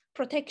of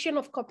protection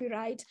of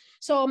copyright.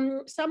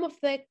 So some of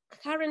the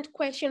current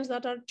questions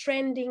that are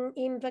trending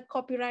in the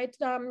copyright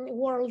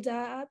world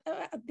at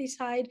this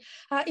side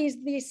is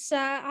this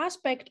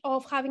aspect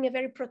of having a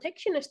very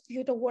protectionist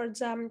view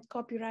towards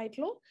copyright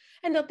law,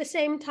 and at the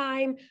same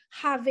time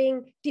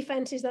having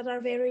defenses that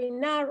are very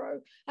narrow.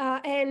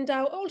 And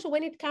also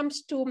when it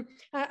comes to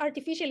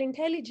artificial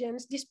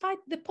intelligence, despite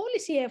the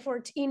policy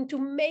efforts into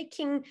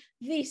making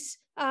these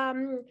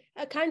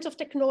kinds of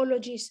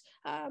technologies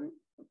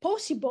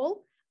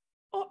possible,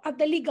 at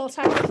the legal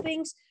side of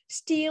things,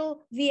 still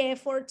the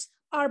efforts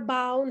are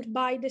bound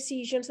by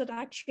decisions that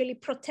actually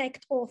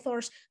protect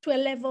authors to a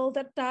level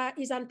that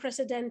is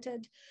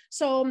unprecedented.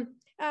 So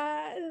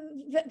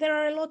there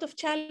are a lot of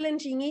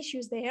challenging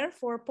issues there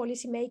for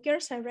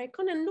policymakers, I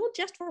reckon, and not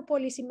just for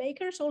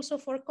policymakers, also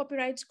for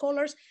copyright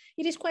scholars.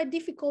 It is quite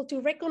difficult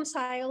to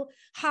reconcile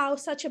how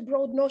such a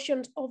broad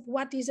notion of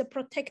what is a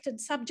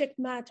protected subject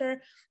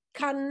matter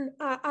can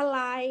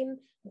align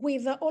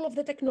with all of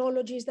the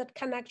technologies that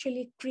can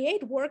actually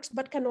create works,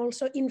 but can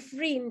also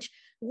infringe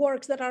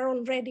works that are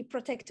already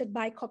protected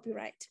by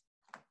copyright.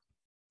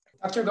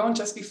 Dr. Gaon,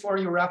 just before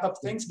you wrap up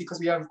things, because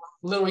we have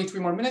literally 3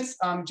 more minutes,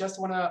 just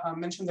want to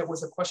mention there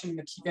was a question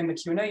in the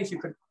Q&A, if you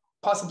could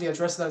possibly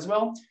address that as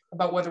well,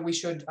 about whether we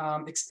should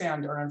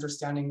expand our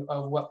understanding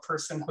of what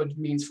personhood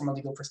means from a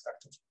legal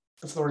perspective.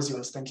 The floor is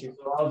yours. Thank you.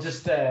 So I'll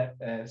just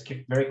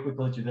skip very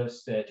quickly to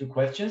those 2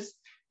 questions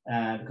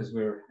because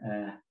we're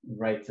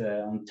right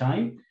on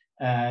time.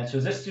 So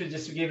just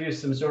to give you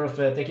some sort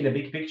of taking a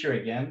big picture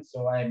again.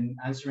 So I'm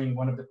answering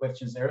one of the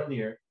questions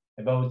earlier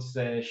about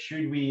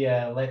should we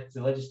let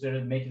the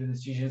legislature make the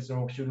decisions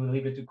or should we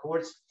leave it to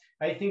courts?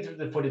 I think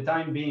that for the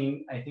time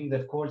being, I think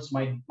that courts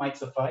might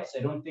suffice.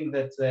 I don't think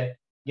that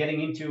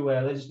getting into a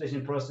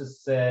legislation process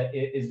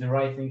is the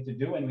right thing to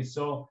do. And we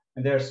saw,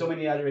 and there are so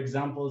many other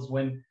examples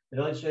when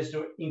the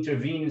legislature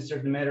intervened in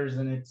certain matters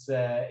and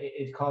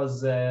it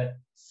caused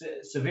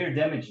severe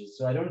damages.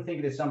 So I don't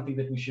think that's something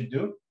that we should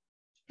do,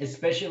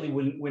 especially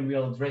when we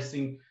are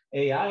addressing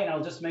AI. And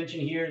I'll just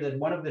mention here that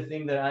one of the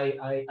things that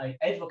I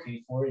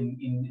advocate for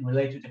in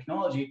related to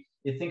technology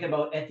is think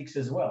about ethics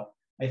as well.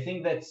 I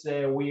think that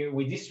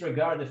we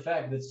disregard the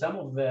fact that some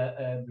of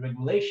the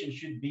regulation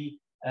should be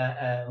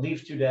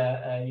leave to the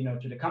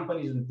to the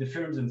companies and the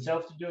firms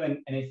themselves to do.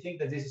 And I think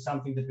that this is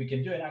something that we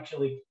can do. And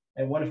actually,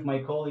 one of my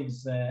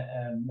colleagues,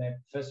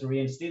 Professor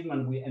Ian Steedman,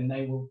 and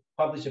I will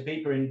publish a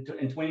paper in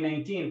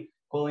 2019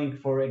 calling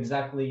for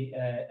exactly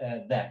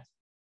that.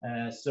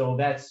 So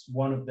that's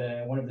one of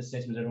the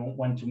statements I don't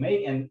want to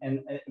make, and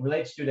it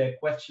relates to the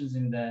questions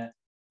in the,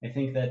 I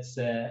think that's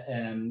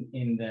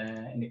in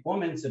the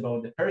comments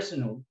about the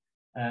personal.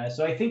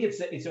 So I think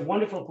it's a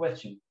wonderful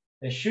question.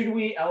 Should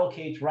we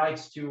allocate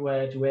rights to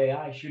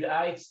AI? Should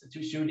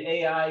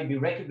AI be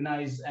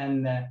recognized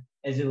and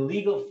as a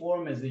legal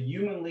form, as a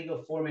human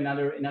legal form in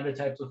other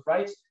types of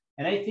rights?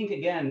 And I think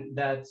again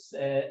that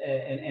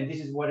and this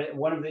is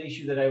one of the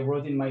issues that I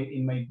wrote in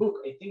my book.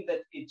 I think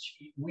that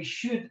we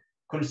should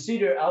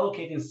consider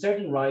allocating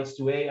certain rights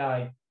to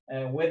AI,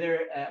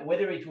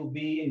 whether it will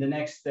be in the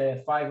next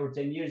 5 or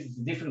 10 years is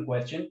a different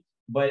question.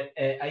 But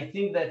I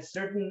think that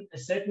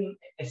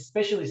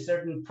especially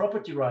certain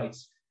property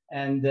rights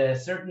and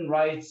certain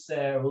rights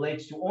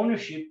related to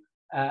ownership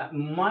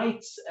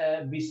might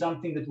be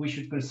something that we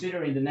should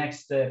consider in the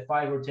next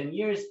 5 or 10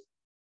 years,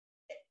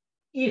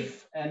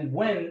 if and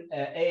when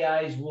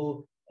AIs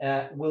will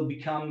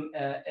become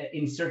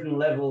in certain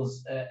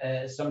levels,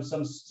 in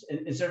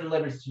certain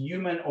levels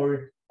human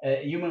or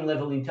human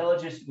level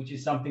intelligence, which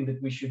is something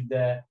that we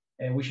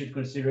should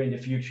consider in the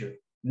future.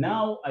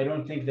 Now, I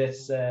don't think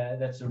that's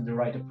the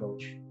right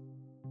approach.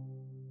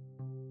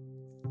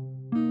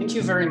 Thank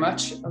you very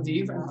much,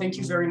 Aviv, and thank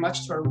you very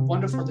much to our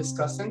wonderful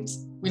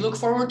discussants. We look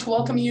forward to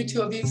welcoming you to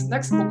Aviv's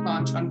next book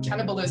launch on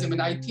cannibalism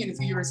and IP in a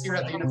few years here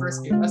at the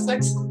University of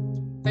Essex.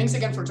 Thanks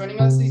again for joining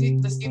us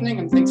this evening,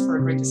 and thanks for a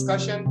great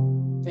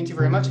discussion. Thank you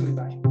very much, and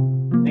goodbye.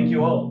 Thank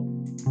you all.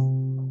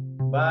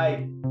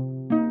 Bye.